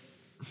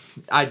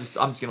I'm just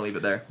gonna leave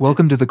it there.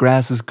 Welcome to The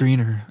Grass is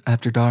Greener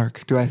After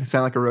Dark. Do I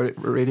sound like a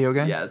radio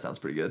guy? Yeah, that sounds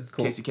pretty good.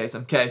 Cool. Casey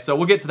Kasem. Okay, so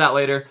we'll get to that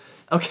later.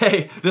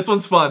 Okay, this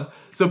one's fun.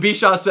 So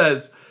Bishaw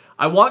says,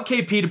 I want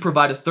KP to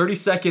provide a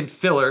 30-second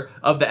filler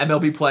of the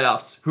MLB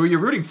playoffs. Who are you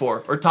rooting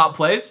for? Or top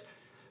plays?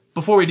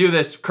 Before we do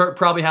this, Kurt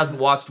probably hasn't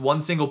watched one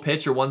single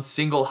pitch or one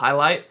single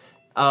highlight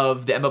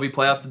of the MLB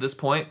playoffs at this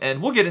point,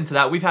 and we'll get into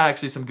that. We've had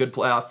actually some good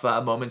playoff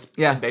moments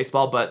in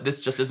baseball, but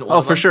this just isn't one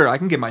of them. Oh, for sure. I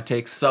can get my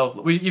takes.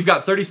 So you've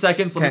got 30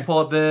 seconds. Let me pull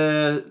up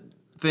the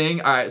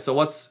thing. All right, so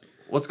what's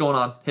going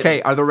on? Hit me.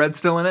 Okay, are the Reds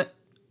still in it?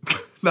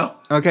 No.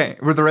 Okay,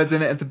 were the Reds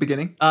in it at the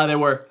beginning? They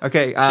were.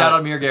 Okay. Shout out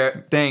Amir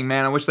Garrett. Dang,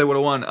 man, I wish they would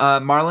have won.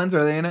 Marlins,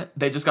 are they in it?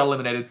 They just got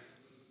eliminated.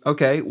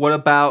 Okay, what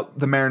about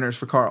the Mariners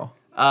for Carl?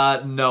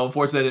 No,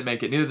 unfortunately they didn't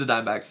make it. Neither did the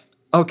Diamondbacks.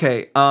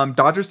 Okay,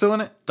 Dodgers still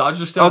in it?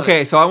 Dodgers are still in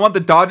Okay, it. so I want the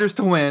Dodgers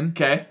to win.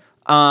 Okay.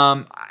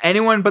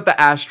 Anyone but the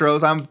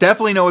Astros. I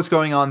definitely know what's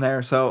going on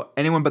there, so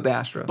anyone but the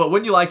Astros. But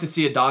wouldn't you like to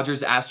see a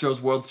Dodgers-Astros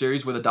World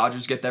Series where the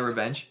Dodgers get their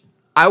revenge?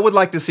 I would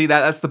like to see that.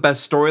 That's the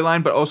best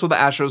storyline, but also the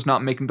Astros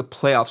not making the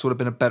playoffs would have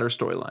been a better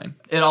storyline.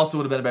 It also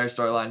would have been a better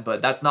storyline,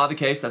 but that's not the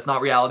case. That's not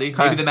reality.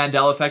 Okay. Maybe the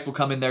Mandela effect will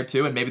come in there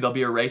too, and maybe they'll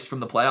be erased from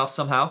the playoffs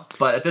somehow.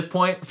 But at this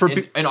point, For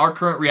in our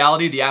current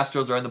reality, the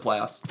Astros are in the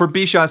playoffs. For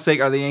Bishaw's sake,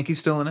 are the Yankees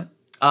still in it?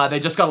 They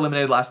just got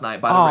eliminated last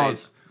night by the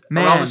Rays.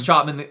 man.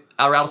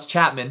 Aroldis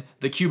Chapman,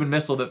 the Cuban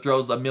missile that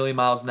throws a million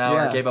miles an hour,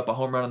 Yeah. gave up a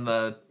home run in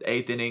the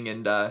 8th inning,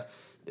 and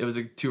it was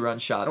a 2-run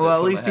shot. that Well, at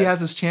put him least he ahead. has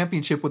his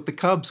championship with the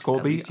Cubs, At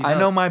Colby. least he I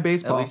know does. my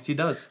baseball. At least he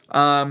does.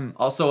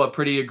 Also, a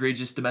pretty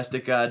egregious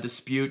domestic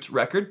dispute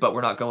record, but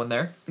we're not going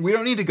there. We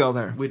don't need to go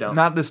there. We don't.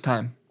 Not this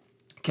time.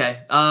 Okay.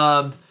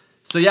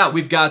 So yeah,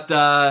 we've got.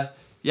 I'm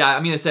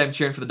gonna say I'm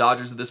cheering for the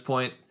Dodgers at this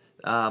point.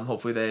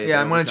 Hopefully they.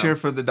 Yeah, I'm going to cheer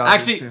for the Dodgers,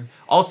 Actually, too.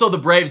 also the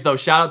Braves though.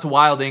 Shout out to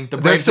Wilding. The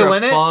Braves still are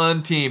in a it?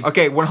 fun team.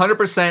 Okay,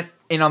 100%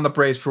 in on the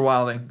Braves for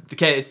Wilding.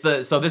 Okay,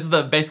 this is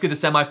basically the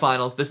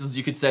semifinals. This is,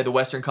 you could say, the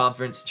Western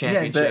Conference Yeah,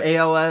 Championship. the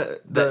AL.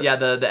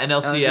 the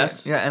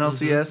NLCS. Yeah,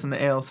 NLCS and the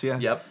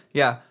ALCS. Yep.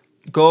 Yeah.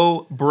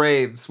 Go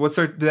Braves.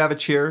 Do they have a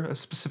cheer? A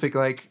specific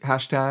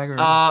hashtag? Or?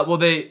 Well,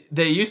 they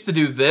used to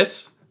do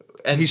this,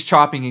 and He's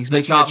chopping. He's the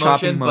making chop a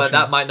chopping motion, but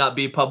that might not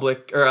be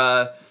public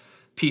or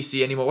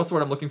PC anymore. What's the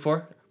word I'm looking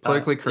for?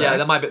 Politically correct? Yeah,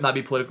 that might not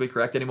be politically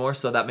correct anymore.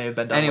 So that may have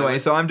been done. Anyway,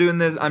 so I'm doing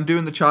this. I'm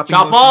doing the chopping.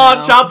 Chop motion on,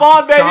 now. chop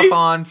on, baby! Chop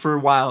on for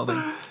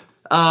Wilding.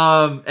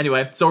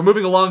 Anyway, so we're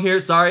moving along here.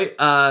 Sorry.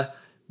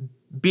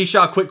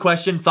 B-Shaw, quick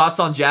question. Thoughts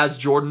on Jazz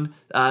Jordan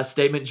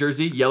statement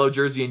jersey, yellow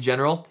jersey in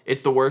general?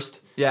 It's the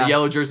worst. Yeah. The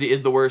yellow jersey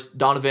is the worst.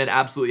 Donovan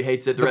absolutely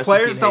hates it. The rest of the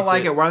players team don't hates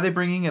like it. Why are they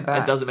bringing it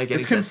back? It doesn't make any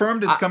it's sense.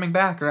 confirmed it's coming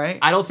back, right?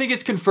 I don't think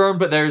it's confirmed,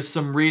 but there's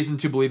some reason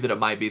to believe that it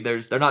might be. They're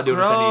not doing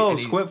us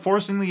any Quit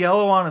forcing the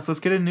yellow on us. Let's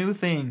get a new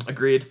thing.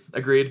 Agreed.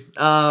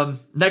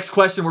 Next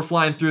question. We're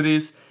flying through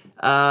these.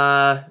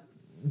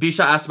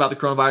 B-Shot asked about the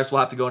coronavirus. We'll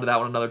have to go into that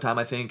one another time,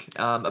 I think.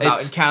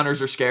 About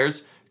encounters or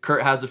scares.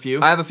 Kurt has a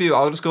few. I have a few.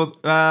 I'll just go.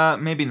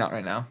 Maybe not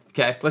right now.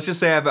 Okay. Let's just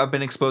say I've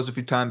been exposed a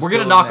few times. We're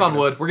going to knock on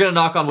wood. We're going to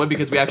knock on wood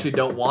because we actually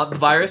don't want the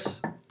virus.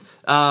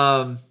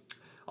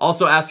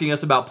 Also asking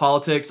us about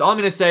politics. All I'm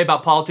going to say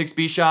about politics,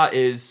 B-Shot,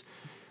 is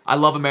I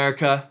love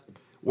America.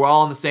 We're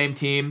all on the same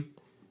team.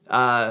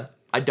 I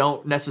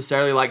don't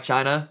necessarily like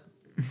China.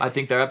 I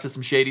think they're up to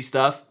some shady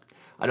stuff.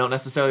 I don't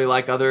necessarily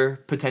like other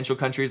potential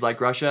countries like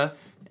Russia.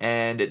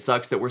 And it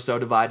sucks that we're so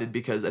divided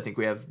because I think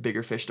we have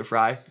bigger fish to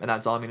fry. And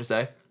that's all I'm going to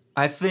say.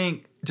 I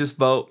think just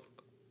vote.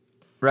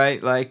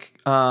 right? Like,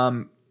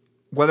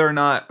 whether or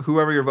not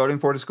whoever you're voting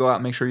for, just go out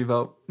and make sure you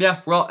vote.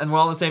 Yeah, we're all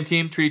on the same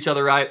team. Treat each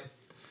other right.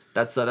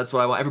 That's what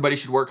I want. Everybody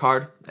should work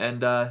hard and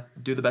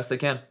do the best they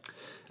can.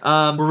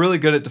 We're really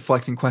good at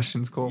deflecting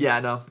questions, Cole. Yeah, I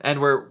know. And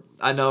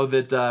I know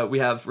that we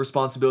have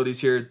responsibilities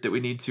here that we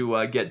need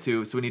to get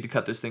to, so we need to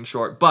cut this thing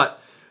short.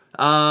 But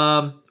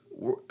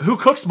who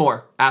cooks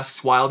more?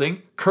 Asks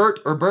Wilding. Kurt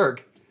or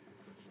Berg?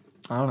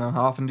 I don't know.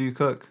 How often do you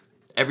cook?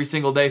 Every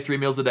single day, 3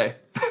 meals a day.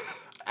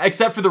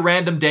 Except for the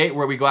random date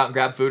where we go out and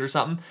grab food or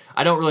something.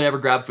 I don't really ever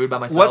grab food by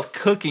myself. What's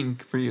cooking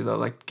for you, though?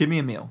 Like, give me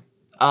a meal.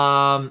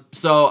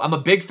 So I'm a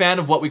big fan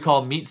of what we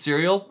call meat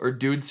cereal or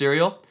dude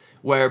cereal,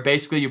 where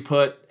basically you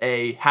put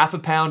a half a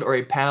pound or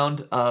a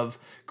pound of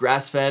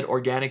grass-fed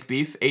organic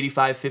beef,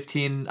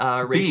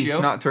 85-15 ratio.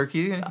 Beef, not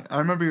turkey. I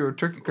remember you were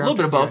turkey. A little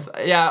bit of both.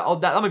 Yeah,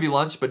 that might be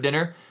lunch, but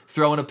dinner.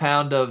 Throw in a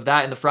pound of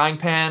that in the frying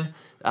pan.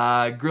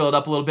 Grill it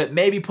up a little bit.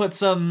 Maybe put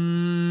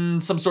some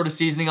sort of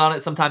seasoning on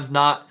it. Sometimes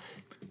not.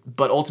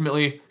 But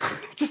ultimately,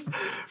 just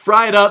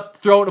fry it up,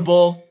 throw it in a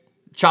bowl,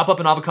 chop up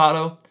an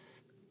avocado,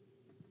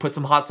 put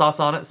some hot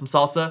sauce on it, some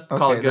salsa,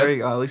 call it good. There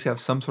you go. At least you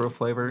have some sort of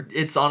flavor.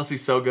 It's honestly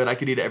so good. I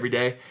could eat it every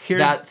day.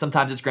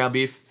 Sometimes it's ground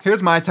beef.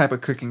 Here's my type of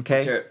cooking, okay?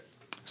 Let's hear it.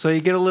 So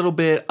you get a little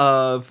bit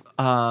of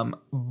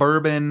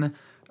bourbon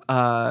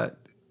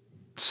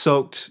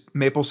soaked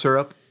maple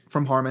syrup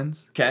from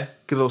Harmon's. Okay.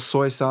 Get a little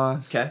soy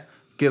sauce. Okay.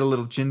 Get a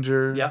little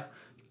ginger. Yeah.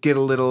 Get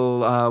a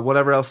little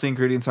whatever else the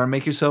ingredients are.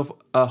 Make yourself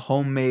a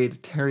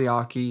homemade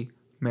teriyaki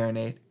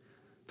marinade.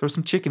 Throw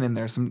some chicken in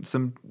there.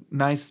 Some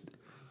nice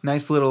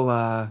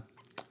little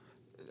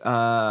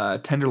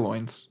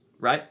tenderloins.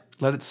 Right.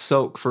 Let it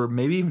soak for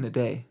maybe even a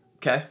day.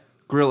 Okay.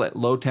 Grill at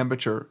low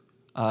temperature.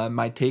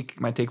 Might take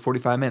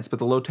 45 minutes, but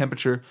the low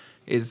temperature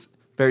is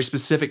very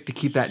specific to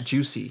keep that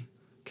juicy.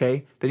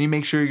 Okay. Then you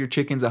make sure your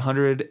chicken's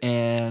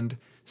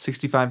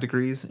 165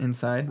 degrees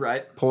inside.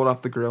 Right. Pull it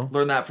off the grill.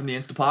 Learn that from the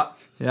Instapot.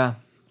 Yeah.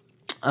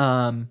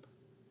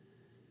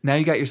 Now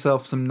you got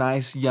yourself some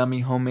nice, yummy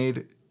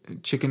homemade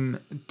chicken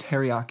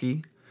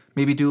teriyaki.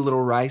 Maybe do a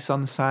little rice on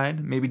the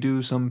side. Maybe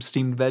do some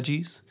steamed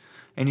veggies,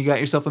 and you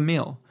got yourself a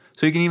meal.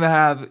 So you can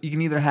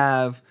either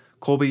have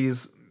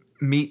Colby's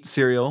meat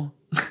cereal.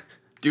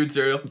 Dude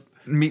cereal.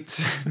 Meat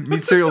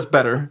cereal's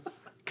better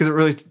because it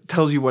really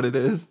tells you what it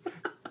is.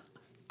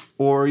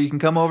 Or you can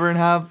come over and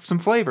have some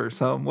flavor.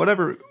 So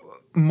whatever.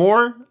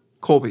 More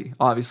Colby,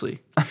 obviously.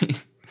 I mean,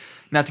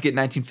 not to get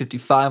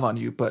 1955 on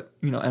you, but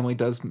Emily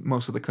does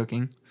most of the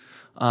cooking.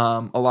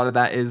 A lot of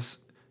that is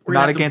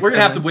not against. We're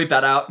gonna have to bleep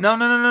that out.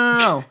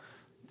 No.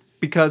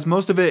 Because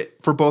most of it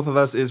for both of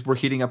us is we're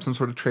heating up some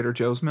sort of Trader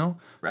Joe's meal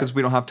because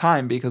we don't have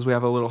time because we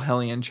have a little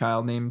hellion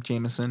child named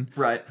Jameson,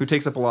 right, who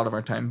takes up a lot of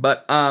our time.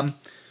 But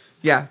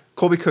yeah,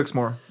 Colby cooks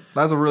more.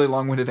 That was a really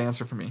long-winded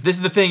answer for me. This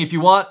is the thing. If you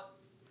want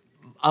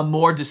a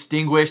more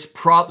distinguished,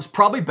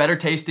 probably better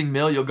tasting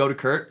meal, you'll go to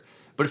Kurt.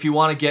 But if you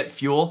want to get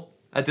fuel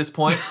at this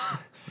point.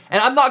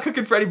 And I'm not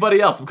cooking for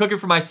anybody else. I'm cooking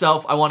for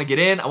myself. I want to get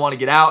in. I want to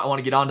get out. I want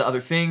to get on to other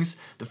things.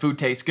 The food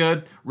tastes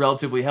good,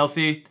 relatively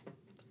healthy.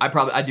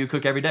 I do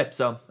cook every day,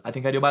 so I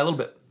think I do by a little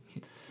bit.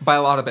 By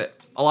a lot of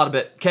it. A lot of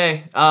it.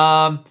 Okay.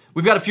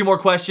 We've got a few more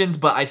questions,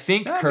 but I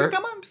think Kurt.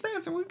 Come on, just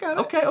answer. We got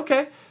it.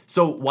 Okay.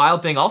 So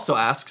Wild Thing also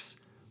asks,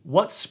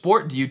 what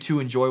sport do you two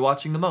enjoy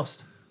watching the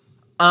most?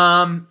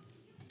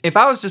 If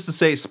I was just to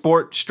say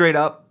sport straight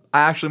up,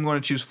 I actually am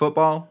going to choose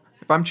football.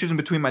 If I'm choosing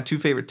between my two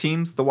favorite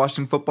teams, the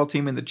Washington football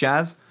team and the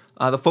Jazz,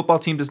 the football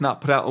team does not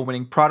put out a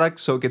winning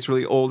product, so it gets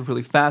really old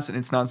really fast, and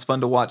it's not as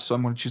fun to watch, so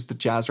I'm going to choose the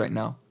Jazz right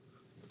now.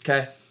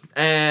 Okay.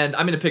 And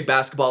I'm going to pick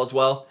basketball as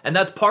well. And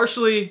that's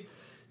partially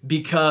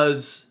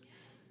because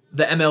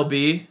the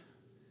MLB,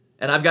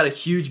 and I've got a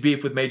huge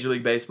beef with Major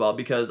League Baseball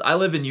because I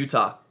live in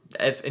Utah.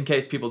 In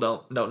case people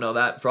don't know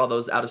that, for all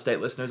those out-of-state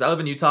listeners, I live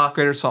in Utah.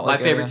 Greater Salt Lake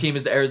My favorite area. team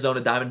is the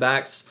Arizona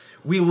Diamondbacks.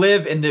 We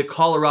live in the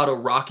Colorado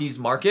Rockies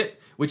market,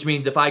 which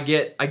means if I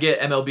get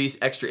MLB's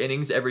extra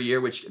innings every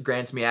year, which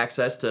grants me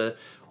access to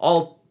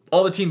all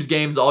the team's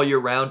games all year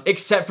round,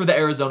 except for the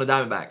Arizona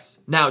Diamondbacks.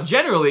 Now,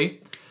 generally,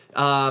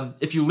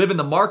 if you live in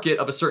the market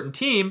of a certain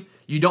team,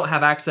 you don't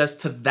have access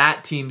to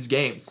that team's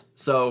games.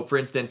 So, for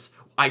instance,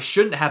 I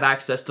shouldn't have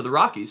access to the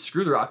Rockies.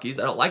 Screw the Rockies.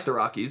 I don't like the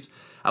Rockies.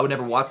 I would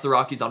never watch the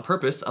Rockies on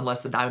purpose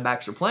unless the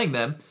Diamondbacks are playing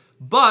them.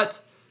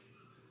 But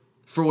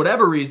for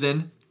whatever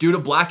reason, due to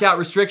blackout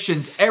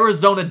restrictions,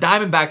 Arizona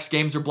Diamondbacks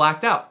games are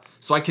blacked out.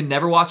 So I can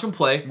never watch them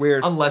play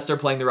unless they're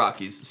playing the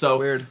Rockies.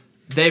 So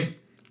the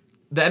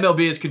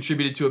MLB has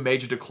contributed to a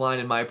major decline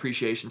in my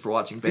appreciation for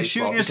watching baseball. You're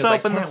shooting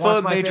yourself in the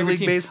foot, Major League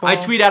Baseball. I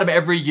tweet at them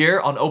every year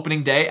on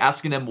opening day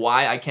asking them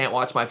why I can't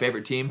watch my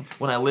favorite team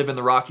when I live in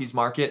the Rockies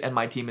market and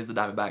my team is the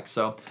Diamondbacks.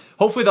 So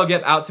hopefully they'll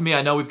get out to me.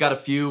 I know we've got a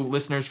few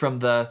listeners from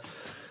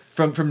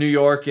New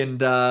York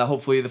and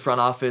hopefully the front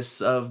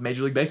office of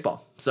Major League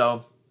Baseball.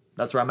 So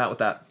that's where I'm at with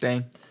that.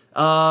 Dang.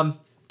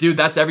 Dude,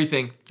 that's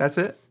everything. That's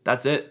it?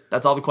 That's it.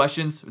 That's all the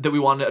questions that we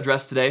wanted to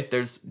address today.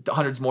 There's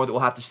hundreds more that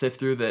we'll have to sift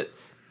through that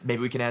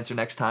maybe we can answer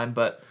next time.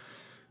 But,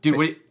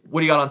 dude, what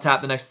do you got on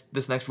tap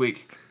this next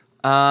week?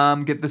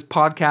 Get this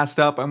podcast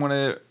up. I want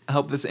to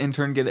help this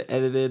intern get it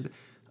edited.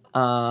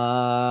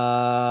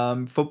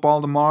 Football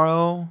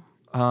tomorrow.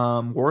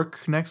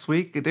 Work next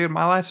week. Dude,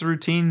 my life's a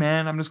routine,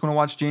 man. I'm just gonna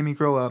watch Jamie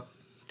grow up.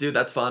 Dude,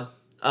 that's fun.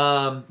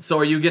 So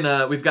are you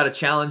gonna? We've got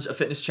a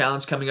fitness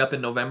challenge coming up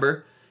in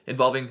November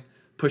involving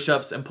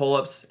push-ups and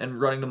pull-ups and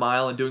running the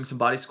mile and doing some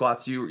body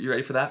squats. You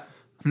ready for that?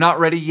 I'm not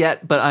ready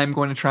yet, but I'm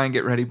going to try and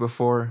get ready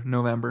before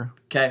November.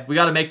 Okay, we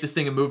got to make this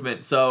thing a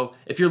movement. So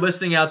if you're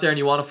listening out there and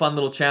you want a fun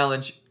little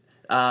challenge,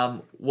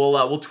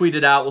 we'll tweet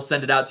it out. We'll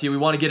send it out to you. We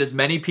want to get as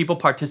many people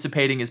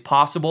participating as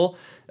possible.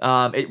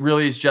 It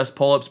really is just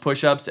pull-ups,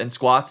 push-ups, and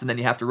squats, and then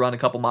you have to run a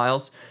couple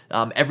miles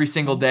every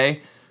single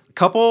day.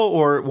 Couple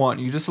or one?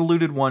 You just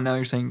alluded one. Now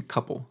you're saying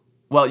couple.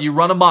 Well, you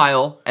run a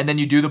mile, and then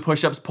you do the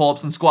push-ups,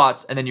 pull-ups, and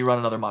squats, and then you run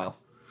another mile.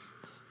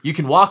 You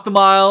can walk the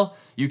mile.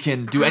 You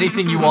can do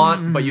anything you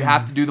want, but you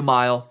have to do the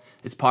mile.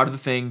 It's part of the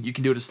thing. You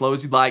can do it as slow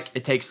as you'd like.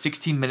 It takes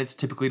 16 minutes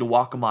typically to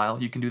walk a mile.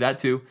 You can do that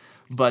too.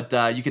 But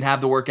you can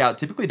have the workout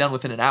typically done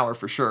within an hour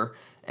for sure.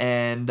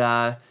 And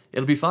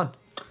it'll be fun.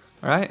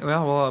 All right.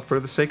 Well, for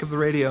the sake of the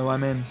radio,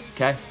 I'm in.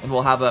 Okay. And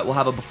we'll have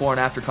a before and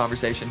after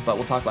conversation, but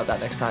we'll talk about that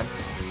next time.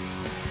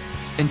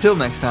 Until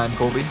next time,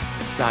 Colby.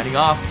 Signing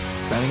off.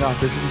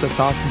 This is the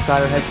Thoughts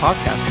Inside Our Head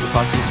podcast. We'll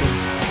talk to you soon.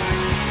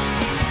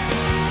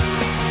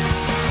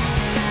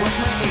 What's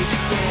my age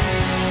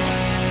again?